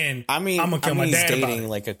 And I mean, I'm gonna kill my he's dad about dating it.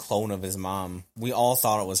 like a clone of his mom. We all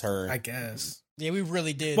thought it was her. I guess. Yeah, we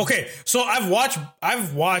really did. Okay, so I've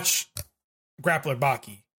watched Grappler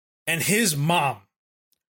Baki, and his mom.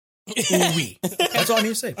 Ooh-wee. That's all I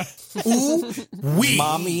need to say. Ooh-wee.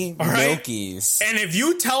 Mommy All right? Milkies. And if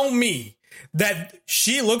you tell me that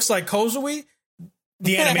she looks like Kozui,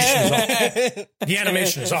 the animation is off. The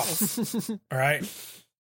animation is off. All right?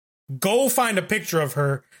 Go find a picture of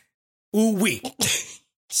her. Ooh-wee.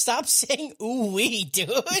 Stop saying ooh wee, dude.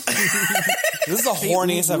 This is the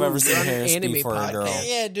horniest I've ever seen Harris anime be for a girl. podcast.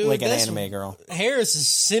 Yeah, dude, Like an that's- anime girl. Harris is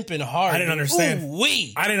simping hard. I didn't understand. Ooh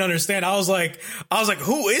wee. I didn't understand. I was like,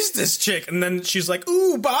 who is this chick? And then she's like,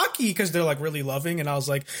 ooh, Baki, because they're like really loving. And I was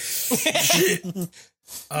like,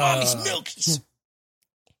 Mommy's milkies.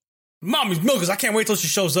 Mommy's Milkers. I can't wait till she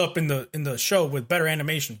shows up in the show with better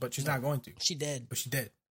animation, but she's not going to. She dead. But she did.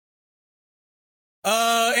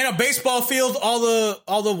 In a baseball field, all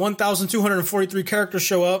the 1,243 characters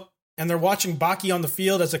show up, and they're watching Baki on the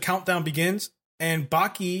field as the countdown begins. And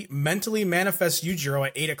Baki mentally manifests Yujiro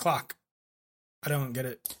at 8:00. I don't get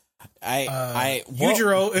it.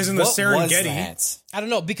 Yujiro is in the what Serengeti. Was that? I don't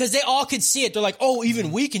know, because they all could see it. They're like, oh,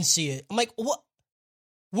 even we can see it. I'm like, what?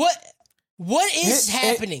 What is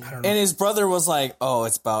happening? I don't know. And his brother was like, "Oh,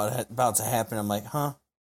 it's about to happen." I'm like, "Huh?"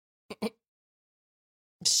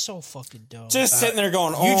 It's so fucking dumb. Just sitting there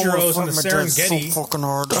going, "Oh, Yujiro's in my the dad's Serengeti. so fucking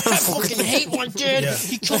hard." I fucking hate my dad. Yeah.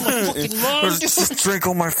 He killed my fucking mom. Just drink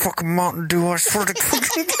all my fucking Mountain Dew. I swear to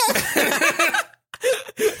God.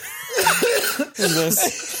 And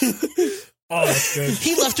this, Oh, that's good.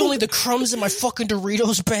 He left only the crumbs in my fucking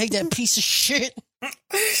Doritos bag, that piece of shit.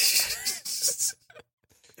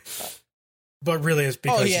 But really, it's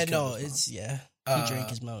because Oh, he yeah, killed no, his mom. it's, yeah. He drank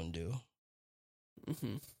his Mountain Dew.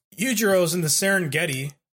 Yujiro's in the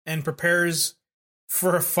Serengeti and prepares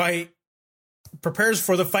for the fight with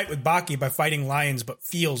Baki by fighting lions, but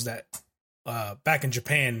feels that back in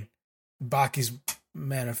Japan, Baki's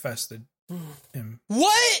manifested him.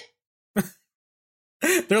 What?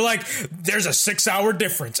 They're like, there's a 6-hour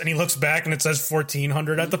difference, and he looks back and it says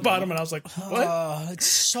 1400 at the bottom, and I was like, what? It's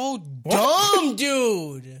so dumb,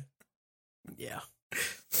 dude. Yeah.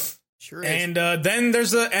 Sure is. And then there's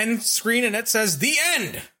the end screen, and it says the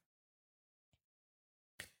end.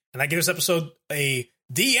 And I give this episode the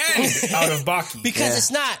end out of Baki. Because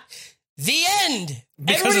it's not the end.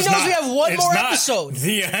 Because Everybody it's knows not- we have one it's more not episode.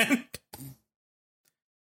 The end.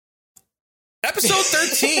 Episode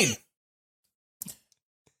 13.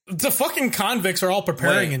 The fucking convicts are all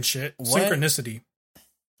preparing Wait, and shit. what? Synchronicity.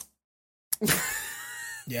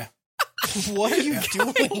 Yeah. What are you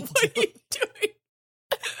doing? What are you doing?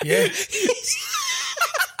 Yeah.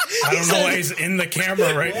 I don't know why he's in the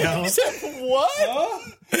camera right now. What?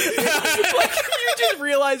 Like, you just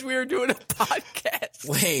realized we were doing a podcast.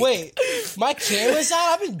 wait, My camera's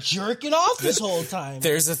out? I've been jerking off this whole time.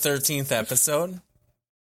 there's a 13th episode.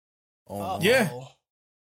 Oh, Yeah.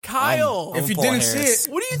 Kyle, I'm If you Paul didn't Harris. see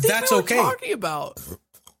it, what do you think that's we were okay. talking about?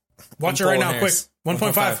 Watch it Paul right now, quick. Harris.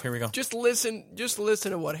 1.5. Here we go. Just listen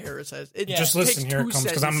to what Harris says. It Just listen, takes here it 2 comes,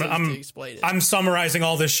 'cause sentences I'm to explain it. I'm summarizing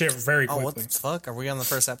all this shit very Oh, what quickly. the fuck? Are we on the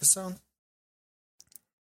first episode?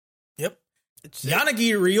 Yep. It's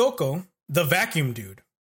Yanagi Ryoko, the vacuum dude.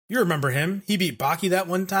 You remember him. He beat Baki that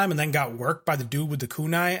one time and then got worked by the dude with the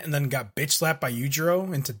kunai and then got bitch slapped by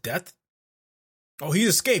Yujiro into death. Oh, he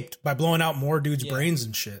escaped by blowing out more dudes' Yeah. brains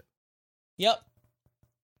and shit. Yep.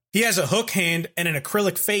 He has a hook hand and an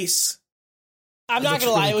acrylic face. I'm not looks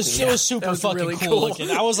gonna lie, really it was cool. it was super That was fucking really cool cool.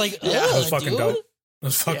 looking. I was like, Yeah. It was ugh, fucking dude. dope. It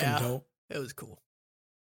was fucking Yeah. dope. It was cool.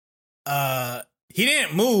 He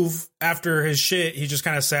didn't move after his shit. He just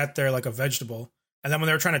kind of sat there like a vegetable. And then when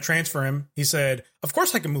they were trying to transfer him, he said, "Of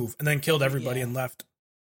course I can move," and then killed everybody Yeah. and left.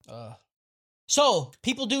 So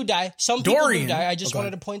people do die. Some people Dorian. do die. I just Okay.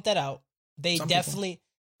 wanted to point that out. They Some definitely.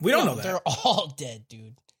 We don't No, know that. They're all dead,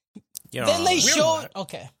 dude. You Then they we don't know showed.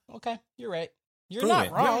 that. Okay, you're right. You're Prove not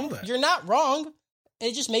it. We don't wrong. know that. You're not wrong.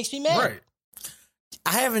 It just makes me mad. Right.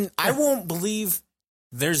 I won't believe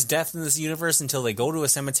there's death in this universe until they go to a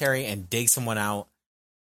cemetery and dig someone out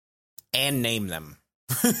and name them.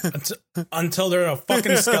 until they're a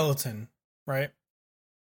fucking skeleton, right?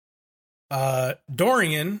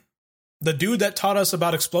 Dorian, the dude that taught us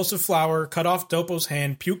about explosive flour, cut off Dopo's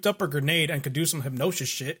hand, puked up a grenade, and could do some hypnosis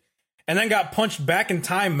shit, and then got punched back in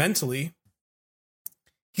time mentally.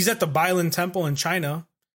 He's at the Bailan Temple in China,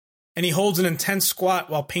 and he holds an intense squat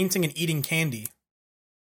while painting and eating candy.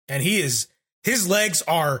 And his legs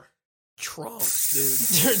are Trunks,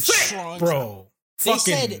 dude. They're trunks. bro. They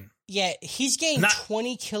Fucking said, yeah, he's gained Not-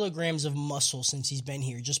 20 kilograms of muscle since he's been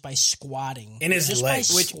here just by squatting. In his just legs.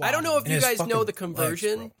 By Which, I don't know if And you his guys know fucking the conversion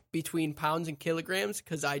legs, bro. between pounds and kilograms,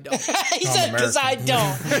 because I don't. He said, because I American.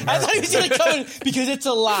 don't. I thought he was going to come in because it's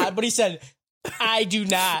a lot, but he said, I do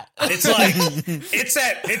not. It's like it's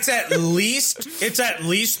at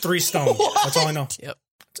least 3 stone. That's all I know. Yep.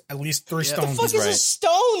 It's at least 3 Yeah. stones. The fuck is a right.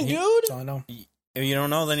 stone, dude? That's all I know. If you don't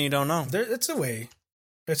know, then you don't know. It's a way.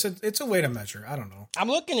 It's a way to measure. I don't know. I'm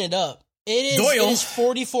looking it up. It Doyle. is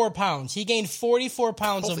 44 pounds. He gained 44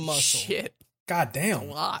 pounds of Holy muscle. shit. God A damn.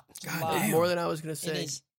 lot. God Wow. damn. More than I was going to It say.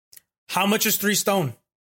 is. How much is 3 stone?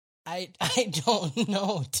 I don't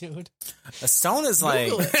know, dude. A stone is like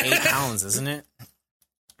Google it. 8 pounds, isn't it?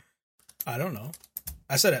 I don't know.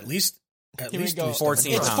 I said at least Here we 3 go. stones.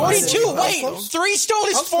 14 It's pounds. 42. How Wait, close? 3 stone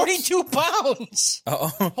is How close? 42 pounds. Oh,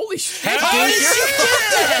 Holy shit. How dude. did you get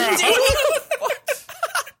that, dude?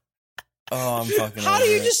 I'm fucking. How do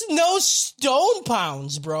over you it. just know stone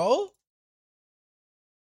pounds, bro?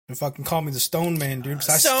 You fucking call me the Stone Man, dude. 'Cause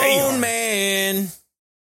I stay Stone hard. Man?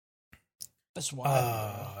 That's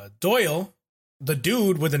wild. Doyle, the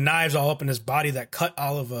dude with the knives all up in his body that cut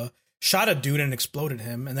Oliva, shot a dude and exploded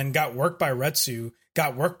him, and then got worked by Retsu,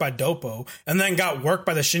 got worked by Dopo, and then got worked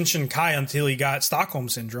by the Shinshin Kai until he got Stockholm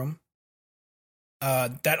Syndrome.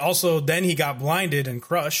 That also, then he got blinded and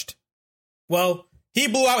crushed. Well, he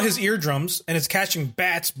blew out his eardrums and is catching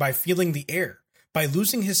bats by feeling the air. By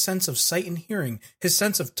losing his sense of sight and hearing, his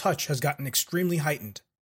sense of touch has gotten extremely heightened.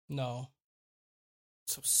 No.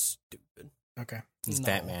 So stupid. Okay. He's No.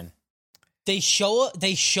 Batman. They show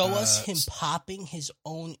us him s- popping his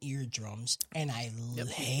own eardrums, and I Yep.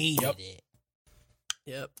 hated Yep. it.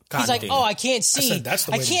 Yep. He's like, damn. oh, I can't see. said that's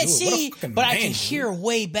the I way to can't do it. What a see, fucking but I man, can dude. hear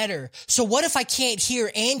way better. So what if I can't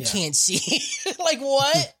hear and Yeah. can't see? Like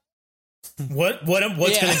what?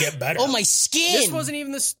 What's Yeah. gonna get better? Oh, my skin. This wasn't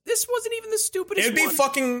even the stupidest It'd be one.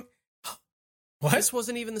 fucking. What? This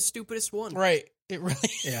wasn't even the stupidest one. right. It really.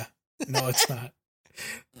 Yeah. No, it's not.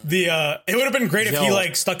 It would have been great if he Yo.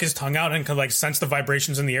 like stuck his tongue out and could like sense the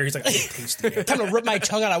vibrations in the air. He's like, I can taste the air. Time to rip my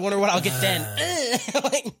tongue out. I wonder what I'll get then.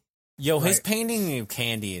 Like, Yo, his Right. painting of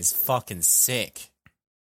candy is fucking sick.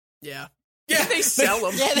 Yeah. Yeah, They sell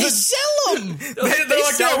them. yeah, they sell them. They're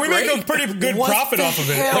like, sell yeah, we make a great. pretty good What profit the off of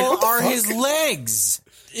it. hell Like, what the are fuck? his legs?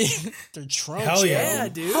 They're trunks. Hell yeah. Yeah,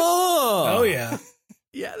 dude. Oh, Oh yeah.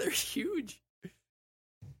 Yeah, they're huge.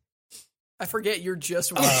 I forget you're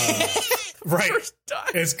just Right. first time.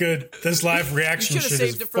 It's good. This live reaction You should've shit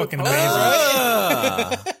is saved it for the fucking post. amazing.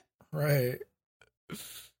 Ah. Right.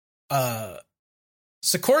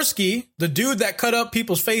 Sikorsky, the dude that cut up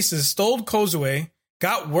people's faces, stole Kozue,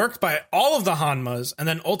 got worked by all of the Hanmas, and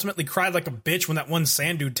then ultimately cried like a bitch when that one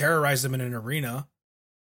sand dude terrorized him in an arena.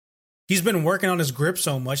 He's been working on his grip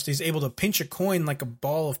so much that he's able to pinch a coin like a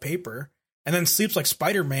ball of paper, and then sleeps like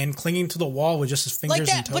Spider-Man, clinging to the wall with just his fingers Like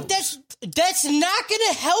that, and toes. but that's not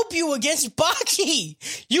gonna help you against Baki.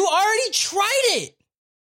 You already tried it.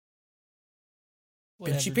 Pinchy,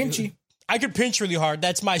 Whatever, pinchy. dude. I could pinch really hard.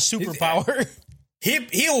 That's my superpower.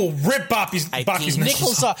 He'll rip Baki's I nipples think-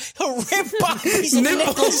 Nickels off. off. He'll rip Baki's Nipples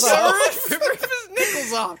nickels off. off. Rip his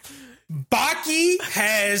nickels off. Baki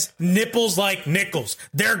has nipples like nickles.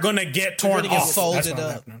 They're gonna get torn gonna get off. folded That's what's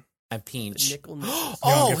up. happening. I pinch. Nickel.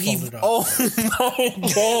 Oh, get he. folded up. Oh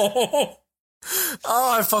no!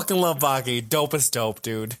 Oh, I fucking love Baki. Dope is dope,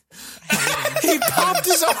 dude. He popped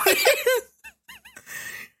his own.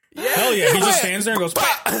 Hell yeah, he just stands there and goes.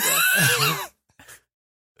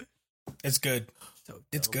 It's good.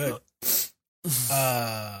 It's good.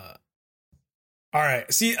 All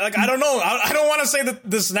right. See, like I don't know. I don't want to say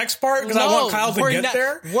this next part because I No, want Kyle to we're get not-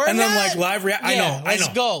 there we're and then not- like live react. I Yeah, know. let's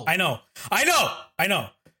go. I know.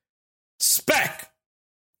 Spec.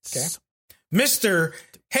 Okay. Mr.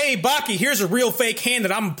 Hey, Baki, here's a real fake hand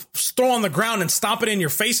that I'm throwing on the ground and stomp it in your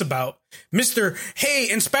face about. Mr. Hey,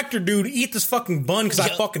 Inspector dude, eat this fucking bun because I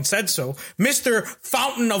Yeah. fucking said so. Mr.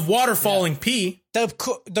 Fountain of water falling pee. The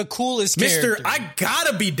coolest Mr. character. I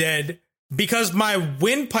gotta be dead because my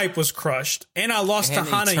windpipe was crushed and I lost And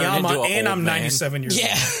to he turned into Hanayama an and old I'm man. 97 years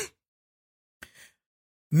Yeah. old.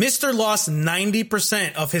 Mr. lost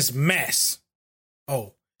 90% of his mess.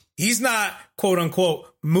 Oh, he's not quote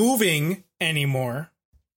unquote moving anymore.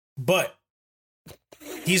 but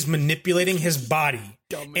he's manipulating his body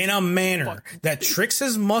in a manner that tricks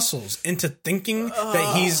his muscles into thinking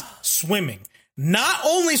that he's swimming. Not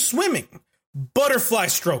only swimming, butterfly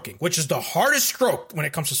stroking, which is the hardest stroke when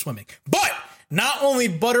it comes to swimming. But not only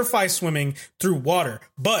butterfly swimming through water,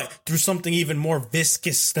 but through something even more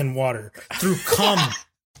viscous than water, through cum.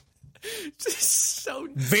 So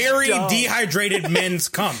Very dumb. dehydrated men's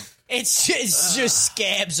cum. It's just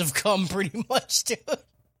scabs of cum, pretty much, dude.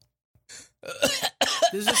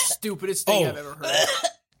 This is the stupidest thing I've ever heard.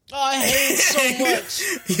 Oh, I hate it so much.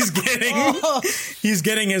 He's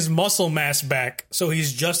getting his muscle mass back, so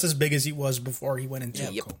he's just as big as he was before he went into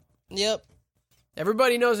a coma. Yep.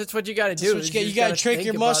 Everybody knows it's what you got to do. what you gotta trick think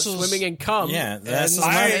your about muscles. Swimming and cum. Yeah, that's and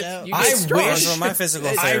my- you get I strong. wish- That's what my physical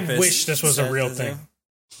I therapist wish this was a said real to thing.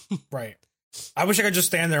 do. Right. I wish I could just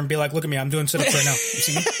stand there and be like, look at me, I'm doing sit-ups right now. You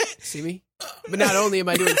see me? See me? But not only am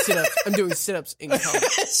I doing sit-ups, I'm doing sit-ups in cum.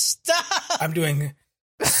 Stop. I'm doing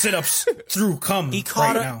sit-ups through cum He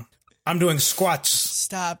caught right it. now. I'm doing squats.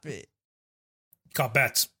 Stop it. Caught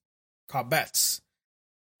bets.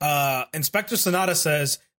 Inspector Sonata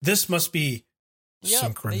says, this must be Yep.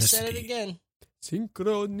 synchronicity. They said it again.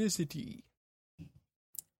 Synchronicity.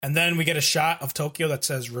 And then we get a shot of Tokyo that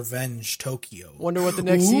says Revenge Tokyo. Wonder what the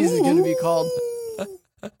next season is going to be called.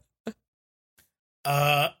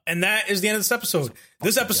 And that is the end of this episode.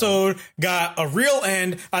 This episode got a real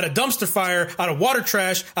end out of dumpster fire, out of water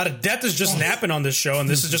trash, out of death is just napping on this show. And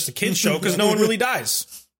this is just a kid's show because no one really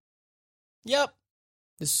dies. Yep.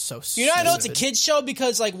 This is so stupid. You know, I know it's a kid's show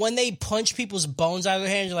because, like, when they punch people's bones out of their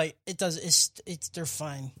hands, you're like, they're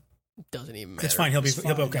fine. It doesn't even matter. It's fine. He'll be It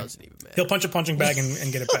okay. doesn't even matter. He'll punch a punching bag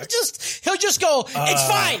and get it back. He'll just go, it's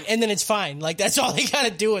fine, and then it's fine. Like, that's all they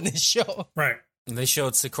gotta do in this show. Right. They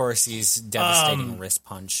showed Sikorsky's devastating wrist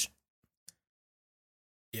punch.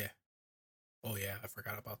 Yeah. Oh yeah, I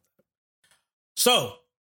forgot about that. So,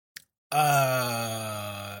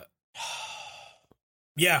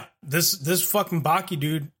 yeah, this fucking Baki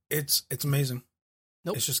dude, it's amazing.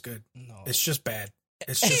 Nope. It's just good. No. It's just bad.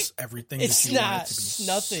 It's just everything It's that you want not. it to be.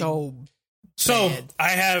 Nothing. So So I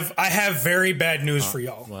have very bad news for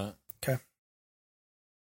y'all. What? Okay.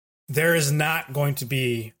 There is not going to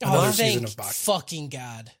be another season thank of Baki. fucking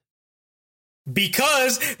God.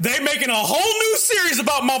 Because they're making a whole new series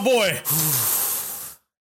about my boy.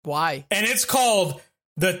 why? And it's called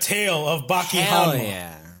The Tale of Baki Hell Hanma.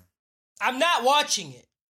 yeah. I'm not watching it.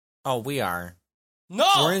 Oh, we are. No.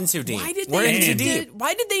 We're in too deep. Why did We're they in too need deep. to?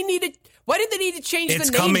 Why did they need to change It's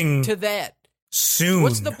the name coming to that? Soon.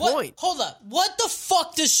 What's the What? point? Hold up. What the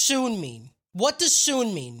fuck does soon mean? What does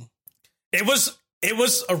soon mean? It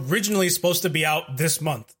was originally supposed to be out this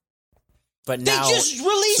month. But They now, just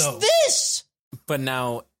released So- this. but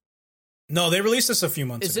now, No, they released this a few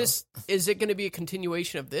months ago. Is it going to be a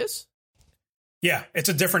continuation of this? Yeah, it's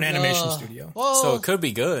a different animation studio. Well, so it could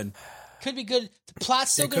be good. could be good. The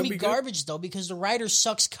plot's still It going could to be be good. garbage, though, because the writer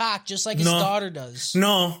sucks cock just like his No. daughter does.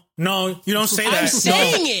 No, you don't say that. I'm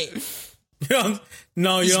saying it. You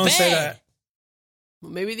don't He's say bad. that.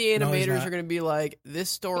 Well, maybe the No, he's animators not. are going to be like, this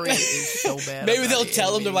story is so bad. Maybe I'm they'll not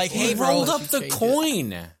tell him, they're like, animating hey, for it. bro, Rolled Why up don't you the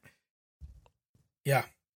change it? coin. Yeah,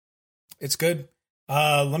 it's good.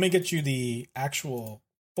 Let me get you the actual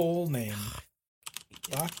full name.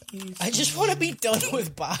 Baki I just want to be done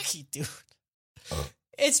with Baki, dude.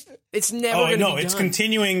 It's never Oh going to no, be it's done.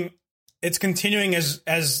 continuing. It's continuing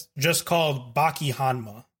as just called Baki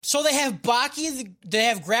Hanma. So they have Baki, they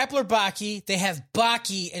have Grappler Baki, they have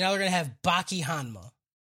Baki, and now they're going to have Baki Hanma.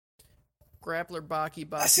 Grappler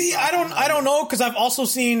Baki. See, I don't know because I also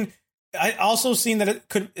seen that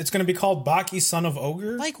it's going to be called Baki Son of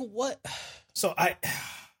Ogre. Like, what? So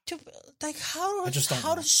Dude, like, how just don't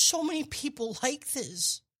know. do so many people like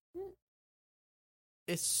this?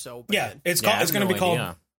 It's so bad. yeah, it's Yeah, I called. It's have going to no be called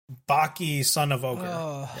idea. Baki Son of Ogre.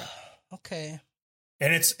 Oh, okay.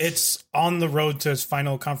 And it's on the road to his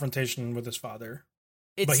final confrontation with his father.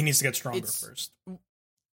 But he needs to get stronger it's- first.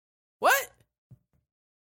 What?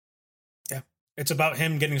 Yeah. It's about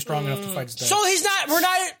him getting strong enough to fight his dad. So we're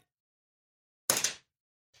not.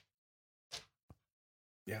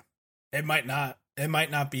 It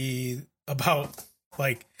might not be about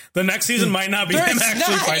like the next season might not be There him is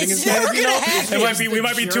actually not. fighting It's his dad, never you know? gonna happen. It might be It's we the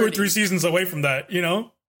might be 2 or 3 journey. seasons away from that, you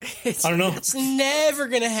know? I don't know. It's never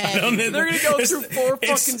going to happen. They're going to go It's- through 4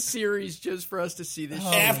 it's- fucking series just for us to see this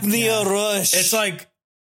Oh. shit. Apnea rush. It's like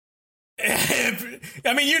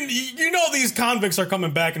I mean, you know these convicts are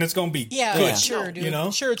coming back and it's going to be Yeah, good, sure, dude. you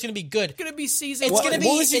know? Sure, it's going to be good. It's going to be season It's one. gonna be.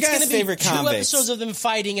 what was your it's guys' gonna be favorite 2 convicts? episodes of them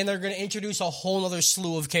fighting, and they're going to introduce a whole other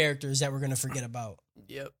slew of characters that we're going to forget about.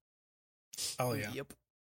 Yep. Oh yeah. Yep.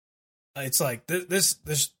 It's like this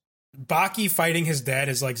Baki fighting his dad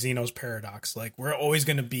is like Zeno's paradox. Like we're always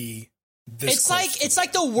going to be this. It's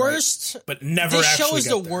like the worst, right? But never. This show is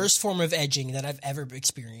the there. worst form of edging that I've ever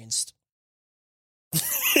experienced.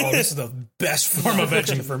 Oh, this is the best form of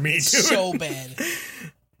edging for me, dude. So bad.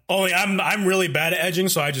 Only I'm really bad at edging,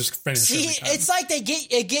 so I just finish. See, it's like they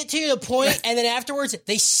get to the point, and then afterwards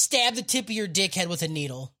they stab the tip of your dickhead with a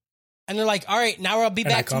needle, and they're like, "All right, now I'll be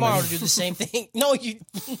back tomorrow to do the same thing." No, you.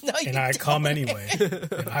 And I come anyway.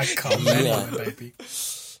 And I come anyway, baby.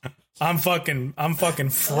 I'm fucking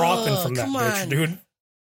frothing from that bitch, dude.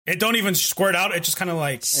 It don't even squirt out. It just kind of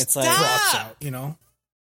like it's like drops out, you know.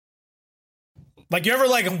 Like you ever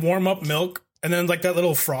like warm up milk and then like that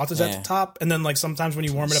little froth is at the top, and then like sometimes when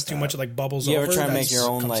you warm it up too much, it like bubbles over. You ever try to make your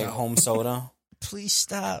own like home soda? Please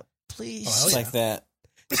stop, please. Oh, it's like that.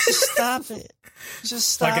 Just stop it. Just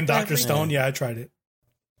stop. Like in Dr. Stone, yeah, I tried it.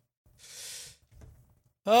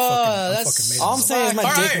 Oh, that's all I'm saying is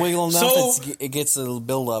my dick wiggle enough so, it gets a little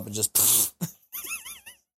build up and just.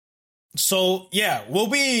 So yeah, we'll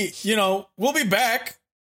be back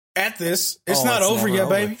at this. It's not over yet,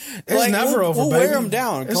 baby. It's like, never over, we'll baby. wear him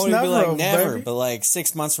down. It's Cody will be like, over, never. baby. But like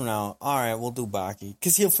 6 months from now, all right, we'll do Baki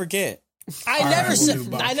because he'll forget. I never said He's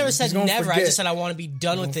gonna never. forget. I just said I want to be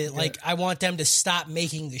done with it. Like I want them to stop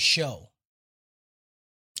making the show.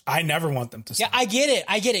 I never want them to. Yeah, I get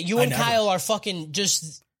it. You and never. Kyle are fucking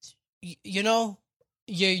just, you're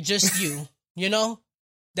just you. You know,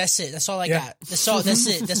 that's it. That's all I got. That's all. That's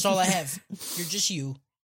it. That's all I have. You're just you.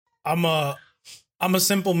 I'm a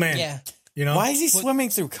simple man. Yeah. You know Why is he swimming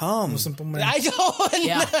through cum? I'm a simple man. I don't.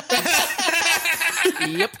 Yeah.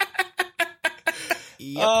 Yep.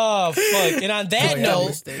 Oh fuck! And on that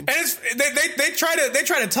note, and it's, they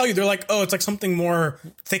try to tell you, they're like, oh, it's like something more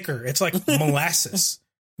thicker. It's like molasses.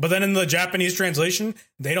 But then in the Japanese translation,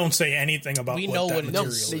 they don't say anything about We what know that what it material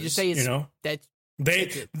is. is. They just say it's, you know, that's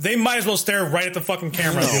they might as well stare right at the fucking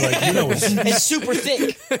camera and be like, you know, it's super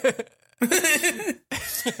thick.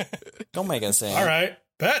 Don't make us say. All right,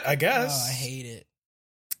 bet I guess. Oh, I hate it.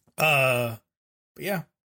 But yeah,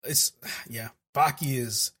 Baki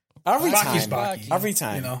is Every Baki's time. Baki. Every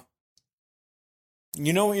time. You know,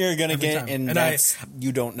 You know what you're gonna Every get, time. and that's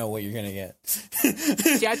you don't know what you're gonna get.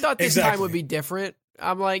 See, I thought this time Exactly. would be different.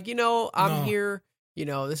 I'm like, I'm No. here.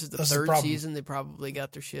 This is the That's the third problem. season. They probably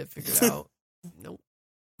got their shit figured out. Nope.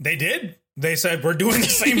 they did. They said we're doing the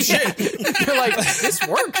same shit. They're like, this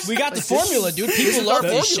works. We got the Like, formula, dude. People is love our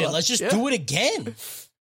this formula. shit. Let's just Yeah. do it again.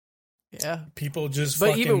 Yeah. People just, But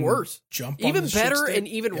fucking even worse. jump on Even the shit better stick. and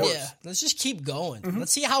even worse. Yeah, let's just keep going.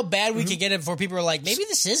 Let's see how bad we can get it before people are like, maybe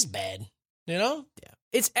this is bad. You know?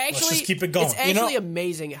 It's actually just keep it going. It's actually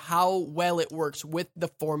amazing how well it works with the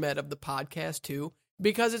format of the podcast too.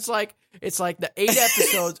 Because it's like the 8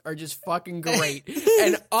 episodes are just fucking great.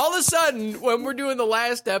 And all of a sudden, when we're doing the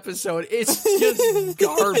last episode, it's just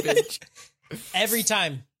garbage. Every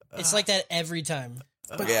time. It's like that every time.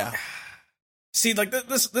 But yeah, See, like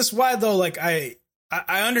this why though, like I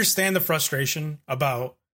understand the frustration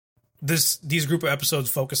about these group of episodes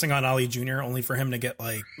focusing on Ali Jr. only for him to get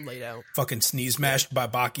like Laid out. fucking sneeze mashed by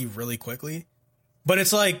Baki really quickly. But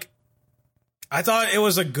it's like, I thought it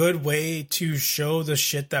was a good way to show the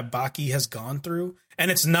shit that Baki has gone through. And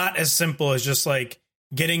it's not as simple as just like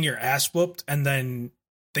getting your ass whooped and then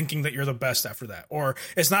thinking that you're the best after that. Or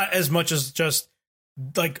it's not as much as just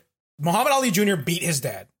like Muhammad Ali Jr. beat his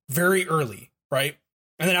dad very early, right?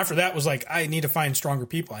 And then after that was like, I need to find stronger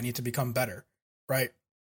people. I need to become better, right?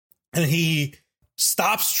 And he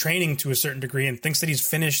stops training to a certain degree and thinks that he's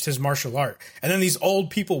finished his martial art. And then these old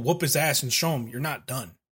people whoop his ass and show him, you're not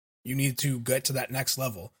done. You need to get to that next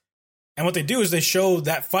level. And what they do is they show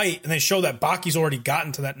that fight and they show that Baki's already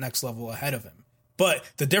gotten to that next level ahead of him. But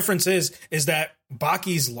the difference is that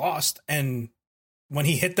Baki's lost. And when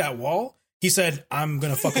he hit that wall, he said, I'm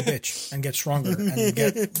going to fuck a bitch and get stronger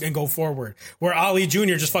and go forward. Where Ali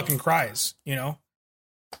Jr. just fucking cries, you know?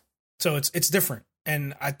 So it's different.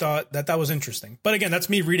 And I thought that was interesting. But again, that's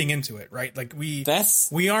me reading into it, right? Like we aren't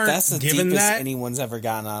the given deepest that. anyone's ever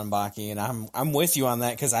gotten on Baki, and I'm with you on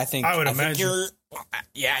that because I think imagine.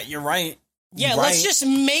 you're right. Yeah, You're let's right. just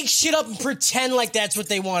make shit up and pretend like that's what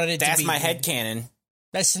they wanted it to be. That's my headcanon.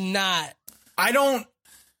 That's not.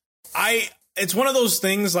 It's one of those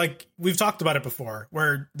things, like we've talked about it before,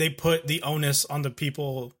 where they put the onus on the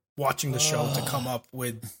people watching the show to come up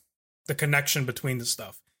with the connection between the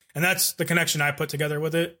stuff. And that's the connection I put together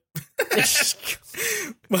with it.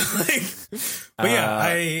 but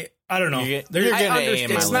yeah, I don't know. You're getting I an A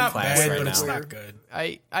in understand. my It's lit not class bad, right but now. it's not good.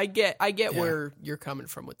 I get where you're coming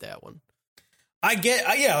from with that one. I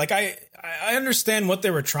understand what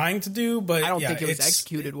they were trying to do, but I don't yeah, think it was it's-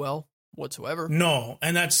 executed well. whatsoever. No,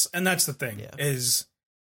 and that's the thing Yeah. is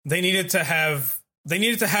they needed to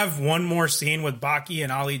have one more scene with Baki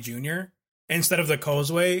and Ali Jr. instead of the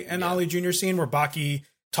Kozue and Ali Jr. scene where Baki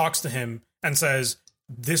talks to him and says,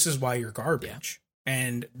 "This is why you're garbage,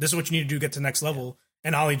 and this is what you need to do to get to the next level."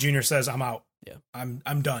 And Ali Jr. says, "I'm out. Yeah.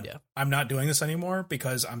 I'm done. Yeah. I'm not doing this anymore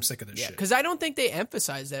because I'm sick of this Yeah, shit." because I don't think they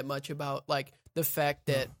emphasize that much about like the fact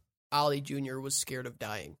that Ali Jr. was scared of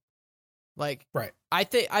dying. Like, Right. I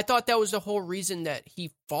thought that was the whole reason that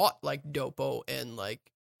he fought like Doppo and like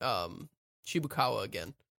Shibukawa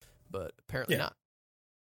again, but apparently Yeah. not.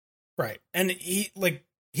 Right. And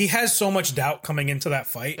he has so much doubt coming into that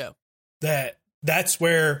fight that's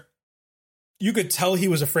where you could tell he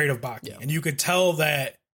was afraid of Baki, and you could tell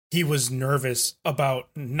that he was nervous about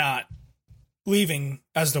not leaving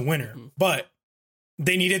as the winner. But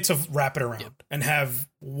they needed to wrap it around and have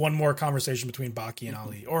one more conversation between Baki and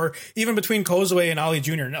Ali, or even between Kozue and Ali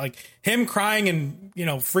Jr. Like him crying and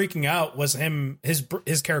freaking out was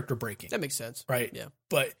his character breaking. That makes sense, right? Yeah,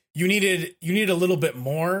 but you needed a little bit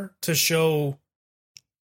more to show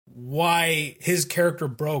why his character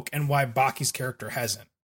broke and why Baki's character hasn't.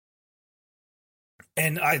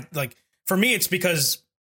 And for me, it's because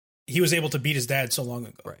he was able to beat his dad so long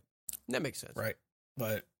ago. Right. That makes sense. Right.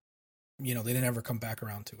 But, they didn't ever come back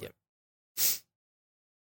around to it.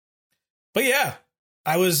 But yeah,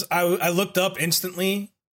 I looked up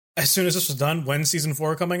instantly as soon as this was done, when season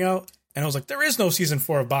 4 coming out. And I was like, there is no season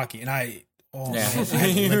 4 of Baki. And I had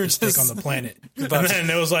the limpest dick on the planet. And then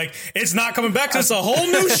it was like, it's not coming back because it's a whole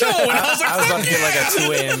new show. And I was like, I was about to get like a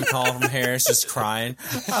 2 a.m. call from Harris just crying.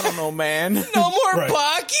 I don't know, man. No more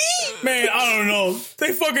Baki? Man, I don't know.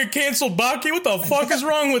 They fucking canceled Baki. What the fuck is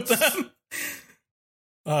wrong with them?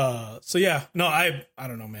 So yeah, no, I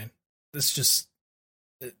don't know, man. This just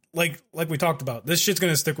like we talked about. This shit's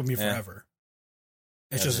gonna stick with me forever.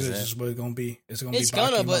 It's just what it's gonna be. It's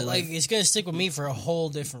gonna, but like it's gonna stick with me for a whole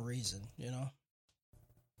different reason,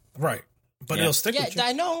 Right, but it'll stick with you.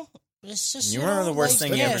 I know. It's just you remember the worst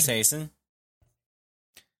thing you ever tasted?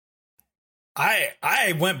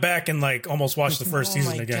 I went back and almost watched the first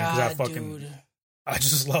season again because I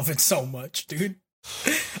just love it so much, dude.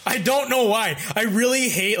 I don't know why. I really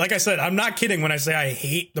hate. Like I said, I'm not kidding when I say I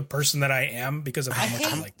hate the person that I am because of how much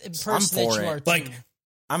I like this. I'm for it.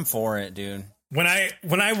 I'm for it, dude. When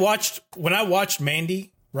I watched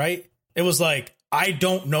Mandy, right? It was like I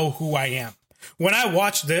don't know who I am. When I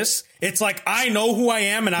watch this, it's like I know who I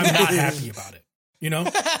am and I'm not happy about it.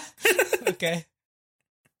 Okay.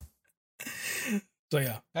 So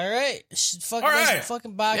yeah. All right.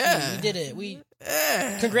 Fucking Baki. Yeah. We did it.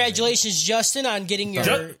 Congratulations, Justin, on getting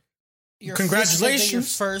your congratulations, your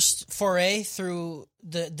first foray through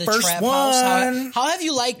the first trap one. house. How have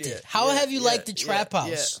you liked it? How have you liked the trap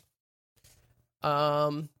house?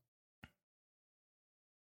 Talk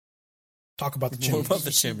about the chimneys. What about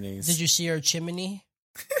the chimneys? Did you see our chimney?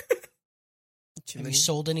 Have you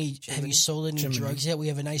sold any drugs yet? We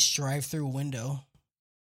have a nice drive-through window.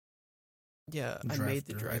 Yeah, I made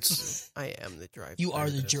the drive-through. I am the drive-through. You are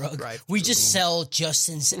the drug. We just sell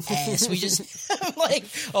Justin's ass. We just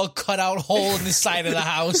a cutout hole in the side of the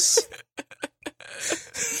house.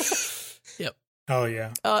 Yep. Oh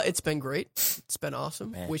yeah. It's been great. It's been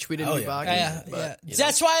awesome. Man. Wish we didn't do Baki. Yeah.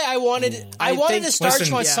 That's why I wanted to start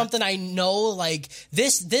you on something I know. Like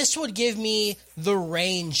this would give me the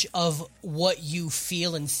range of what you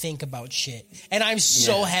feel and think about shit. And I'm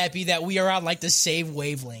so happy that we are on the same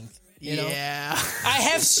wavelength. Yeah. I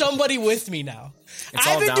have somebody with me now.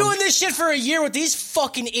 I've been doing this shit for a year with these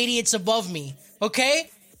fucking idiots above me. Okay?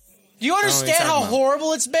 Do you understand how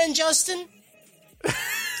horrible it's been, Justin?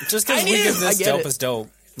 Just because we give this dope is dope.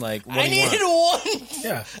 What I needed one.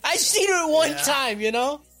 Yeah. I just needed it one time,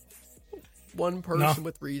 One person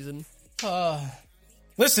with reason.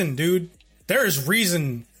 Listen, dude. There is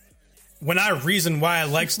reason when I reason why I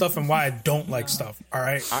like stuff and why I don't like stuff. All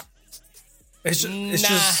right? It's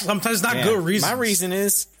just sometimes not good reason. My reason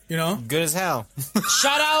is, good as hell.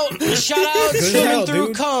 Shout out, children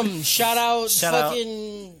through cum. Shout out,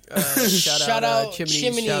 fucking. Shout out,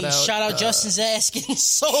 chimney. Shout out, Justin's ass getting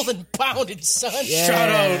sold and pounded, son. Yeah. Shout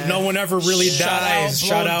out, no one ever really dies.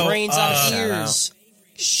 Shout out, brains out ears.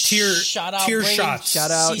 Shout out, tear shots.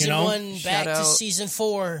 Shout out, season 1 back to season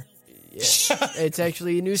 4. Yeah. It's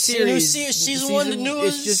actually a new series. Season 1, the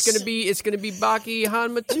newest. It's gonna be Baki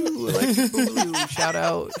Hanma 2. Boogaloo. Shout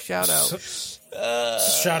out. Shout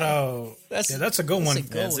out. That's a good one.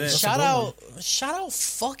 Shout out.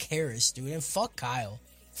 Fuck Harris, dude, and fuck Kyle.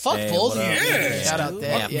 Fuck both of you. Yeah. Shout out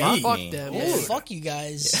that. Fuck them. Yeah, fuck you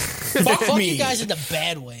guys. Fuck you guys in the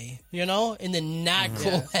bad way. In the not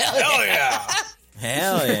cool. Hell yeah.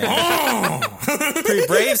 Hell yeah. Pretty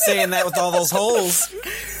brave saying that with all those holes.